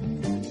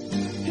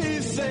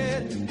 he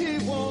said he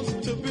wants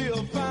to be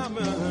a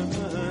fireman.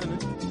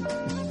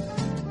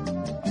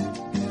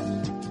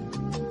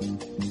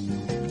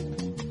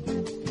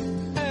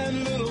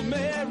 And little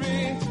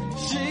Mary,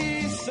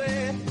 she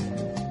said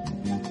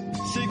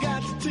she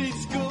got to teach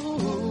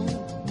school.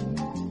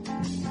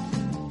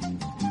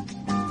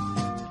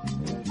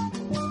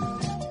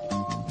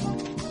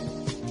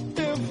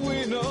 If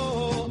we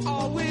know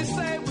all we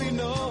say we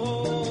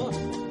know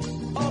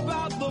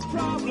about the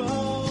problem,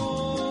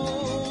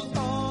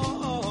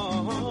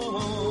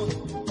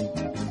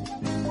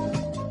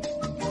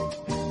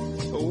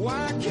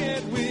 why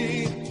can't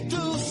we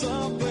do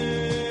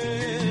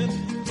something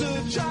to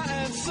try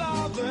and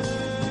solve them?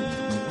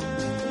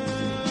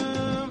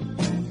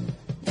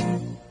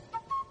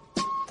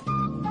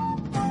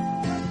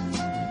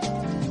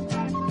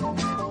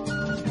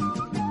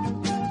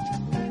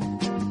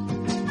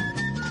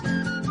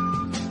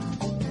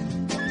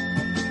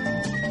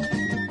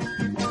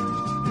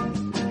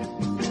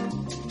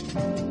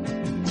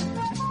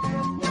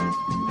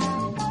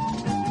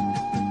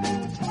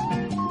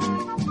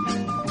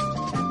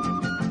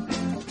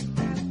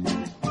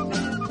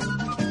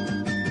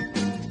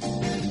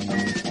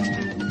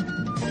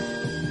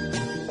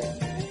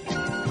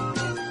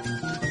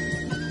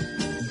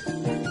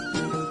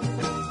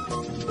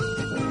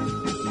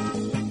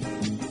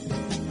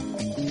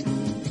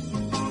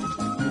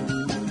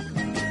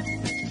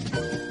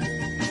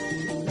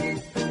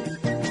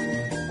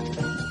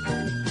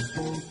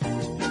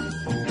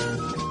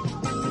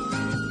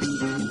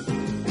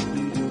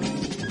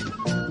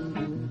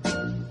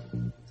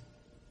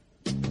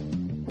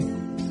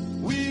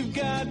 We've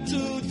got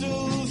to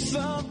do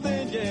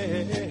something,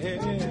 yeah,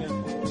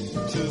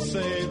 to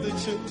save the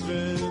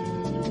children.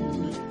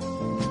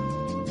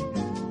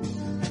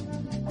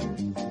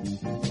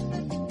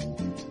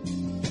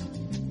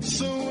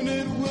 Soon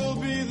it will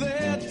be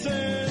their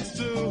turns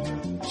to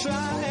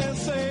try and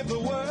save the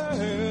world.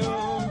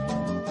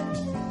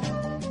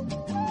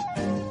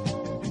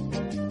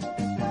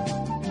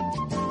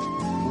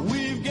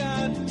 We've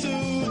got to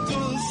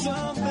do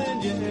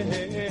something,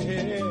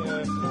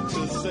 yeah,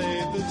 to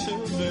save the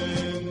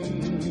children.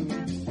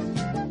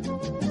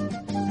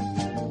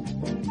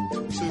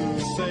 To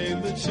save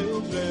the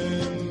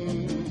children.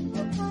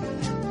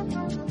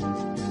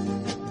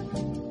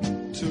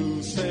 To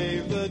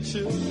save the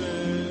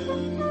children.